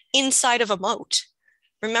feature inside of a moat.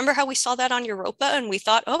 Remember how we saw that on Europa and we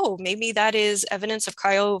thought, oh, maybe that is evidence of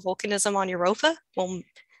cryovolcanism on Europa? Well,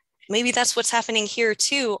 maybe that's what's happening here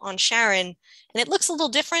too on Charon. And it looks a little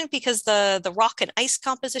different because the rock and ice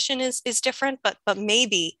composition is different, but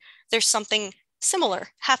maybe there's something similar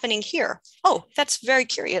happening here. Oh, that's very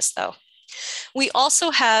curious though. We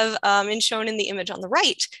also have, and shown in the image on the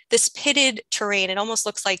right, this pitted terrain. It almost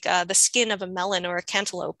looks like the skin of a melon or a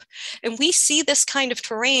cantaloupe. And we see this kind of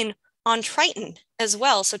terrain on Triton as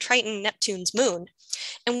well. So Triton, Neptune's moon.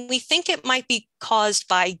 And we think it might be caused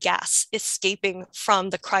by gas escaping from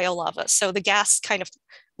the cryolava. So the gas kind of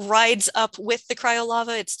rides up with the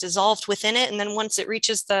cryolava, it's dissolved within it. And then once it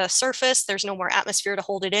reaches the surface, there's no more atmosphere to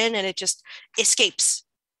hold it in and it just escapes.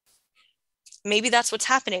 Maybe that's what's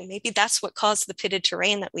happening. Maybe that's what caused the pitted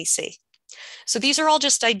terrain that we see. So these are all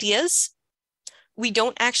just ideas. We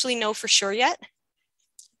don't actually know for sure yet,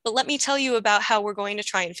 but let me tell you about how we're going to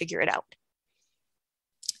try and figure it out.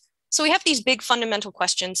 So we have these big fundamental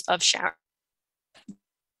questions of Charon.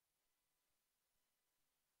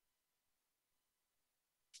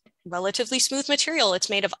 Relatively smooth material. It's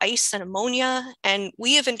made of ice and ammonia, and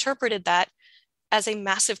we have interpreted that as a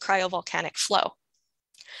massive cryovolcanic flow.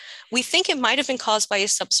 We think it might have been caused by a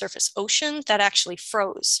subsurface ocean that actually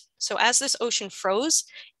froze. So as this ocean froze,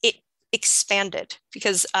 it expanded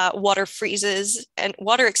because water freezes and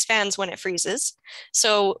water expands when it freezes.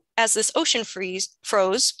 So as this ocean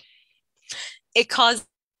froze, it caused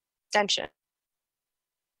extension.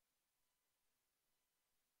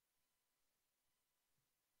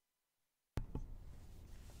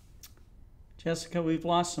 Jessica, we've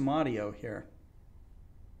lost some audio here.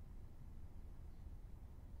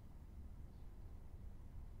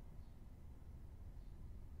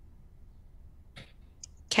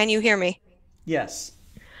 Can you hear me? Yes.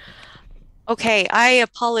 Okay, I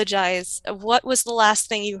apologize. What was the last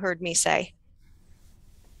thing you heard me say?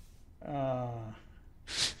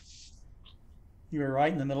 You were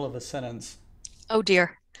right in the middle of a sentence. Oh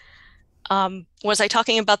dear. Was I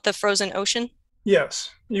talking about the frozen ocean? Yes,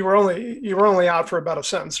 you were only out for about a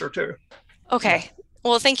sentence or two. Okay.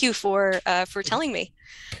 Well, thank you for telling me.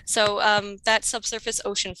 So that subsurface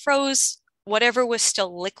ocean froze. Whatever was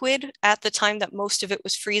still liquid at the time that most of it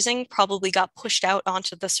was freezing probably got pushed out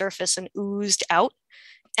onto the surface and oozed out.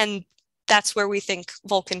 And that's where we think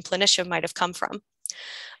Vulcan planitia might have come from.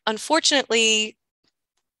 Unfortunately,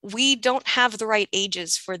 we don't have the right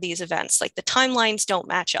ages for these events. Like the timelines don't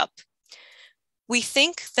match up. We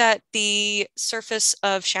think that the surface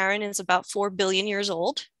of Sharon is about 4 billion years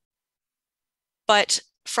old. But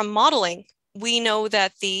from modeling, we know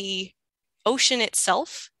that the ocean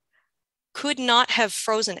itself could not have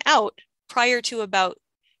frozen out prior to about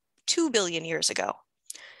 2 billion years ago.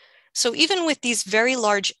 So even with these very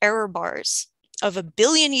large error bars of 1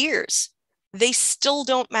 billion years, they still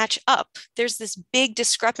don't match up. There's this big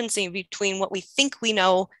discrepancy between what we think we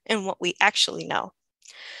know and what we actually know.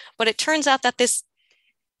 But it turns out that this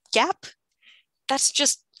gap, that's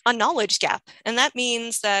just a knowledge gap. And that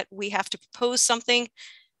means that we have to propose something,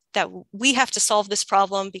 that we have to solve this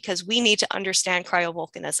problem because we need to understand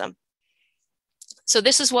cryovolcanism. So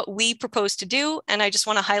this is what we propose to do. And I just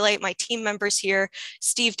want to highlight my team members here,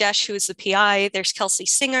 Steve Desch, who is the PI. There's Kelsey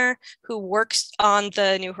Singer, who works on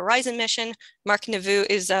the New Horizon mission. Mark Navu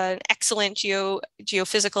is an excellent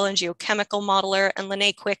geophysical and geochemical modeler. And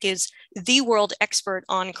Lene Quick is the world expert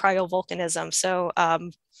on cryovolcanism. So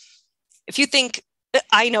if you think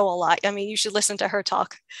I know a lot, I mean, you should listen to her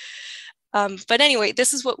talk. But anyway,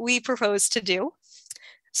 this is what we propose to do.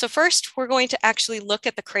 So first, we're going to actually look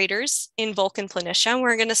at the craters in Vulcan planitia, and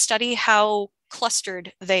we're going to study how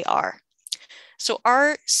clustered they are. So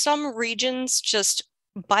are some regions just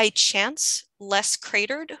by chance less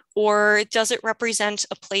cratered, or does it represent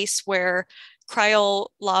a place where cryo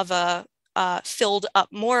lava filled up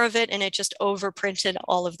more of it and it just overprinted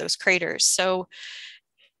all of those craters? So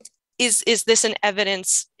is this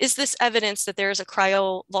evidence that there is a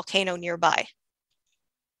cryovolcano nearby?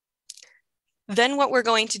 Then what we're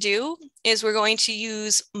going to do is we're going to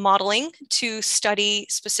use modeling to study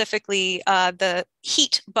specifically the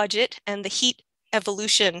heat budget and the heat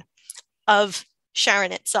evolution of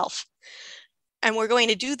Sharon itself. And we're going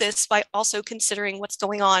to do this by also considering what's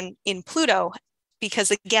going on in Pluto,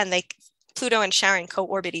 because again, Pluto and Sharon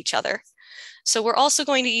co-orbit each other. So we're also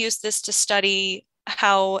going to use this to study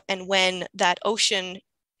how and when that ocean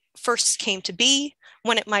first came to be,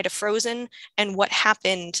 when it might have frozen, and what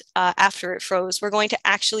happened after it froze. We're going to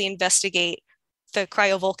actually investigate the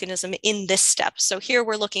cryovolcanism in this step. So here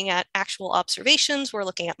we're looking at actual observations, we're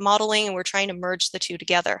looking at modeling, and we're trying to merge the two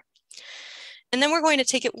together. And then we're going to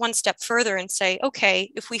take it one step further and say,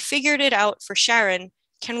 okay, if we figured it out for Sharon,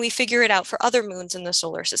 can we figure it out for other moons in the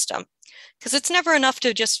solar system? Because it's never enough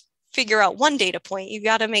to just figure out one data point. You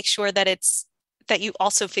got to make sure that you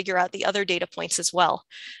also figure out the other data points as well.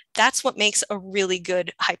 That's what makes a really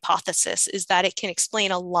good hypothesis, is that it can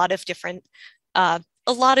explain a lot of different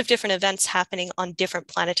events happening on different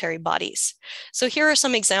planetary bodies. So here are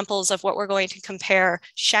some examples of what we're going to compare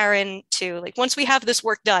Sharon to. Like once we have this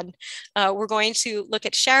work done, we're going to look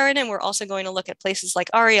at Sharon, and we're also going to look at places like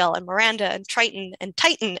Ariel and Miranda and Triton and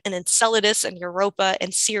Titan and Enceladus and Europa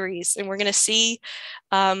and Ceres. And we're going to see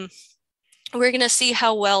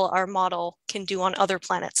how well our model can do on other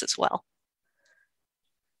planets as well.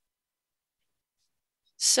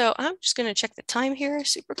 So I'm just going to check the time here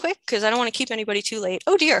super quick because I don't want to keep anybody too late.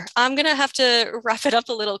 Oh dear, I'm going to have to wrap it up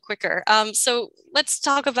a little quicker. So let's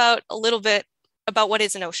talk about a little bit about what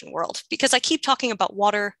is an ocean world, because I keep talking about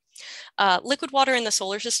water. Liquid water in the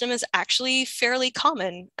solar system is actually fairly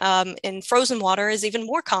common, and frozen water is even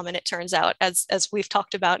more common, it turns out, as we've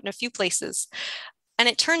talked about in a few places. And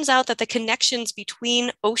it turns out that the connections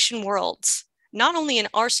between ocean worlds, not only in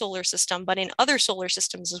our solar system, but in other solar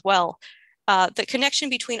systems as well, the connection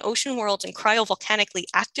between ocean worlds and cryovolcanically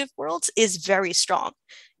active worlds is very strong.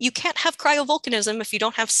 You can't have cryovolcanism if you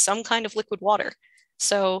don't have some kind of liquid water.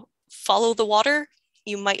 So follow the water,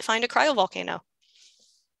 you might find a cryovolcano.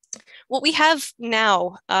 What we have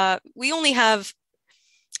now, we only have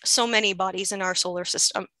so many bodies in our solar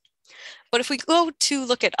system. But if we go to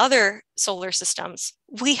look at other solar systems,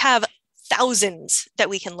 we have thousands that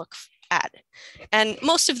we can look at. And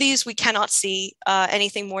most of these we cannot see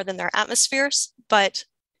anything more than their atmospheres, but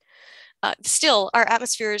still our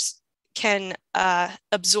atmospheres can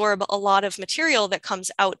absorb a lot of material that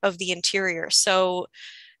comes out of the interior. So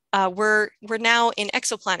we're now in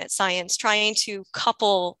exoplanet science trying to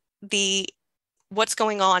couple what's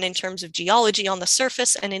going on in terms of geology on the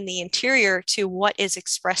surface and in the interior to what is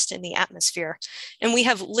expressed in the atmosphere. And we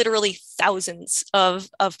have literally thousands of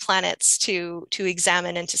planets to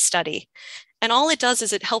examine and to study. And all it does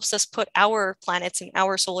is it helps us put our planets in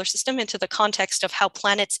our solar system into the context of how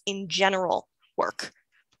planets in general work.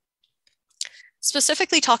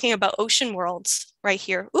 specifically talking about ocean worlds right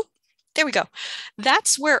here. Oop, there we go.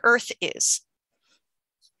 That's where Earth is.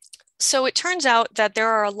 So it turns out that there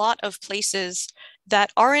are a lot of places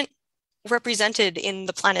that aren't represented in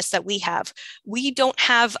the planets that we have. We don't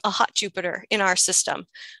have a hot Jupiter in our system.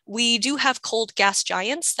 We do have cold gas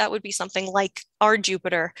giants. That would be something like our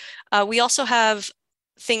Jupiter. We also have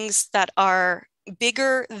things that are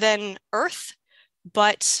bigger than Earth,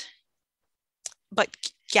 but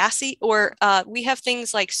gassy, or we have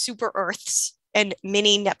things like super Earths and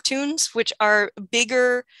mini Neptunes, which are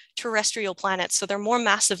bigger terrestrial planets. So they're more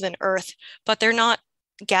massive than Earth, but they're not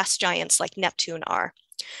gas giants like Neptune are.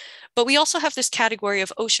 But we also have this category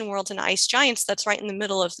of ocean worlds and ice giants that's right in the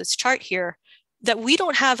middle of this chart here that we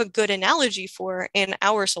don't have a good analogy for in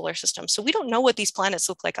our solar system. So we don't know what these planets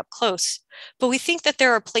look like up close, but we think that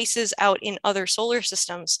there are places out in other solar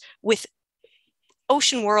systems with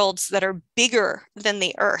ocean worlds that are bigger than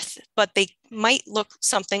the Earth, but they might look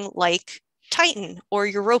something like Titan or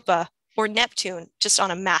Europa or Neptune, just on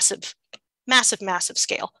a massive, massive, massive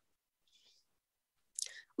scale.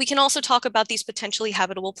 We can also talk about these potentially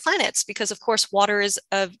habitable planets because, of course, water is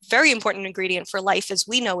a very important ingredient for life as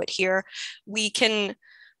we know it here. We can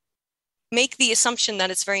make the assumption that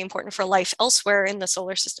it's very important for life elsewhere in the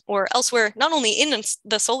solar system, or elsewhere, not only in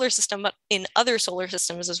the solar system, but in other solar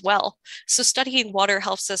systems as well. So studying water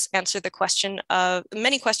helps us answer the question of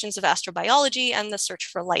many questions of astrobiology and the search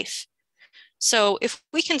for life. So if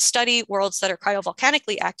we can study worlds that are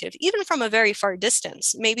cryovolcanically active, even from a very far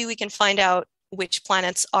distance, maybe we can find out which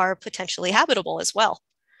planets are potentially habitable as well.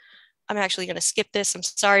 I'm actually going to skip this. I'm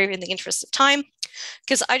sorry in the interest of time,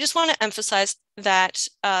 because I just want to emphasize that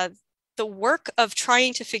the work of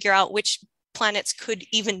trying to figure out which planets could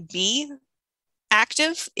even be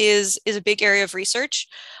active is a big area of research.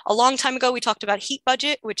 A long time ago, we talked about heat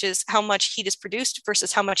budget, which is how much heat is produced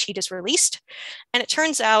versus how much heat is released. And it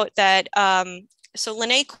turns out that, so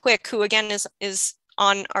Lene Quick, who again is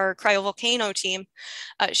on our cryovolcano team,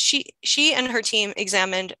 she and her team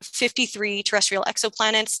examined 53 terrestrial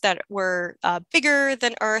exoplanets that were bigger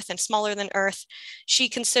than Earth and smaller than Earth. She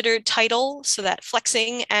considered tidal, so that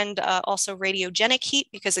flexing, and also radiogenic heat,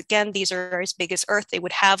 because again, these are as big as Earth. They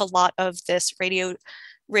would have a lot of this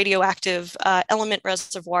radioactive element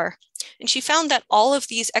reservoir. And she found that all of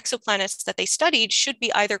these exoplanets that they studied should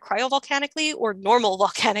be either cryovolcanically or normal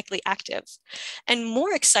volcanically active. And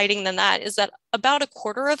more exciting than that is that about a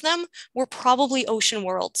quarter of them were probably ocean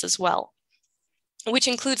worlds as well, which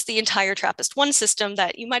includes the entire TRAPPIST-1 system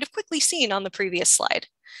that you might have quickly seen on the previous slide.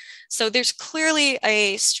 So there's clearly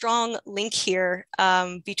a strong link here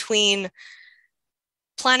between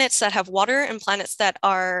planets that have water and planets that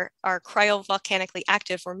are cryovolcanically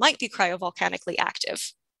active or might be cryovolcanically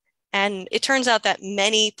active. And it turns out that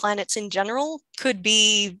many planets in general could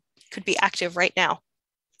be active right now.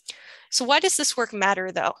 So why does this work matter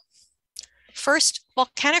though? First,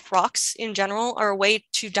 volcanic rocks in general are a way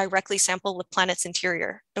to directly sample the planet's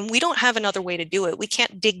interior. And we don't have another way to do it. We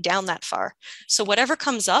can't dig down that far. So whatever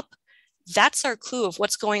comes up, that's our clue of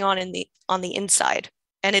what's going on on the inside.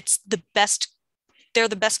 And it's they're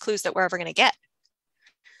the best clues that we're ever going to get.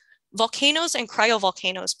 Volcanoes and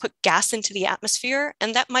cryovolcanoes put gas into the atmosphere,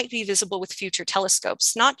 and that might be visible with future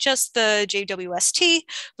telescopes, not just the JWST,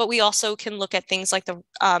 but we also can look at things like the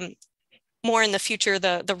more in the future,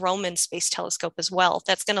 the Roman Space Telescope as well.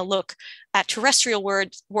 That's going to look at terrestrial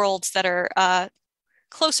worlds that are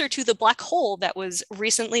closer to the black hole that was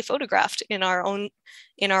recently photographed in our own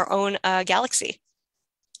galaxy.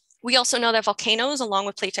 We also know that volcanoes, along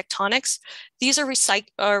with plate tectonics, these are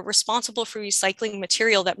responsible for recycling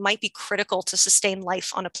material that might be critical to sustain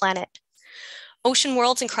life on a planet. Ocean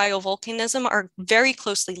worlds and cryovolcanism are very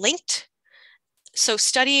closely linked. So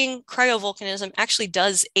studying cryovolcanism actually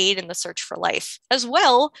does aid in the search for life, as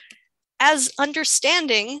well as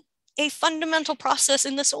understanding a fundamental process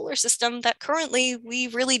in the solar system that currently we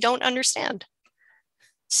really don't understand.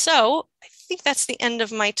 So I think that's the end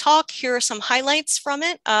of my talk. Here are some highlights from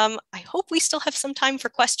it. I hope we still have some time for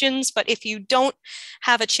questions, but if you don't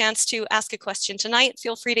have a chance to ask a question tonight,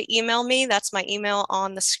 feel free to email me. That's my email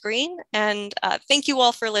on the screen. And thank you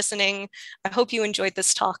all for listening. I hope you enjoyed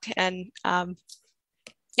this talk. And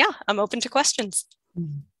yeah, I'm open to questions.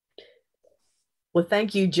 Well,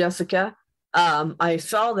 thank you, Jessica. I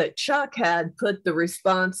saw that Chuck had put the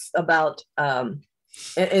response about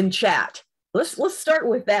in chat. Let's start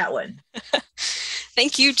with that one.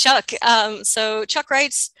 Thank you, Chuck. So Chuck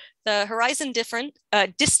writes, the horizon distance,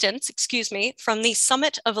 from the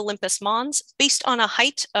summit of Olympus Mons, based on a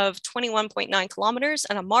height of 21.9 kilometers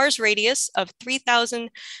and a Mars radius of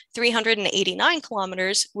 3,389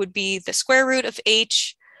 kilometers, would be the square root of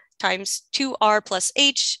h times 2r plus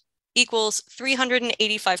h equals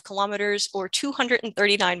 385 kilometers or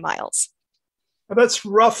 239 miles. That's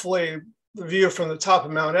roughly the view from the top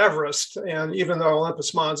of Mount Everest. And even though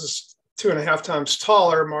Olympus Mons is 2.5 times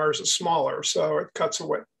taller, Mars is smaller. So it cuts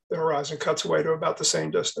away, the horizon cuts away to about the same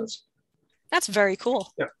distance. That's very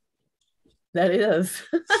cool. Yeah. That is.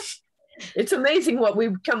 It's amazing what we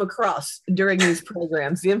come across during these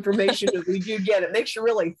programs. The information that we do get, it makes you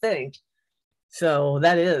really think. So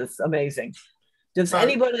that is amazing. Does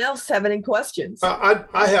anyone else have any questions? I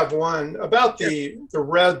have one about the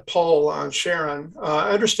red pole on Charon. I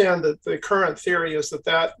understand that the current theory is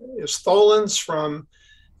that is tholins from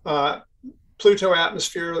Pluto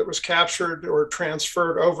atmosphere that was captured or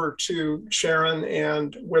transferred over to Charon,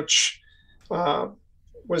 and which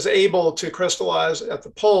was able to crystallize at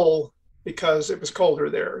the pole because it was colder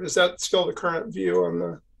there. Is that still the current view on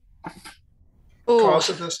the cause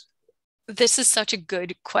of this? This is such a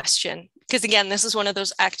good question, because again, this is one of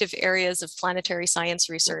those active areas of planetary science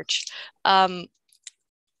research. My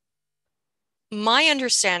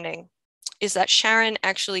understanding is that Charon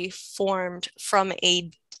actually formed from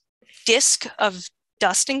a disk of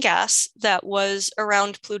dust and gas that was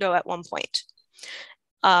around Pluto at one point.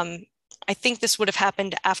 I think this would have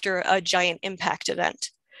happened after a giant impact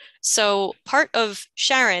event. So part of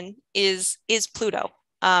Charon is Pluto,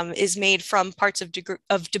 is made from parts of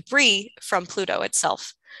debris from Pluto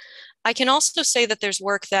itself. I can also say that there's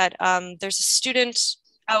work that there's a student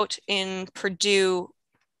out in Purdue,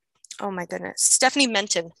 oh my goodness, Stephanie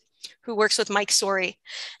Menton, who works with Mike Sorey,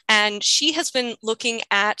 and she has been looking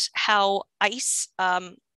at how ice,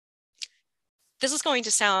 this is going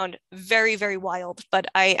to sound very, very wild, but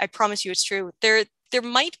I promise you it's true. There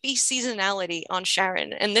might be seasonality on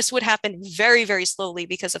Charon, and this would happen very, very slowly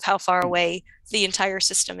because of how far away the entire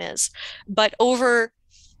system is. But over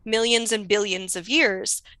millions and billions of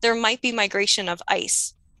years, there might be migration of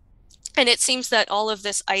ice. And it seems that all of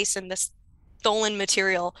this ice and this tholin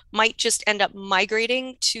material might just end up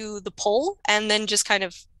migrating to the pole and then just kind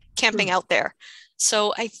of camping out there.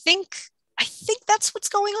 So I think that's what's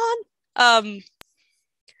going on.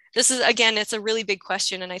 This is, again, it's a really big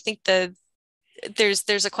question, and I think there's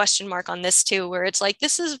a question mark on this too, where it's like,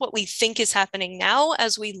 this is what we think is happening now.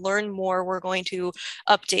 As we learn more, we're going to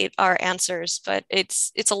update our answers, but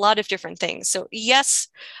it's a lot of different things. So yes,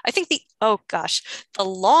 I think the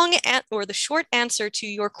short answer to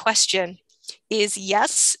your question is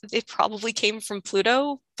yes, it probably came from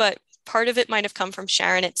Pluto, but part of it might have come from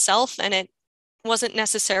Charon itself, and it wasn't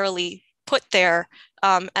necessarily put there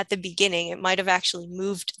at the beginning. It might have actually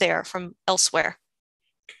moved there from elsewhere.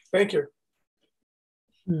 Thank you.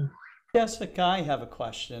 Jessica, I have a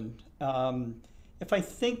question. If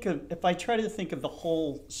I try to think of the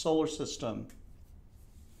whole solar system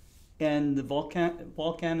and the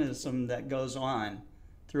volcanism that goes on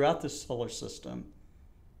throughout the solar system,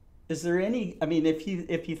 is there any? I mean, if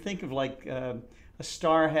you think of like a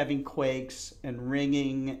star having quakes and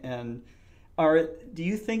ringing, and do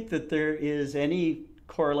you think that there is any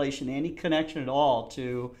correlation, any connection at all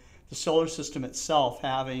to the solar system itself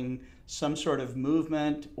having some sort of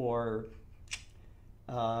movement or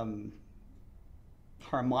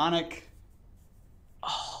harmonic?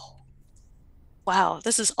 Oh, wow.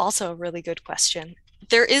 This is also a really good question.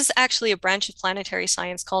 There is actually a branch of planetary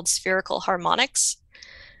science called spherical harmonics.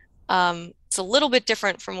 It's a little bit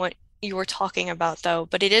different from what you were talking about, though,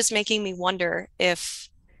 but it is making me wonder if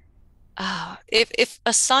our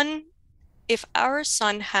sun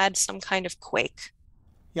had some kind of quake.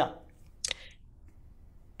 Yeah.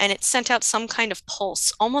 And it sent out some kind of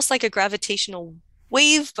pulse, almost like a gravitational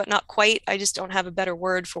wave, but not quite. I just don't have a better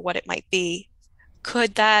word for what it might be.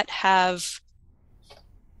 Could that have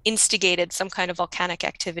instigated some kind of volcanic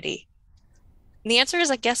activity? And the answer is,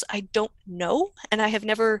 I guess I don't know. And I have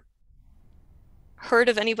never heard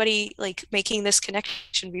of anybody like making this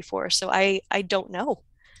connection before. So I don't know.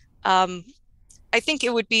 I think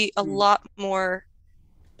it would be a lot more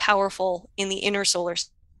powerful in the inner solar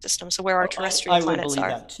system, so where our terrestrial planets are.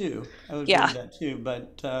 I would believe that too.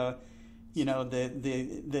 But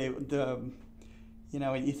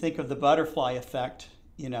you think of the butterfly effect.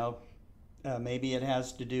 Maybe it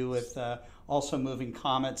has to do with also moving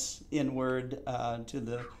comets inward to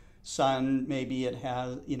the sun. Maybe it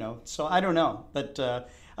has, So I don't know, but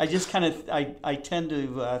I just kind of I tend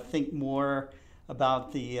to think more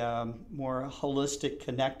about the more holistic,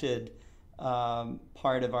 connected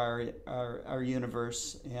part of our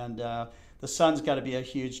universe, and the sun's got to be a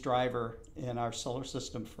huge driver in our solar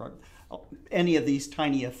system for any of these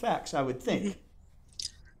tiny effects, I would think.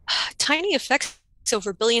 Tiny effects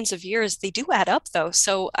over billions of years, they do add up though.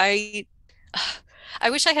 So I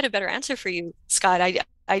wish I had a better answer for you, Scott. I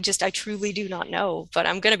truly do not know, but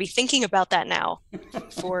I'm going to be thinking about that now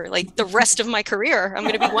for like the rest of my career. I'm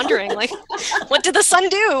going to be wondering, like, what did the sun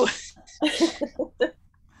do?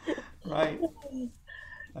 Right.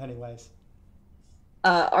 Anyways.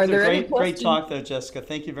 Are there any great talk though, Jessica.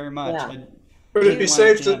 Thank you very much. Yeah. Would it be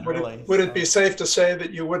safe to would it be safe to say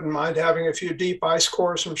that you wouldn't mind having a few deep ice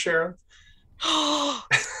cores from Sharon? Oh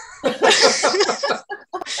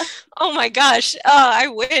my gosh. I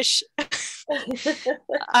wish.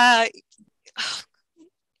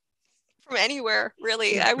 From anywhere,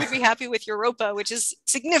 really. I would be happy with Europa, which is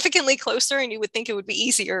significantly closer, and you would think it would be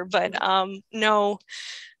easier, but no.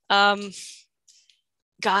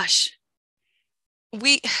 Gosh.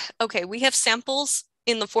 We have samples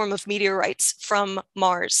in the form of meteorites from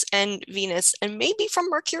Mars and Venus and maybe from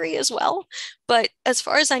Mercury as well. But as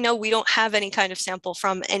far as I know, we don't have any kind of sample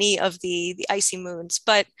from any of the icy moons.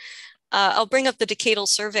 But I'll bring up the decadal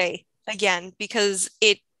survey again because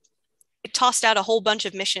it tossed out a whole bunch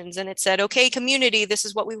of missions and it said, okay, community, this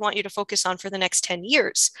is what we want you to focus on for the next 10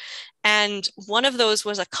 years. And one of those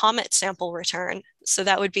was a comet sample return. So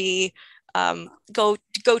that would be go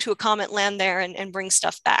to a comet, land there, and bring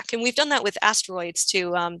stuff back. And we've done that with asteroids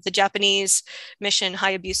too. The Japanese mission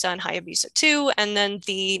Hayabusa and Hayabusa 2, and then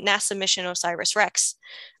the NASA mission OSIRIS-REx.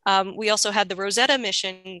 We also had the Rosetta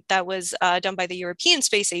mission that was done by the European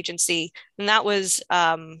Space Agency, and that was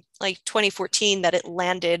like 2014 that it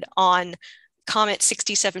landed on Comet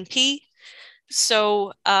 67P.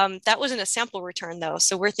 So that wasn't a sample return though.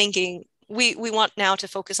 So we're thinking, we want now to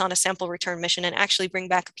focus on a sample return mission and actually bring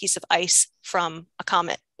back a piece of ice from a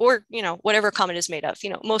comet or, whatever a comet is made of,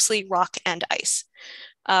 mostly rock and ice.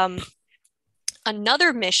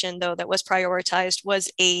 Another mission, though, that was prioritized was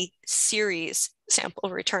a Ceres sample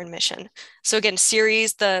return mission. So again,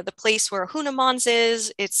 Ceres, the place where Hunamons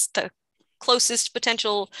is, it's the closest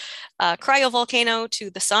potential cryovolcano to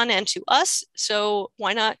the sun and to us. So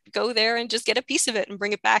why not go there and just get a piece of it and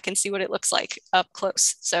bring it back and see what it looks like up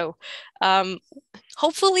close. So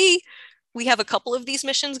hopefully we have a couple of these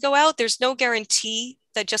missions go out. There's no guarantee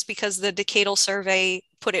that just because the decadal survey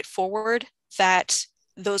put it forward that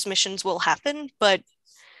those missions will happen, but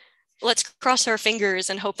let's cross our fingers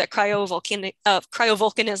and hope that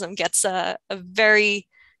cryovolcanism gets a very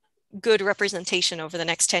good representation over the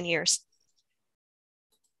next 10 years.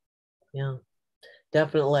 Yeah,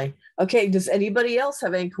 definitely. Okay, does anybody else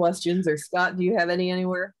have any questions? Or Scott, do you have any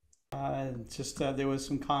anywhere? There was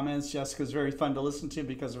some comments. Jessica's very fun to listen to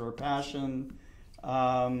because of her passion.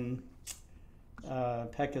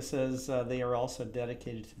 Pekka says they are also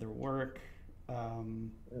dedicated to their work.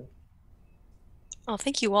 Oh,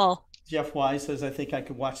 thank you all. Jeff Wise says, I think I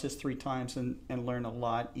could watch this 3 times and learn a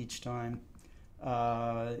lot each time.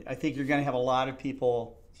 I think you're going to have a lot of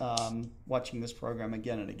people watching this program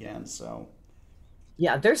again and again. So,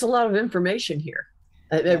 yeah, there's a lot of information here.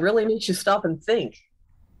 It really makes you stop and think.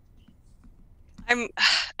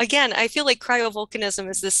 I feel like cryovolcanism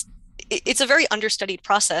is it's a very understudied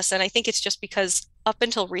process. And I think it's just because up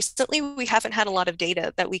until recently, we haven't had a lot of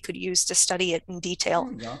data that we could use to study it in detail.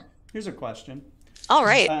 There we go. Here's a question. All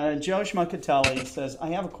right. Joe Schmuckatelli says, I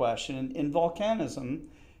have a question. In volcanism,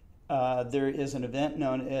 there is an event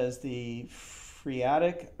known as the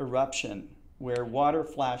phreatic eruption, where water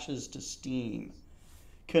flashes to steam.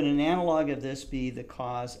 Could an analog of this be the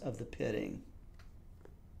cause of the pitting?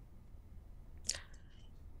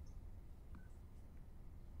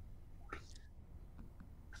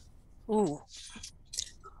 Ooh.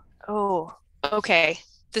 Oh, okay.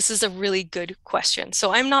 This is a really good question.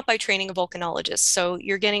 So I'm not by training a volcanologist. So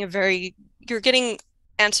you're getting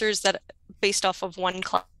answers that based off of one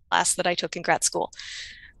class that I took in grad school.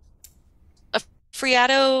 A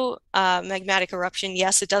magmatic eruption,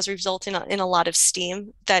 yes, it does result in a lot of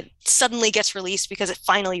steam that suddenly gets released because it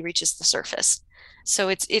finally reaches the surface. So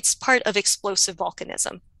it's part of explosive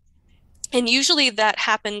volcanism. And usually that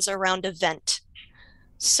happens around a vent.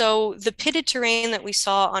 So the pitted terrain that we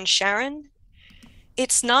saw on Sharon,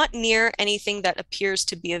 it's not near anything that appears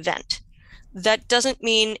to be a vent. That doesn't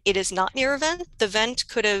mean it is not near a vent. The vent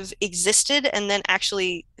could have existed and then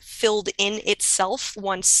actually filled in itself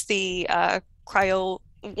once the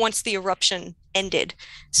eruption ended.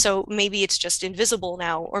 So maybe it's just invisible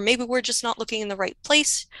now, or maybe we're just not looking in the right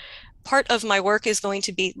place. Part of my work is going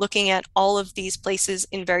to be looking at all of these places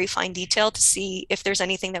in very fine detail to see if there's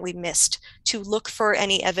anything that we missed, to look for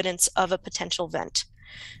any evidence of a potential vent.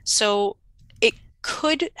 So it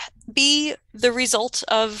could be the result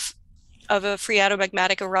of a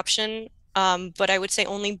phreatomagmatic eruption. but I would say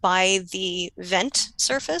only by the vent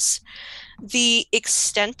surface. The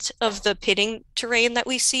extent of the pitting terrain that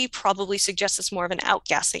we see probably suggests it's more of an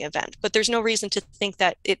outgassing event, but there's no reason to think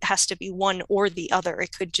that it has to be one or the other.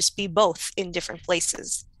 It could just be both in different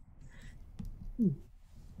places.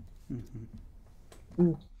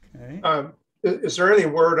 Okay. Is there any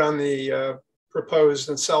word on the proposed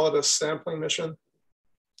Enceladus sampling mission?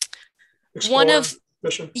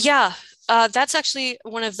 Mission? Yeah, that's actually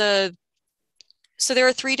one of the, so there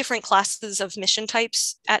are 3 different classes of mission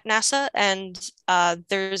types at NASA, and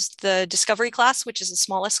there's the Discovery class, which is the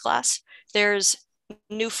smallest class. There's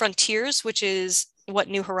New Frontiers, which is what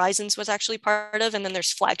New Horizons was actually part of, and then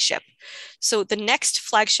there's Flagship. So the next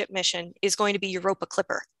flagship mission is going to be Europa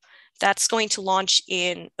Clipper. That's going to launch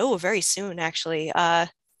in, very soon actually,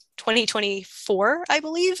 2024, I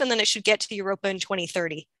believe, and then it should get to Europa in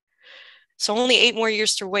 2030. So only 8 more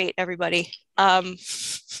years to wait, everybody. The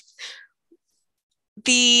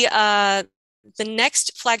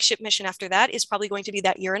next flagship mission after that is probably going to be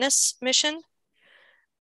that Uranus mission.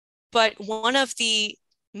 But one of the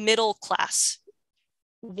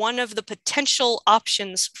potential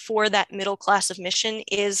options for that middle class of mission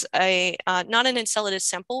is not an Enceladus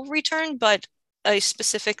sample return, but a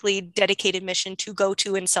specifically dedicated mission to go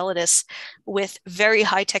to Enceladus with very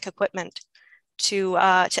high-tech equipment to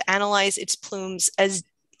analyze its plumes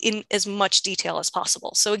in as much detail as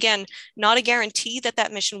possible. So again, not a guarantee that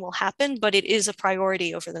that mission will happen, but it is a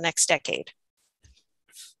priority over the next decade.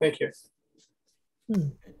 Thank you.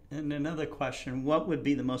 And another question, what would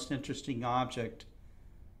be the most interesting object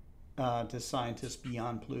to scientists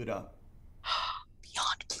beyond Pluto?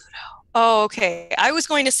 Beyond Pluto. Oh, okay. I was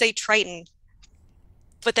going to say Triton,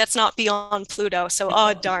 but that's not beyond Pluto. So,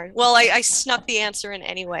 oh, darn. Well, I snuck the answer in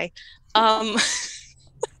anyway. I'm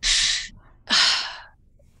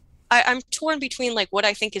torn between like what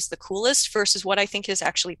I think is the coolest versus what I think is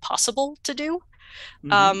actually possible to do.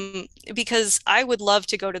 Because I would love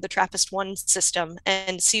to go to the TRAPPIST-1 system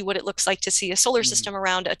and see what it looks like to see a solar system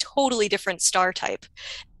around a totally different star type,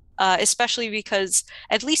 especially because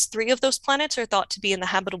at least 3 of those planets are thought to be in the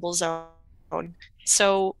habitable zone.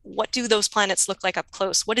 So what do those planets look like up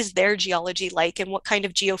close? What is their geology like, and what kind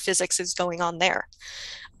of geophysics is going on there?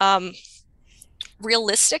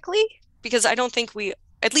 Realistically, because I don't think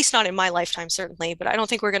at least not in my lifetime, certainly, but I don't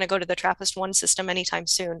think we're going to go to the TRAPPIST-1 system anytime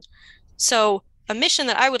soon. So a mission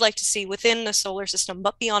that I would like to see within the solar system,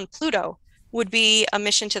 but beyond Pluto, would be a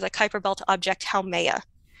mission to the Kuiper Belt object Haumea,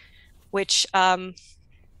 which I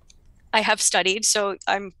have studied, so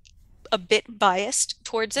I'm a bit biased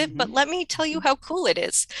towards it, but let me tell you how cool it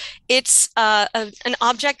is. It's an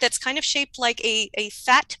object that's kind of shaped like a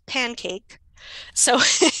fat pancake. So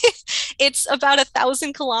it's about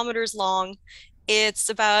 1,000 kilometers long. It's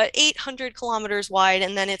about 800 kilometers wide,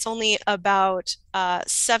 and then it's only about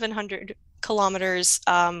 700 kilometers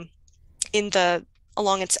along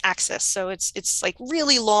its axis. So it's like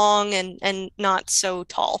really long and not so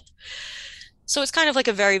tall. So it's kind of like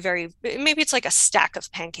a maybe it's like a stack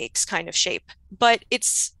of pancakes kind of shape, but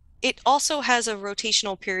it also has a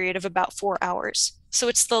rotational period of about 4 hours. So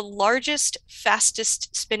it's the largest,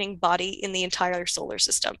 fastest spinning body in the entire solar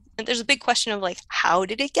system. And there's a big question of like, how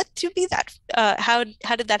did it get to be that? How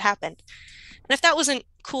did that happen? And if that wasn't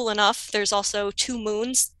cool enough, there's also 2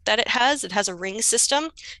 moons that it has. It has a ring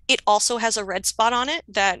system. It also has a red spot on it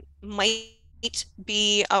that might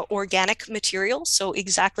be organic material. So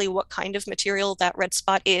exactly what kind of material that red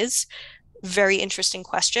spot is, very interesting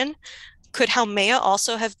question. Could Haumea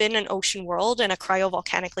also have been an ocean world and a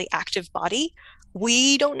cryovolcanically active body?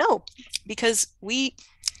 We don't know, because we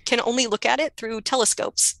can only look at it through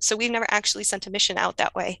telescopes. So we've never actually sent a mission out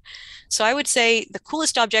that way. So I would say the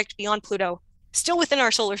coolest object beyond Pluto, still within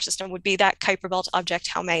our solar system, would be that Kuiper Belt object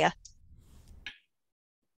Haumea.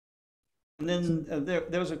 And then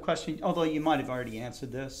there was a question, although you might have already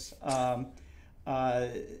answered this. Are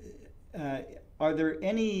there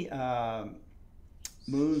any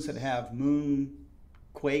moons that have moon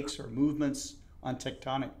quakes or movements on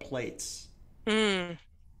tectonic plates?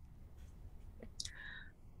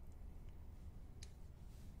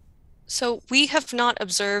 So we have not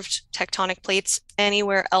observed tectonic plates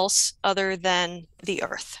anywhere else other than the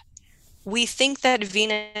Earth. We think that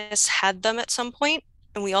Venus had them at some point,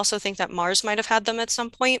 and we also think that Mars might have had them at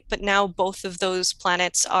some point, but now both of those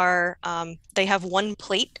planets are, they have one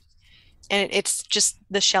plate, and it's just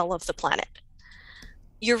the shell of the planet.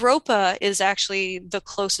 Europa is actually the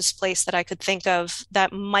closest place that I could think of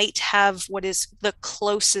that might have what is the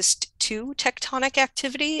closest to tectonic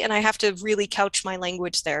activity. And I have to really couch my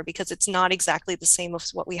language there because it's not exactly the same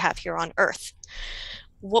as what we have here on Earth.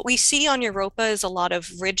 what we see on Europa is a lot of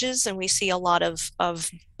ridges and we see a lot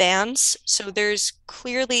of bands. So there's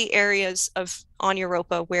clearly areas on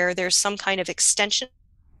Europa where there's some kind of extension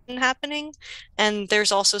happening, and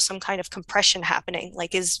there's also some kind of compression happening,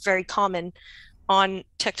 like is very common on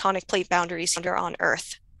tectonic plate boundaries under on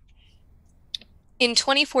Earth. In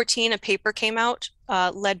 2014, a paper came out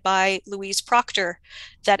led by Louise Proctor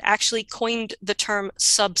that actually coined the term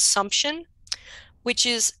subsumption, which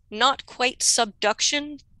is not quite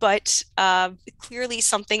subduction, but clearly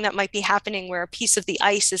something that might be happening where a piece of the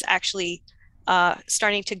ice is actually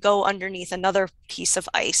starting to go underneath another piece of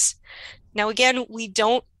ice. Now, again, we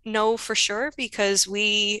don't know for sure because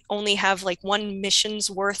we only have like one mission's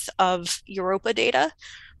worth of Europa data.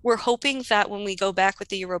 We're hoping that when we go back with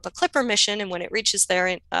the Europa Clipper mission and when it reaches there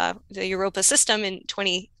in the Europa system in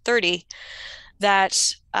 2030,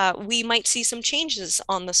 that we might see some changes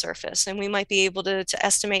on the surface, and we might be able to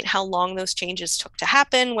estimate how long those changes took to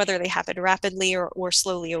happen, whether they happened rapidly or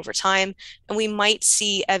slowly over time. And we might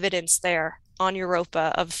see evidence there on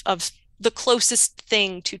Europa of the closest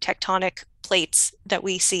thing to tectonic plates that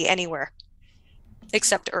we see anywhere,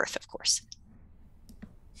 except Earth, of course.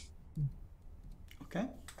 Okay.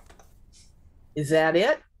 Is that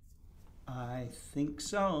it? I think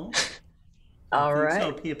so. All right.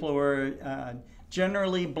 So people were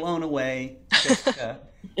generally blown away, Jessica,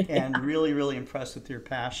 and really, really impressed with your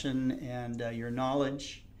passion and your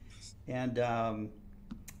knowledge. And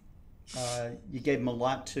you gave them a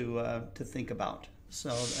lot to think about. So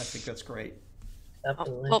I think that's great.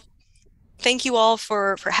 Definitely. Well, thank you all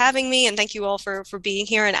for having me, and thank you all for being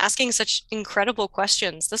here and asking such incredible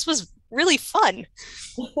questions. This was really fun.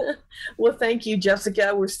 Well, thank you,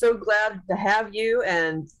 Jessica. We're so glad to have you,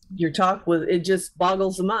 and your talk it just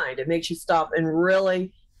boggles the mind. It makes you stop and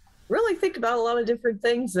really, really think about a lot of different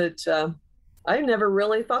things that I never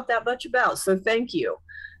really thought that much about. So thank you.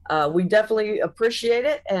 We definitely appreciate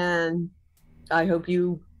it, and I hope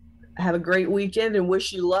you have a great weekend and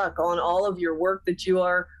wish you luck on all of your work that you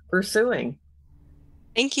are pursuing.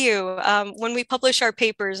 Thank you. When we publish our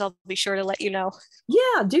papers, I'll be sure to let you know.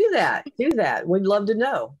 Yeah, do that. We'd love to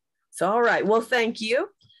know. So, all right. Well, thank you.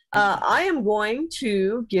 I am going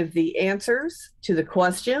to give the answers to the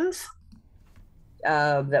questions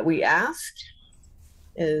that we asked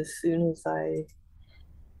as soon as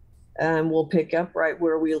we'll pick up right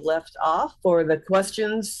where we left off. For the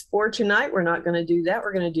questions for tonight, we're not going to do that.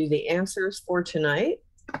 We're going to do the answers for tonight.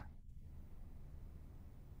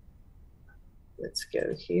 Let's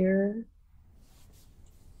go here.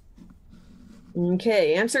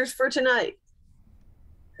 Okay, answers for tonight.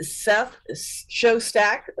 Seth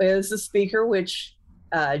Shostak is the speaker, which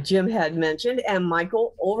Jim had mentioned, and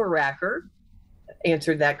Michael Overacker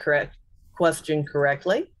answered that question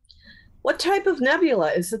correctly. What type of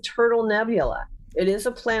nebula is the Turtle Nebula? It is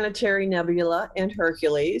a planetary nebula in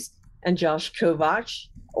Hercules, and Josh Kovac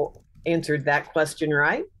answered that question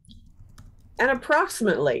right. And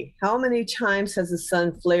approximately, how many times has the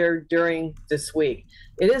sun flared during this week?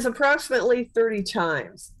 It is approximately 30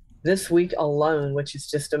 times this week alone, which is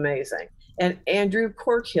just amazing. And Andrew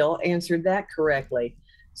Corkhill answered that correctly.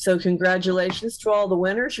 So congratulations to all the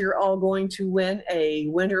winners. You're all going to win a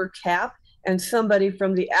winter cap, and somebody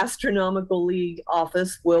from the Astronomical League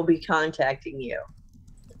office will be contacting you.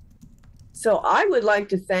 So I would like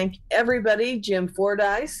to thank everybody, Jim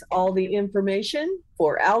Fordice, all the information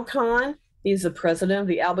for ALCON. He's the president of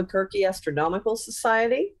the Albuquerque Astronomical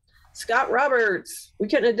Society. Scott Roberts, we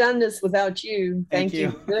couldn't have done this without you. Thank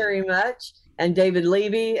you very much. And David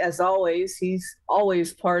Levy, as always, he's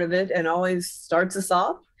always part of it and always starts us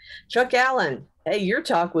off. Chuck Allen, hey, your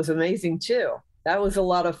talk was amazing too. That was a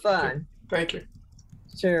lot of fun. Thank you.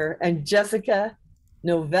 Sure. And Jessica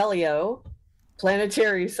Noviello,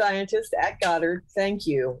 planetary scientist at Goddard, thank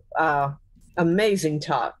you. Amazing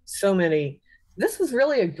talk. So many. This was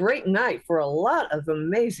really a great night for a lot of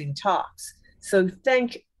amazing talks. So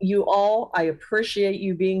thank you all. I appreciate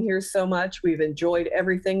you being here so much. We've enjoyed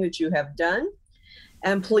everything that you have done.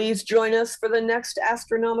 And please join us for the next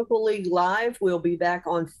Astronomical League Live. We'll be back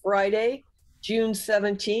on Friday, June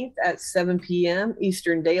 17th at 7 p.m.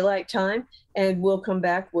 Eastern Daylight Time. And we'll come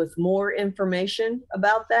back with more information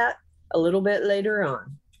about that a little bit later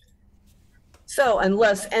on. So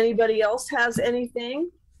unless anybody else has anything,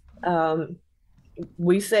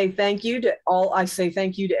 we say thank you to all. I say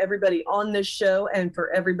thank you to everybody on this show and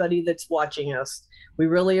for everybody that's watching us. We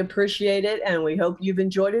really appreciate it, and we hope you've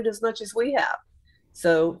enjoyed it as much as we have.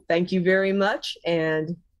 So thank you very much.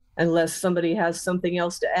 And unless somebody has something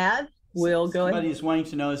else to add, we'll go ahead. Somebody's wanting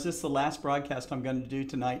to know, is this the last broadcast I'm going to do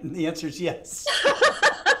tonight? And the answer is yes.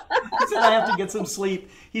 He said I have to get some sleep.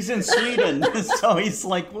 He's in Sweden, so he's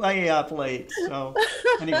like way up late. So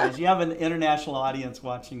anyways, you have an international audience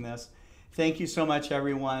watching this. Thank you so much,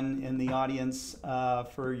 everyone in the audience,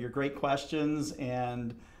 for your great questions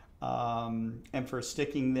and for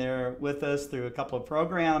sticking there with us through a couple of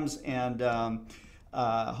programs. And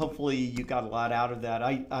hopefully you got a lot out of that.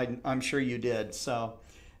 I'm sure you did. So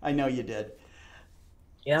I know you did.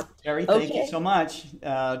 Yep. Terry, thank you so much.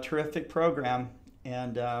 Terrific program.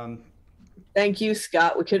 And thank you,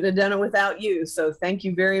 Scott. We couldn't have done it without you. So thank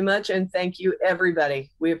you very much. And thank you, everybody.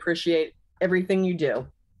 We appreciate everything you do.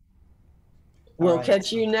 We'll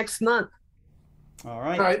catch you next month. All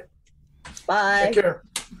right. All right. Bye. Take care.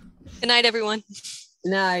 Good night, everyone.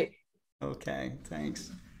 Good night. Okay,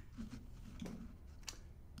 thanks.